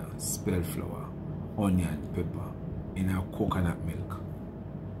 banana, spellflower, onion, pepper, in a coconut milk.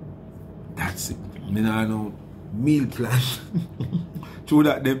 That's it. I know meal plan. True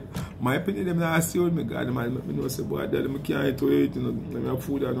that them, my opinion, them not see with me, God, man, me know say, boy, daddy, I can't eat to eat, you know, I have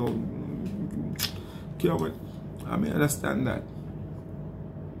food, I know, can't, I mean, understand that.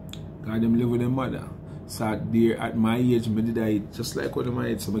 God, them live with their mother. So there, at my age, I did eat just like what I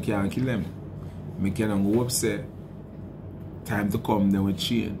eat, so I can't kill them. I can't go upset. Time to come, they will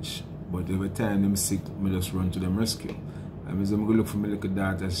change. But every time them sick, I just run to them rescue. And as I go look for my little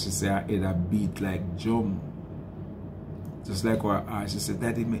daughter, she say I head a beat like drum. Just like her heart, she said,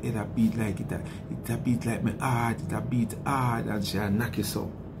 Daddy, my head a beat like it a beat like my heart, it a beat hard, and she a knock it up.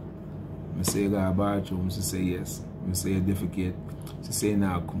 I say, you got a bathroom? She say, yes. I say, you defecate? She say,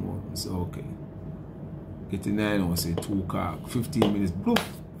 now come on. I say, okay. Get in there, I say, 2 o'clock, 15 minutes, bloof,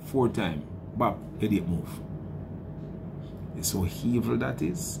 4 times, bop, headache move. It's so evil that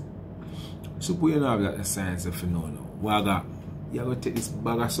is. So you know that the science if you know now. Waga, you gotta take this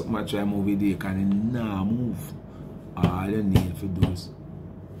bag of something and try move it there, can it now move? All you need for those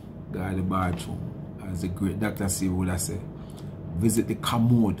guard the bathroom. As the great Dr. C would have said, visit the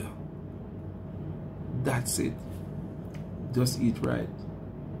commode. That's it. Just eat right.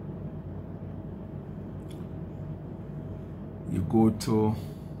 You go to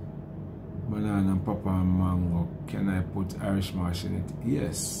banana, papa, and mango. Can I put Irish mash in it?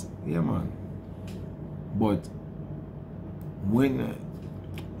 Yes. Yeah, man. But when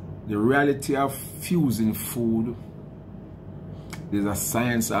the reality of fusing food, there's a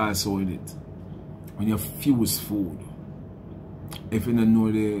science also in it. When you fuse food, if you don't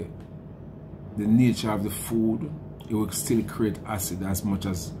know the nature of the food, it will still create acid as much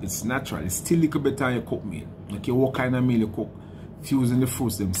as it's natural. It's still a little better than your cook meal. Like what kind of meal you cook, fusing the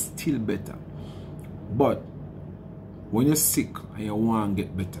fruits, them still better. But when you're sick and you want to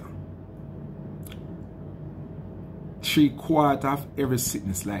get better, 3/4 of every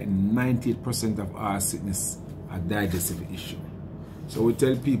sickness, like 98% of our sickness, are digestive issue. So we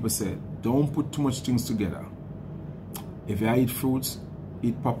tell people, say, don't put too much things together. If you eat fruits,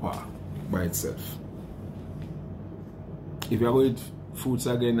 eat papa by itself. If you go eat fruits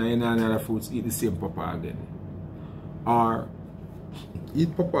again and you know other fruits, eat the same papa again. Or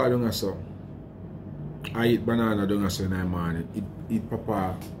eat papa down as so. I eat banana down as so in the morning. Eat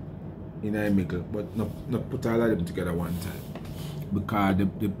papa in a middle, but not put all of them together one time. Because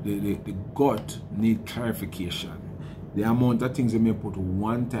the gut need clarification. The amount of things you may put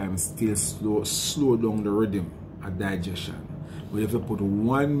one time still slow down the rhythm of digestion. But if you put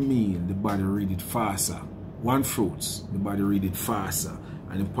one meal, the body read it faster. One fruits, the body read it faster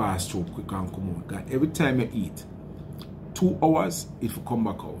and it pass through quick and come out. Every time you eat, 2 hours, it will come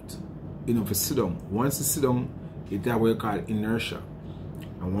back out. You know, if you sit down. Once you sit down, it has what you call inertia.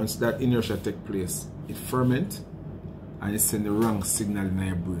 And once that inertia takes place, it ferments and it sends the wrong signal in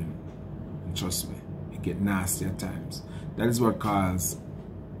your brain. And trust me, it gets nasty at times. That is what causes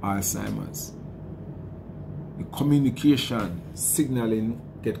Alzheimer's. The communication signaling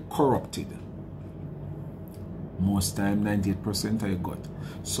get corrupted. Most time 98% of your gut.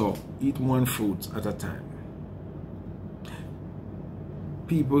 So eat one fruit at a time.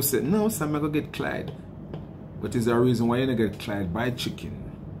 People say, no, Sam, I'm going to get Clyde. But there's a reason why you don't get Clyde by chicken.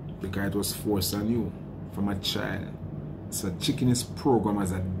 Because it was forced on you from a child. So chicken is programmed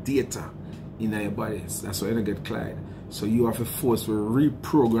as a data in your body. So that's why you don't get Clyde. So you have to force to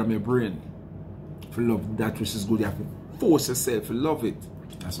reprogram your brain. If you love that which is good, you have to force yourself to love it.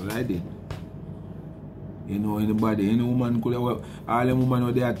 That's what I did. You know, anybody, any woman could have, all the women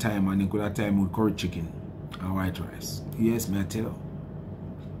know their time and they could have time with curry chicken and white rice. Yes, may I tell you.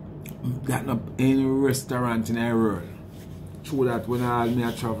 Got not any restaurant in the world. True that when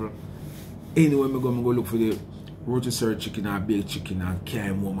I travel, anywhere I go look for the rotisserie chicken or baked chicken and carry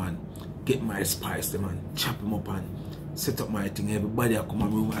them home and get my spice them and chop them up and set up my thing. Everybody I come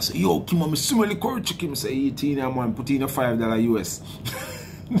and room and say, yo, Kim, I'm smelly curry chicken. I say, eat in a man, put in a $5 US.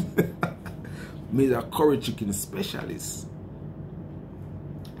 Me a curry chicken specialist.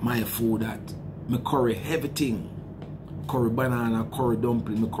 My food that me curry everything. Curry banana, curry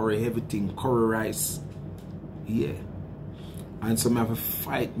dumpling, me curry everything, curry rice. Yeah. And so I have to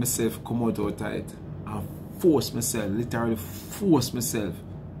fight myself, come out of it and force myself, literally force myself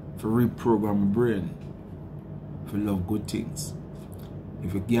to reprogram my brain to love good things.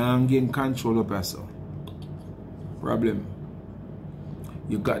 If you can't gain control of yourself, problem.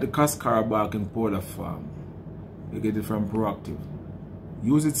 You got the cascara bark in powder form. You get it from Proactive.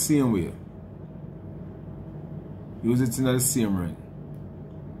 Use it same way. Use it in the same rain.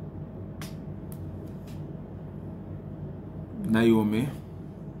 Naomi.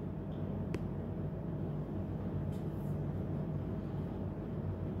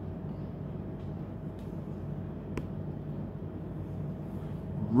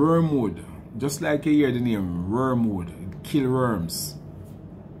 Wormwood. Just like you hear the name, wormwood. It kills worms.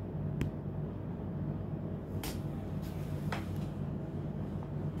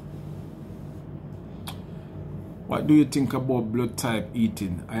 What do you think about blood type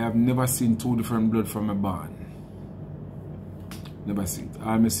eating? I have never seen 2 different blood from a barn. Never seen it.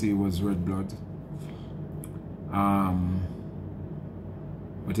 All I see was red blood.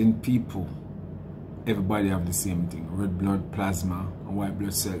 But in people, everybody have the same thing. Red blood, plasma, and white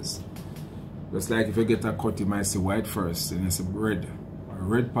blood cells. Just like if you get a cut, you might say white first, and it's a red. A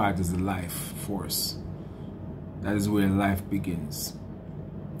red part is the life force. That is where life begins.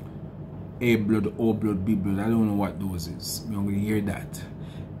 A blood, O blood, B blood. I don't know what those is. I'm going to hear that.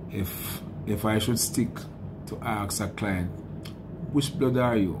 If I should stick to ask a client, which blood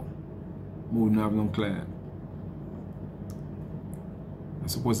are you? I wouldn't have no client. I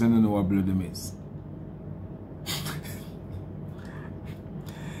suppose they don't know what blood them is.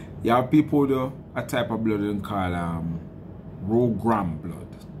 You have people though, a type of blood they call Rogram blood.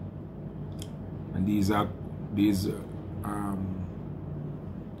 And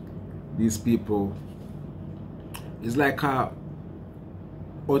these people, it's like out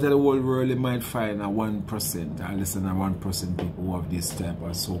of the whole world you might find a 1% or less than a 1% people who have this type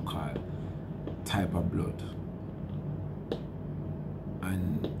of so-called type of blood.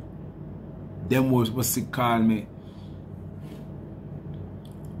 And them was they call me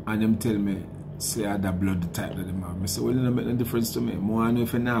and them tell me say I that blood the type that them have. I say, well, it don't make no difference to me. I know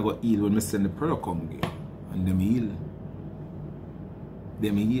if I now go heal when I send the product come here. And them heal.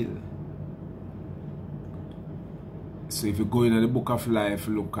 Them heal. So if you go in the book of life,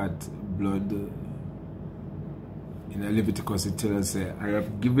 look at blood in Leviticus, it tells us, I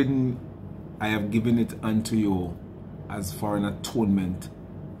have given it unto you as for an atonement.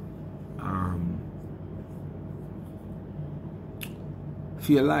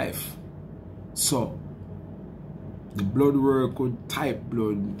 For your life. So the blood work could type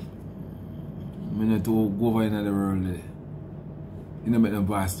blood. I not to go over in the world. It don't make no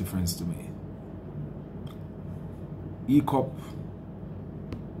vast difference to me. E-cup.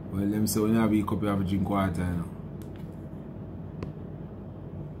 Well, them say when you have E-cup, you have to drink water, you know.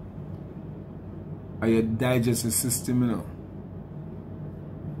 And your digestive system, you know.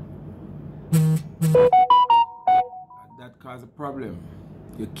 That causes a problem.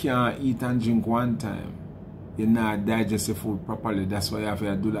 You can't eat and drink one time. You not digest your food properly. That's why you have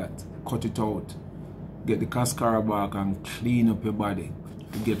to do that. Cut it out. Get the cascara bark and clean up your body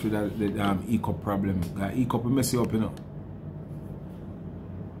to get rid of the E-cup problem. E-cup will mess you up, you know.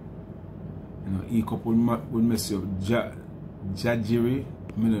 You know, E cup will mess you up. Jajiri,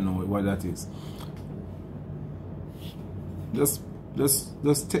 I don't know what that is. Just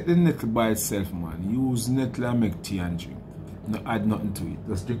take the nettle by itself, man. Use nettle and make tea and drink. No add nothing to it.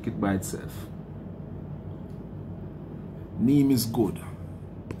 Just drink it by itself. Neem is good.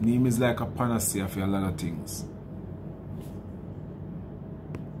 Neem is like a panacea for a lot of things.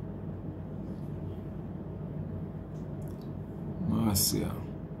 Marcia.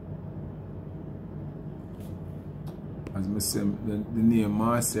 As I said, the name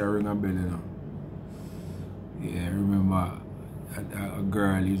Marcia ring a bell, you know. Yeah, I remember a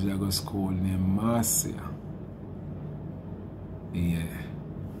girl usually go to school named Marcia. Yeah,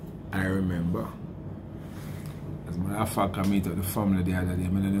 I remember. As a matter of fact, I meet up the family the other day. I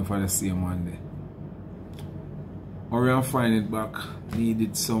don't know if I the same one day. Or I find it back.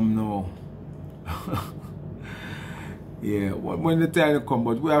 Needed some now. Yeah, when the time come,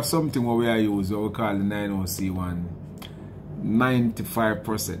 but we have something what we are using, what we call the 90C1.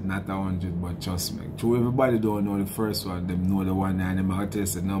 95%, not 100, but trust me. So everybody don't know the first one, them know the one, and them I tell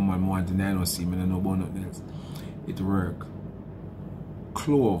you, no man want the 90C, I don't know about nothing else. It work.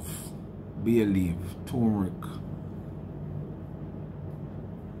 Clove, bay leaf, turmeric.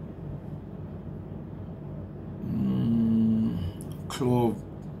 Clove,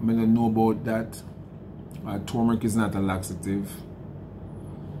 I don't know about that. Turmeric is not a laxative.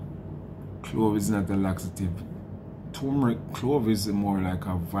 Clove is not a laxative. Turmeric, clove is more like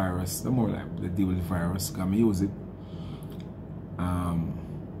a virus. The more like they deal with the virus. Can use it.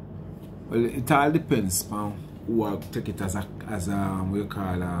 Well, it all depends on who will take it as a what you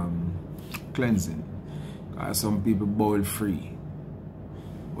call cleansing. Some people boil free,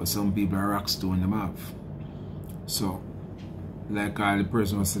 but some people are rock stone them have. So, like the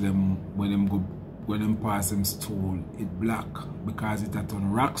person will say them when them pass them stool, it black because it at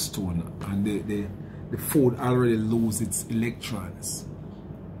on rock stone and the food already lose its electrons.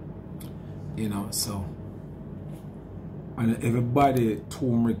 You know, so and everybody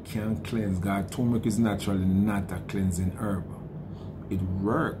turmeric can cleanse. God, turmeric is naturally not a cleansing herb. It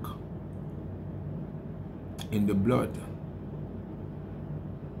works in the blood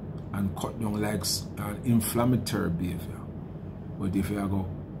and cut down like inflammatory behavior. But if you go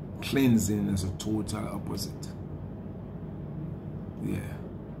cleansing, is a total opposite. Yeah.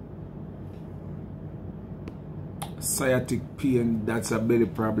 Sciatic pain, that's a belly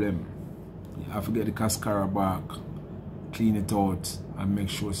problem. You have to get the cascara bark, clean it out, and make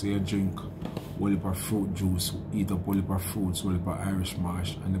sure so you drink whole heap of fruit juice, eat up whole heap of fruits, whole heap of Irish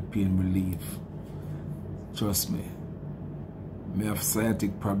mash, and the pain will leave. Trust me. I have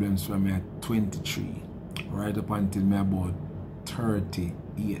sciatic problems from me at 23, right up until me about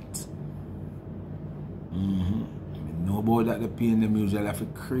 38. I know about that the pain them usually have to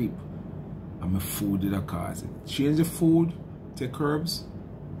creep. And my food did cause it. Change the food, take herbs,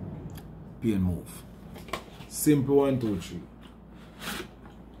 pain move. Simple 1, 2, 3.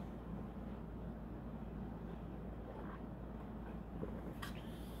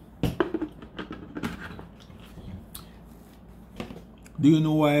 Do you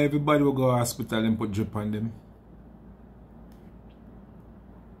know why everybody will go to hospital and put drip on them?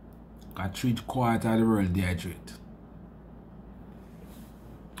 I treat quarter of the world dehydrate.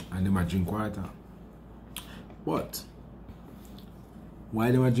 And they might drink water. But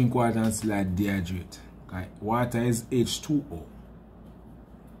why do I drink water and still like dehydrate? Okay. Water is H2O.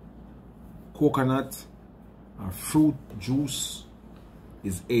 Coconut and fruit juice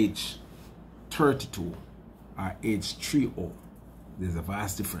is H32 or H3O. There's a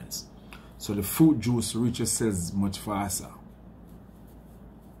vast difference. So the fruit juice reaches cells much faster,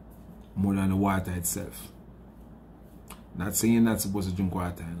 more than the water itself. Not saying you're not supposed to drink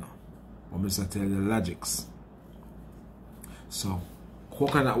water, you know. I'm just going to tell you the logics. So,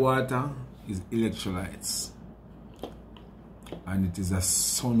 coconut water is electrolytes. And it is a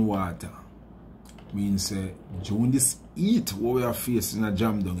sun water. Means during this heat, what we are facing a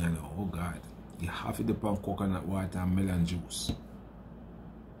jam down, you know. Oh God. You have to depend on coconut water and melon juice.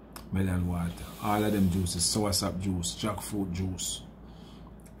 Melon water. All of them juices. Soursop juice, jackfruit juice.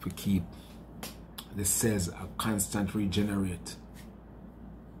 To keep the cells are constant regenerate.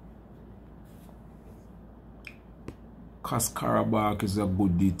 Cascara bark is a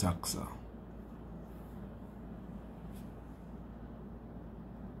good detoxer.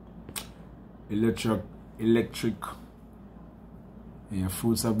 Electric, yeah,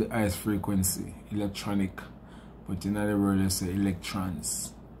 fruits of the highest frequency, electronic, but in other words, they say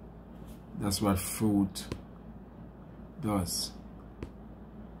electrons. That's what fruit does.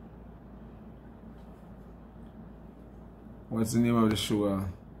 What's the name of the sugar?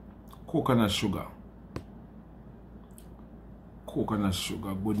 coconut sugar. Coconut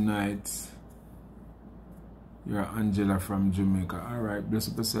sugar. Good night. You're Angela from Jamaica. Alright, bless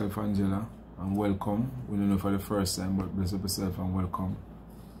up yourself, Angela, and welcome. We don't know for the first time, but bless up yourself and welcome.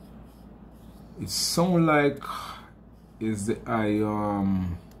 It sounds like is the I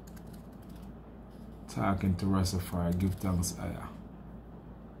talking to Rastafari. Give thanks, Aya.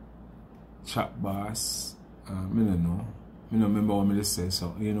 Chat boss. I don't know. I don't remember what I say,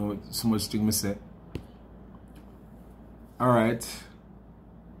 so you know so much thing I say. Alright.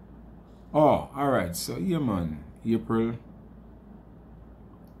 Oh, alright. So yeah man. April.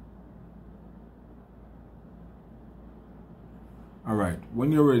 Alright.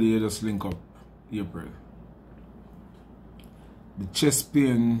 When you're ready, you just link up April. The chest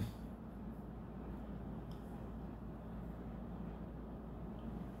pain.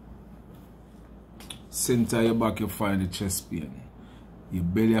 Center your back, you find the chest pain. Your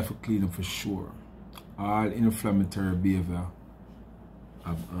belly have to clean up for sure. All inflammatory behavior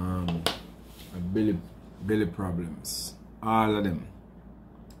of belly problems. All of them.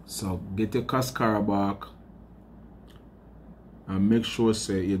 So get your cascara back and make sure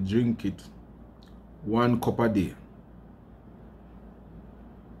say you drink it 1 cup a day.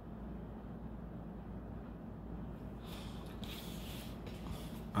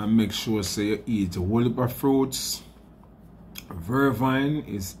 And make sure say you eat a whole heap of fruits. Vervine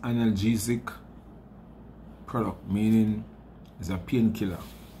is analgesic product, meaning it's a painkiller.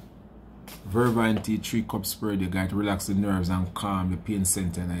 Vervine tea 3 cups per day, got to relax the nerves and calm the pain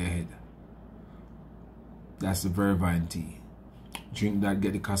center in your head. That's the Vervine tea. Drink that,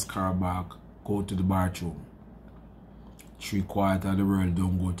 get the cascara back, go to the bathroom. 3/4 of the world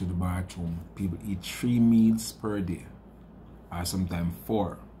don't go to the bathroom. People eat 3 meals per day, or sometimes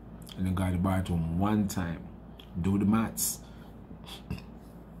 4, and they go to the bathroom 1 time. Do the maths.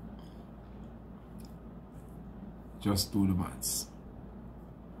 Just do the maths.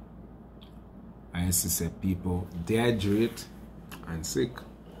 I used to say people dehydrate and sick.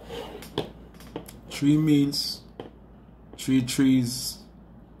 3 meals, 3 trees.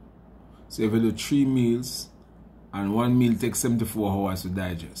 So if you do 3 meals and 1 meal takes 74 hours to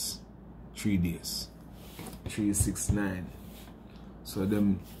digest, 3 days. 3, 6, 9. So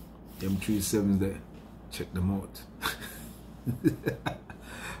them 3 7s there, check them out.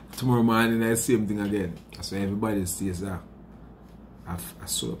 Tomorrow morning I same thing again. So everybody says that.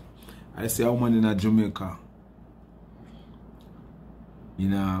 So I see a woman in Jamaica,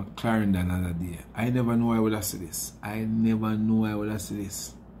 in Clarendon the other day. I never knew I would have seen this. I never knew I would have seen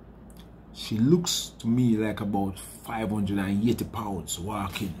this. She looks to me like about 580 pounds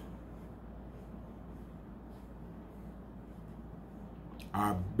walking.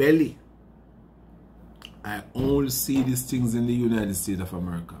 Her belly. I only see these things in the United States of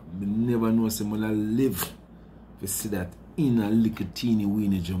America. I never know someone live to see that in a little teeny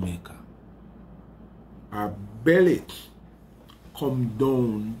weeny Jamaica. Her belly come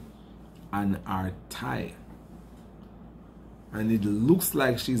down and her thigh. And it looks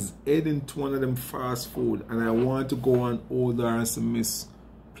like she's heading to one of them fast food. And I want to go and hold her and say, miss,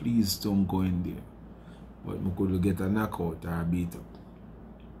 please don't go in there. But I could get a knockout or a beat up.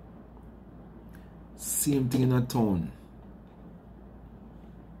 Same thing in a town.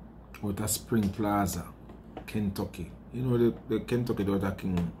 Out of Spring Plaza, Kentucky. You know the Kentucky daughter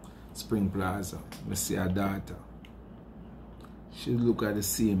King Spring Plaza. I see her daughter. She look at the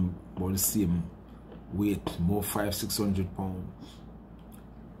same, about the same weight, more 500-600 pounds.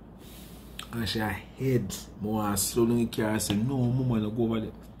 And she head more slowly in the car and said, no, mama, no go over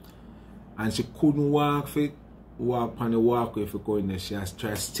there. And she couldn't walk on the walkway for going there. She has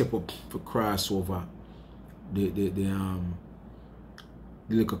tried to step up to cross over the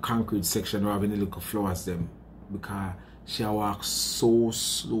little concrete section or having the little flowers them, because she walks so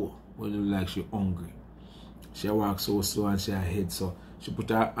slow. Well, it look like she hungry. She walks so slow and she head, so she put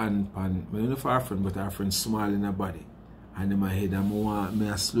her hand on, I don't know for her friend, but her friend small in her body. And in my head,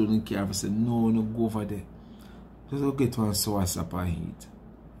 I slowly care. I said, no, go over there. Just go get one sour sap and eat.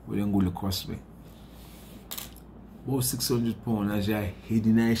 We then go look across me. About 600 pounds as you head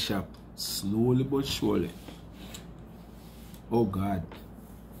in a shop, slowly but surely. Oh God.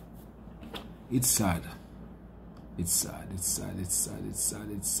 It's sad. It's sad, it's sad, it's sad, it's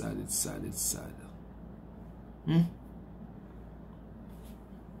sad, it's sad, it's sad, it's sad.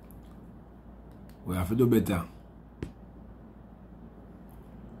 We have to do better.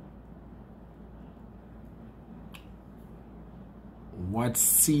 What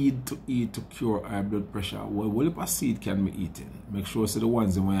seed to eat to cure high blood pressure? Well, what if a seed can be eaten? Make sure so the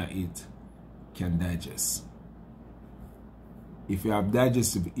ones that when you eat can digest. if you have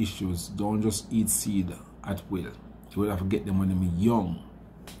digestive issues, don't just eat seed at will. You will have to get them when they're young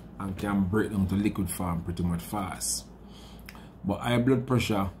and can break them to liquid form pretty much fast. But high blood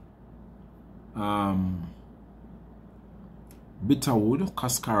pressure, bitterwood,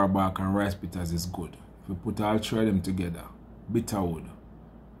 cascara bark, and rice bitters is good. If you put all three of them together, bitterwood,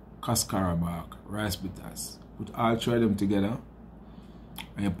 cascara bark, rice bitters, put all three of them together,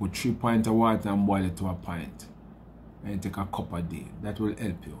 and you put 3 pints of water and boil it to a pint. And you take a cup a day. That will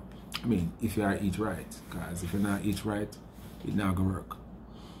help you. I mean, if you are eat right. Because if you not eat right, it's not going to work.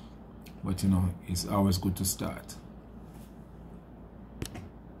 But you know, it's always good to start.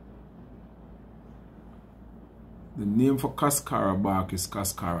 The name for cascara bark is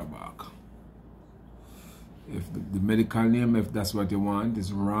cascara bark. If the medical name, if that's what you want,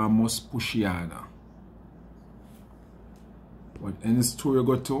 is Ramus pushiana. But any store you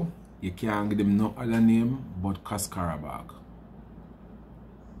go to, you can't give them no other name but cascara bark.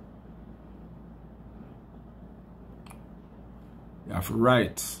 You have to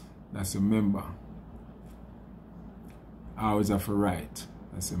write. That's a member. I always have to write.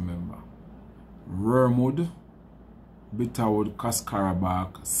 That's a member. Wormwood, bitterwood, cascara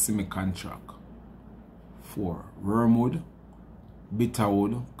bark, semi-contract. 4. Wormwood,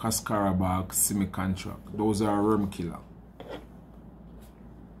 bitterwood, cascara bark, semi-contract. Those are worm killer.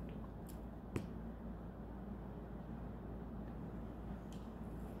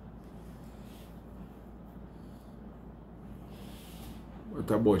 What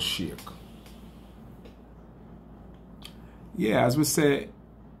about shake? Yeah, as we say,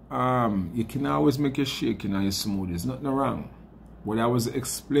 you can always make a shake in your smoothies. Nothing wrong. What I was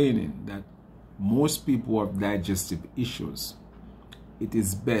explaining, that most people have digestive issues. It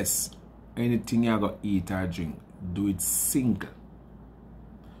is best anything you go eat or drink, do it single.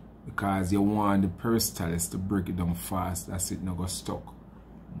 Because you want the peristalsis to break it down fast. That's it, not go stuck.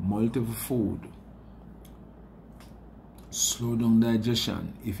 Multiple food. Slow down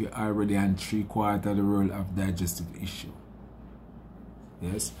digestion if you're already on 3/4 of the world of digestive issue.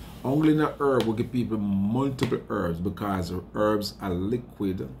 Yes, only in a herb will give people multiple herbs, because herbs are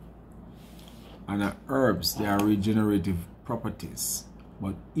liquid and herbs, they are regenerative properties.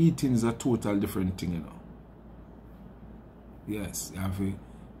 But eating is a total different thing, you know. Yes, you have to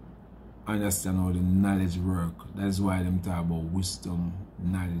understand how the knowledge work. That's why them talk about wisdom,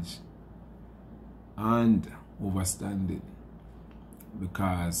 knowledge, and understanding,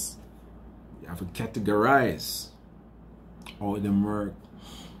 because you have to categorize how them work.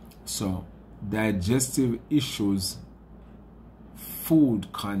 So digestive issues,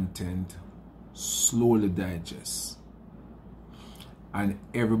 food content slowly digest, and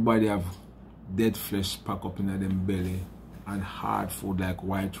everybody have dead flesh pack up in them belly, and hard food like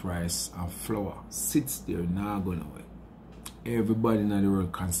white rice and flour sits there, not going away. Everybody in the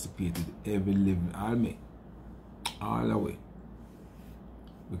world constipated, every living army, all the way,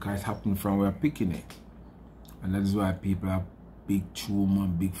 because it happened from where picking it. And that is why people have big tumor,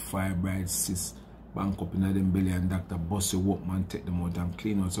 big fibroid cysts bank up in them belly, and doctor bust your work man, take them out and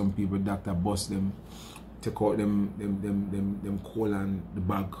clean out. Some people doctor bust them, take out them colon, the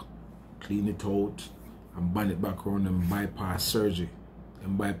bag, clean it out and ban it back around them, bypass surgery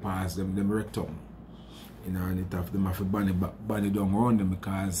and bypass them rectum. You know, and it have them have to ban it down around them,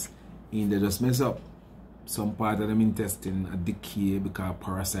 because they just mess up. Some part of them intestine are decay because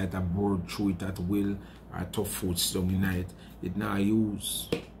parasite are bored through it at will, or tough food stuck in it. It not use.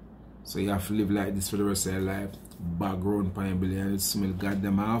 So you have to live like this for the rest of your life. Background pine belly, and it smell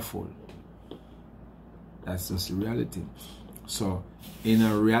goddamn awful. That's just the reality. So in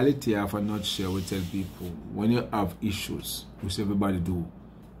a reality of a nutshell, we tell people, when you have issues, which everybody do,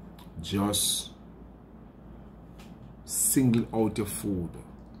 just single out your food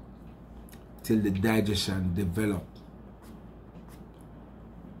till the digestion develop.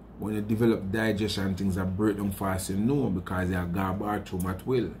 When you develop digestion, things are break them fast, you know, because they are garbage too at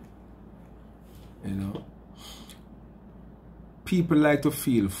will. You know, people like to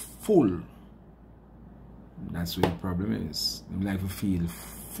feel full. That's what the problem is. They like to feel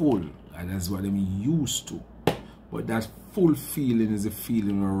full, and that's what them used to. But that full feeling is a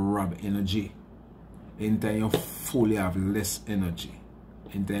feeling of rob energy. Anytime you're full, you have less energy.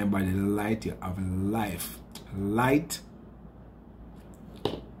 Anytime by the light, you have life. Light,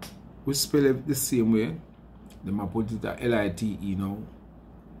 we spell it the same way. They might put it at L-I-T-E now.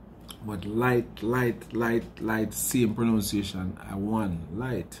 But light, same pronunciation. I want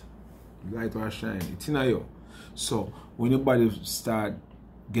light. Light will shine. It's in you. So when your body start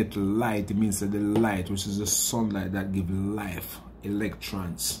get light, it means that the light, which is the sunlight, that give life,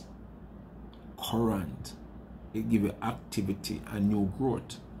 electrons, current, it give you activity and new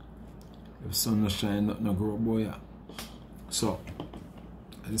growth. If sun no shine, nothing no grow, boy. Yeah. So,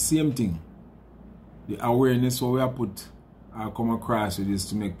 the same thing. The awareness what we have put come across with is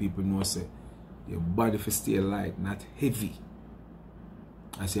to make people know say your body for stay light, not heavy.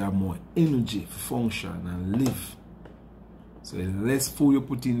 As you have more energy for function and live. So the less food you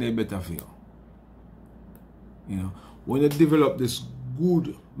put in there, better for you. You know, when you develop this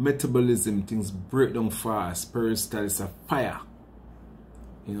good metabolism, things break down fast, peristalsis of fire.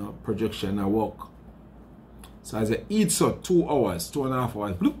 You know, projection and work. So as you eat so 2 hours, 2.5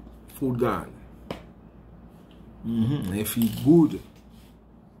 hours, bloop, food gone. You feel good.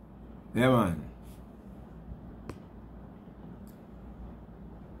 Yeah, man.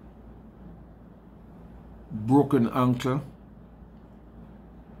 Broken ankle.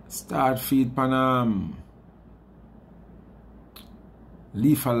 Start feed pan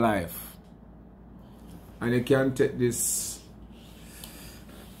Leaf of Life. And you can take this.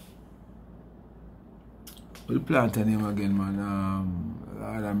 What the plant name again, man?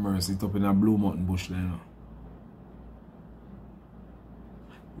 Lord have mercy, it up in a Blue Mountain bush there, you know.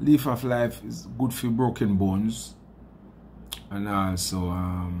 Leaf of Life is good for broken bones. And also,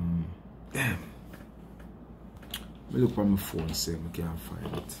 damn. I look on my phone, say I can't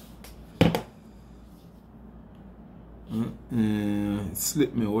find it. It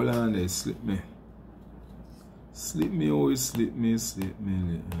slipped me, hold on there, it slipped me. Slip me, oh, it slipped me, What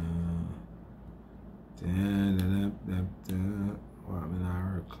happened? I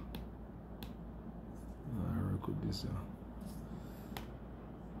work with this,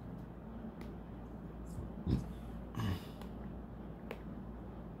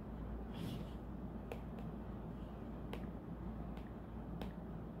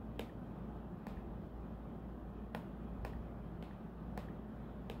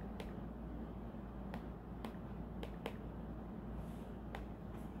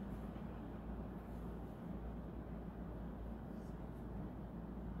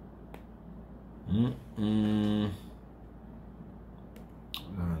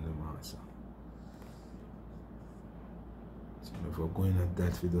 So if we're going at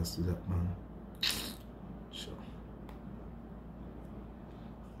that, we just do that, man. Sure.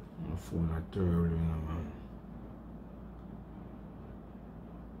 My phone at terrible, man.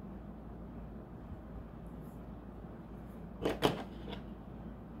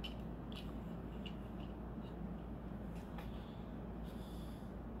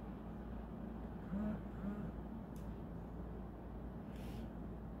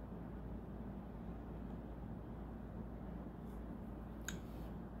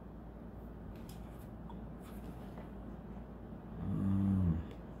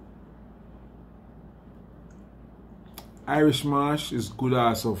 Irish Marsh is good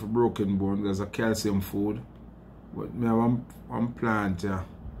also for broken bone. There's a calcium food. But me have one plant here.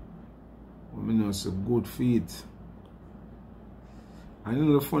 I know it's a good feed. And you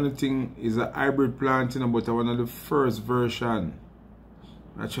know the funny thing is a hybrid plant, you know, but one of the first version.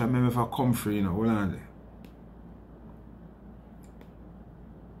 I try to remember if I come free, you know, hold on there.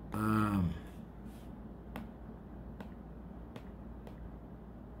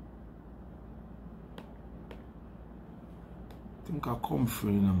 I think I come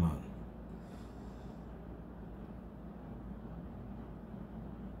free, you know, man.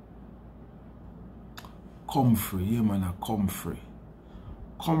 Comfrey, yeah, man, a comfrey.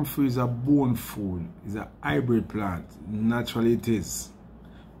 Comfrey is a bone food. It's a hybrid plant. Naturally it is.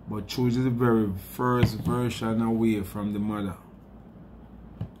 But chooses the very first version away from the mother.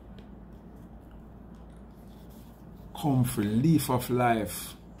 Comfrey, Leaf of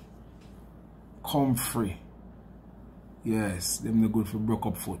Life. Comfrey. Yes, them are good for broke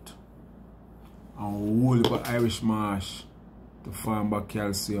up foot. And whole about Irish Marsh to farm back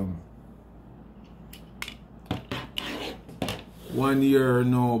calcium. 1 year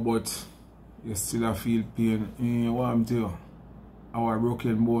now, but you still feel pain. What I'm telling you, our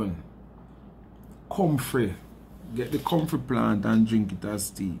broken bone. Comfrey. Get the comfrey plant and drink it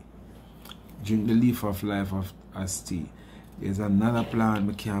as tea. Drink the Leaf of Life as tea. There's another plant,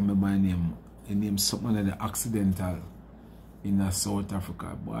 I can't remember my name. The name something like the Occidental in South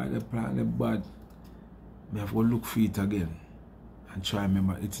Africa. Boy, the plant is bad. I have to look for it again and try to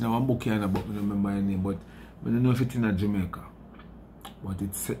remember. It's in one book here, but I don't remember my name. But I don't know if it's in Jamaica. But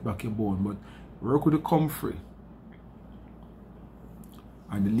it set back your bone. But work with the comfrey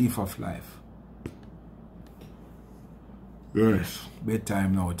and the Leaf of Life. Yes.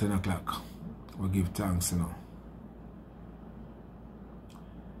 Bedtime now, 10 o'clock. We'll give thanks, you know.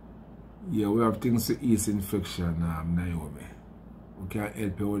 Yeah, we have things to ease infection, Naomi. We can't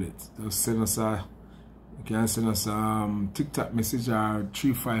help you with it. Just send us You can send us TikTok message or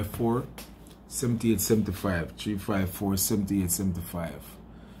 354 7875. 354 7875.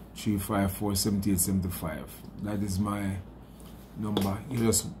 354 7875. That is my number. You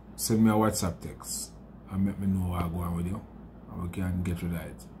just send me a WhatsApp text and let me know what I'm going with you. And we can get rid of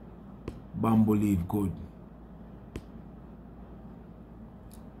it. Bamboo leaf, good.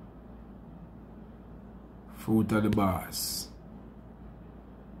 Fruit of the Boss.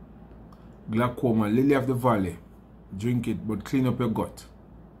 Glaucoma, lily of the valley. Drink it, but clean up your gut.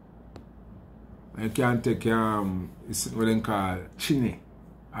 You can take it's what they call chine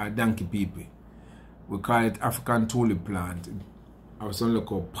or donkey peepee. We call it African tulip plant. I was on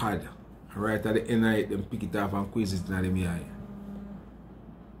look up pad. Right at the end of it, then pick it up and squeeze it in the eye.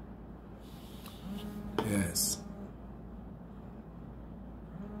 Yes.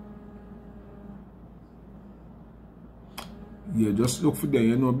 Yeah, just look for them.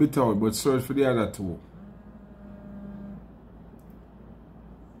 You know, bit out, but search for the other two.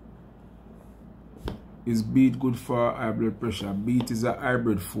 Is beet good for high blood pressure? Beet is a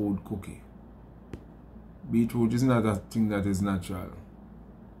hybrid food cookie. Beetroot is not a thing that is natural.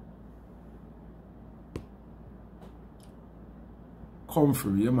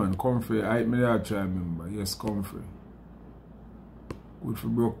 Comfrey, yeah man, comfrey. I try to remember. Yes, comfrey. Good for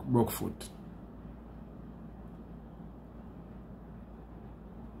broke foot.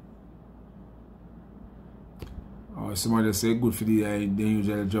 Or somebody say good for the eye, they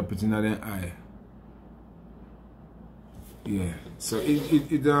usually drop it in the eye. Yeah. So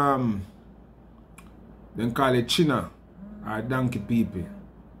it then call it china or donkey peepee.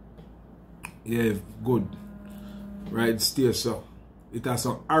 Yeah, good. Right, stay so. It has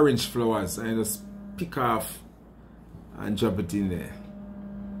some orange flowers and just pick off and drop it in there.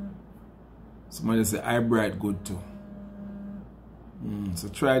 Somebody say eye bright good too. So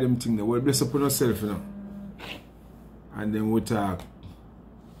try them things there. Well, bless upon yourself, you know. And then we'll talk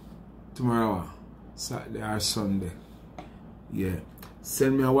tomorrow, Saturday or Sunday. Yeah.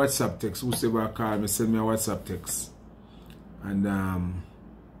 Send me a WhatsApp text. Whoever call me, send me a WhatsApp text. And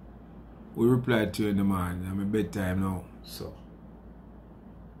we'll reply to you in the morning. I'm in bedtime now. So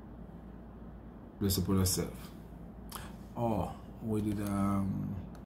bless upon yourself. Oh, we did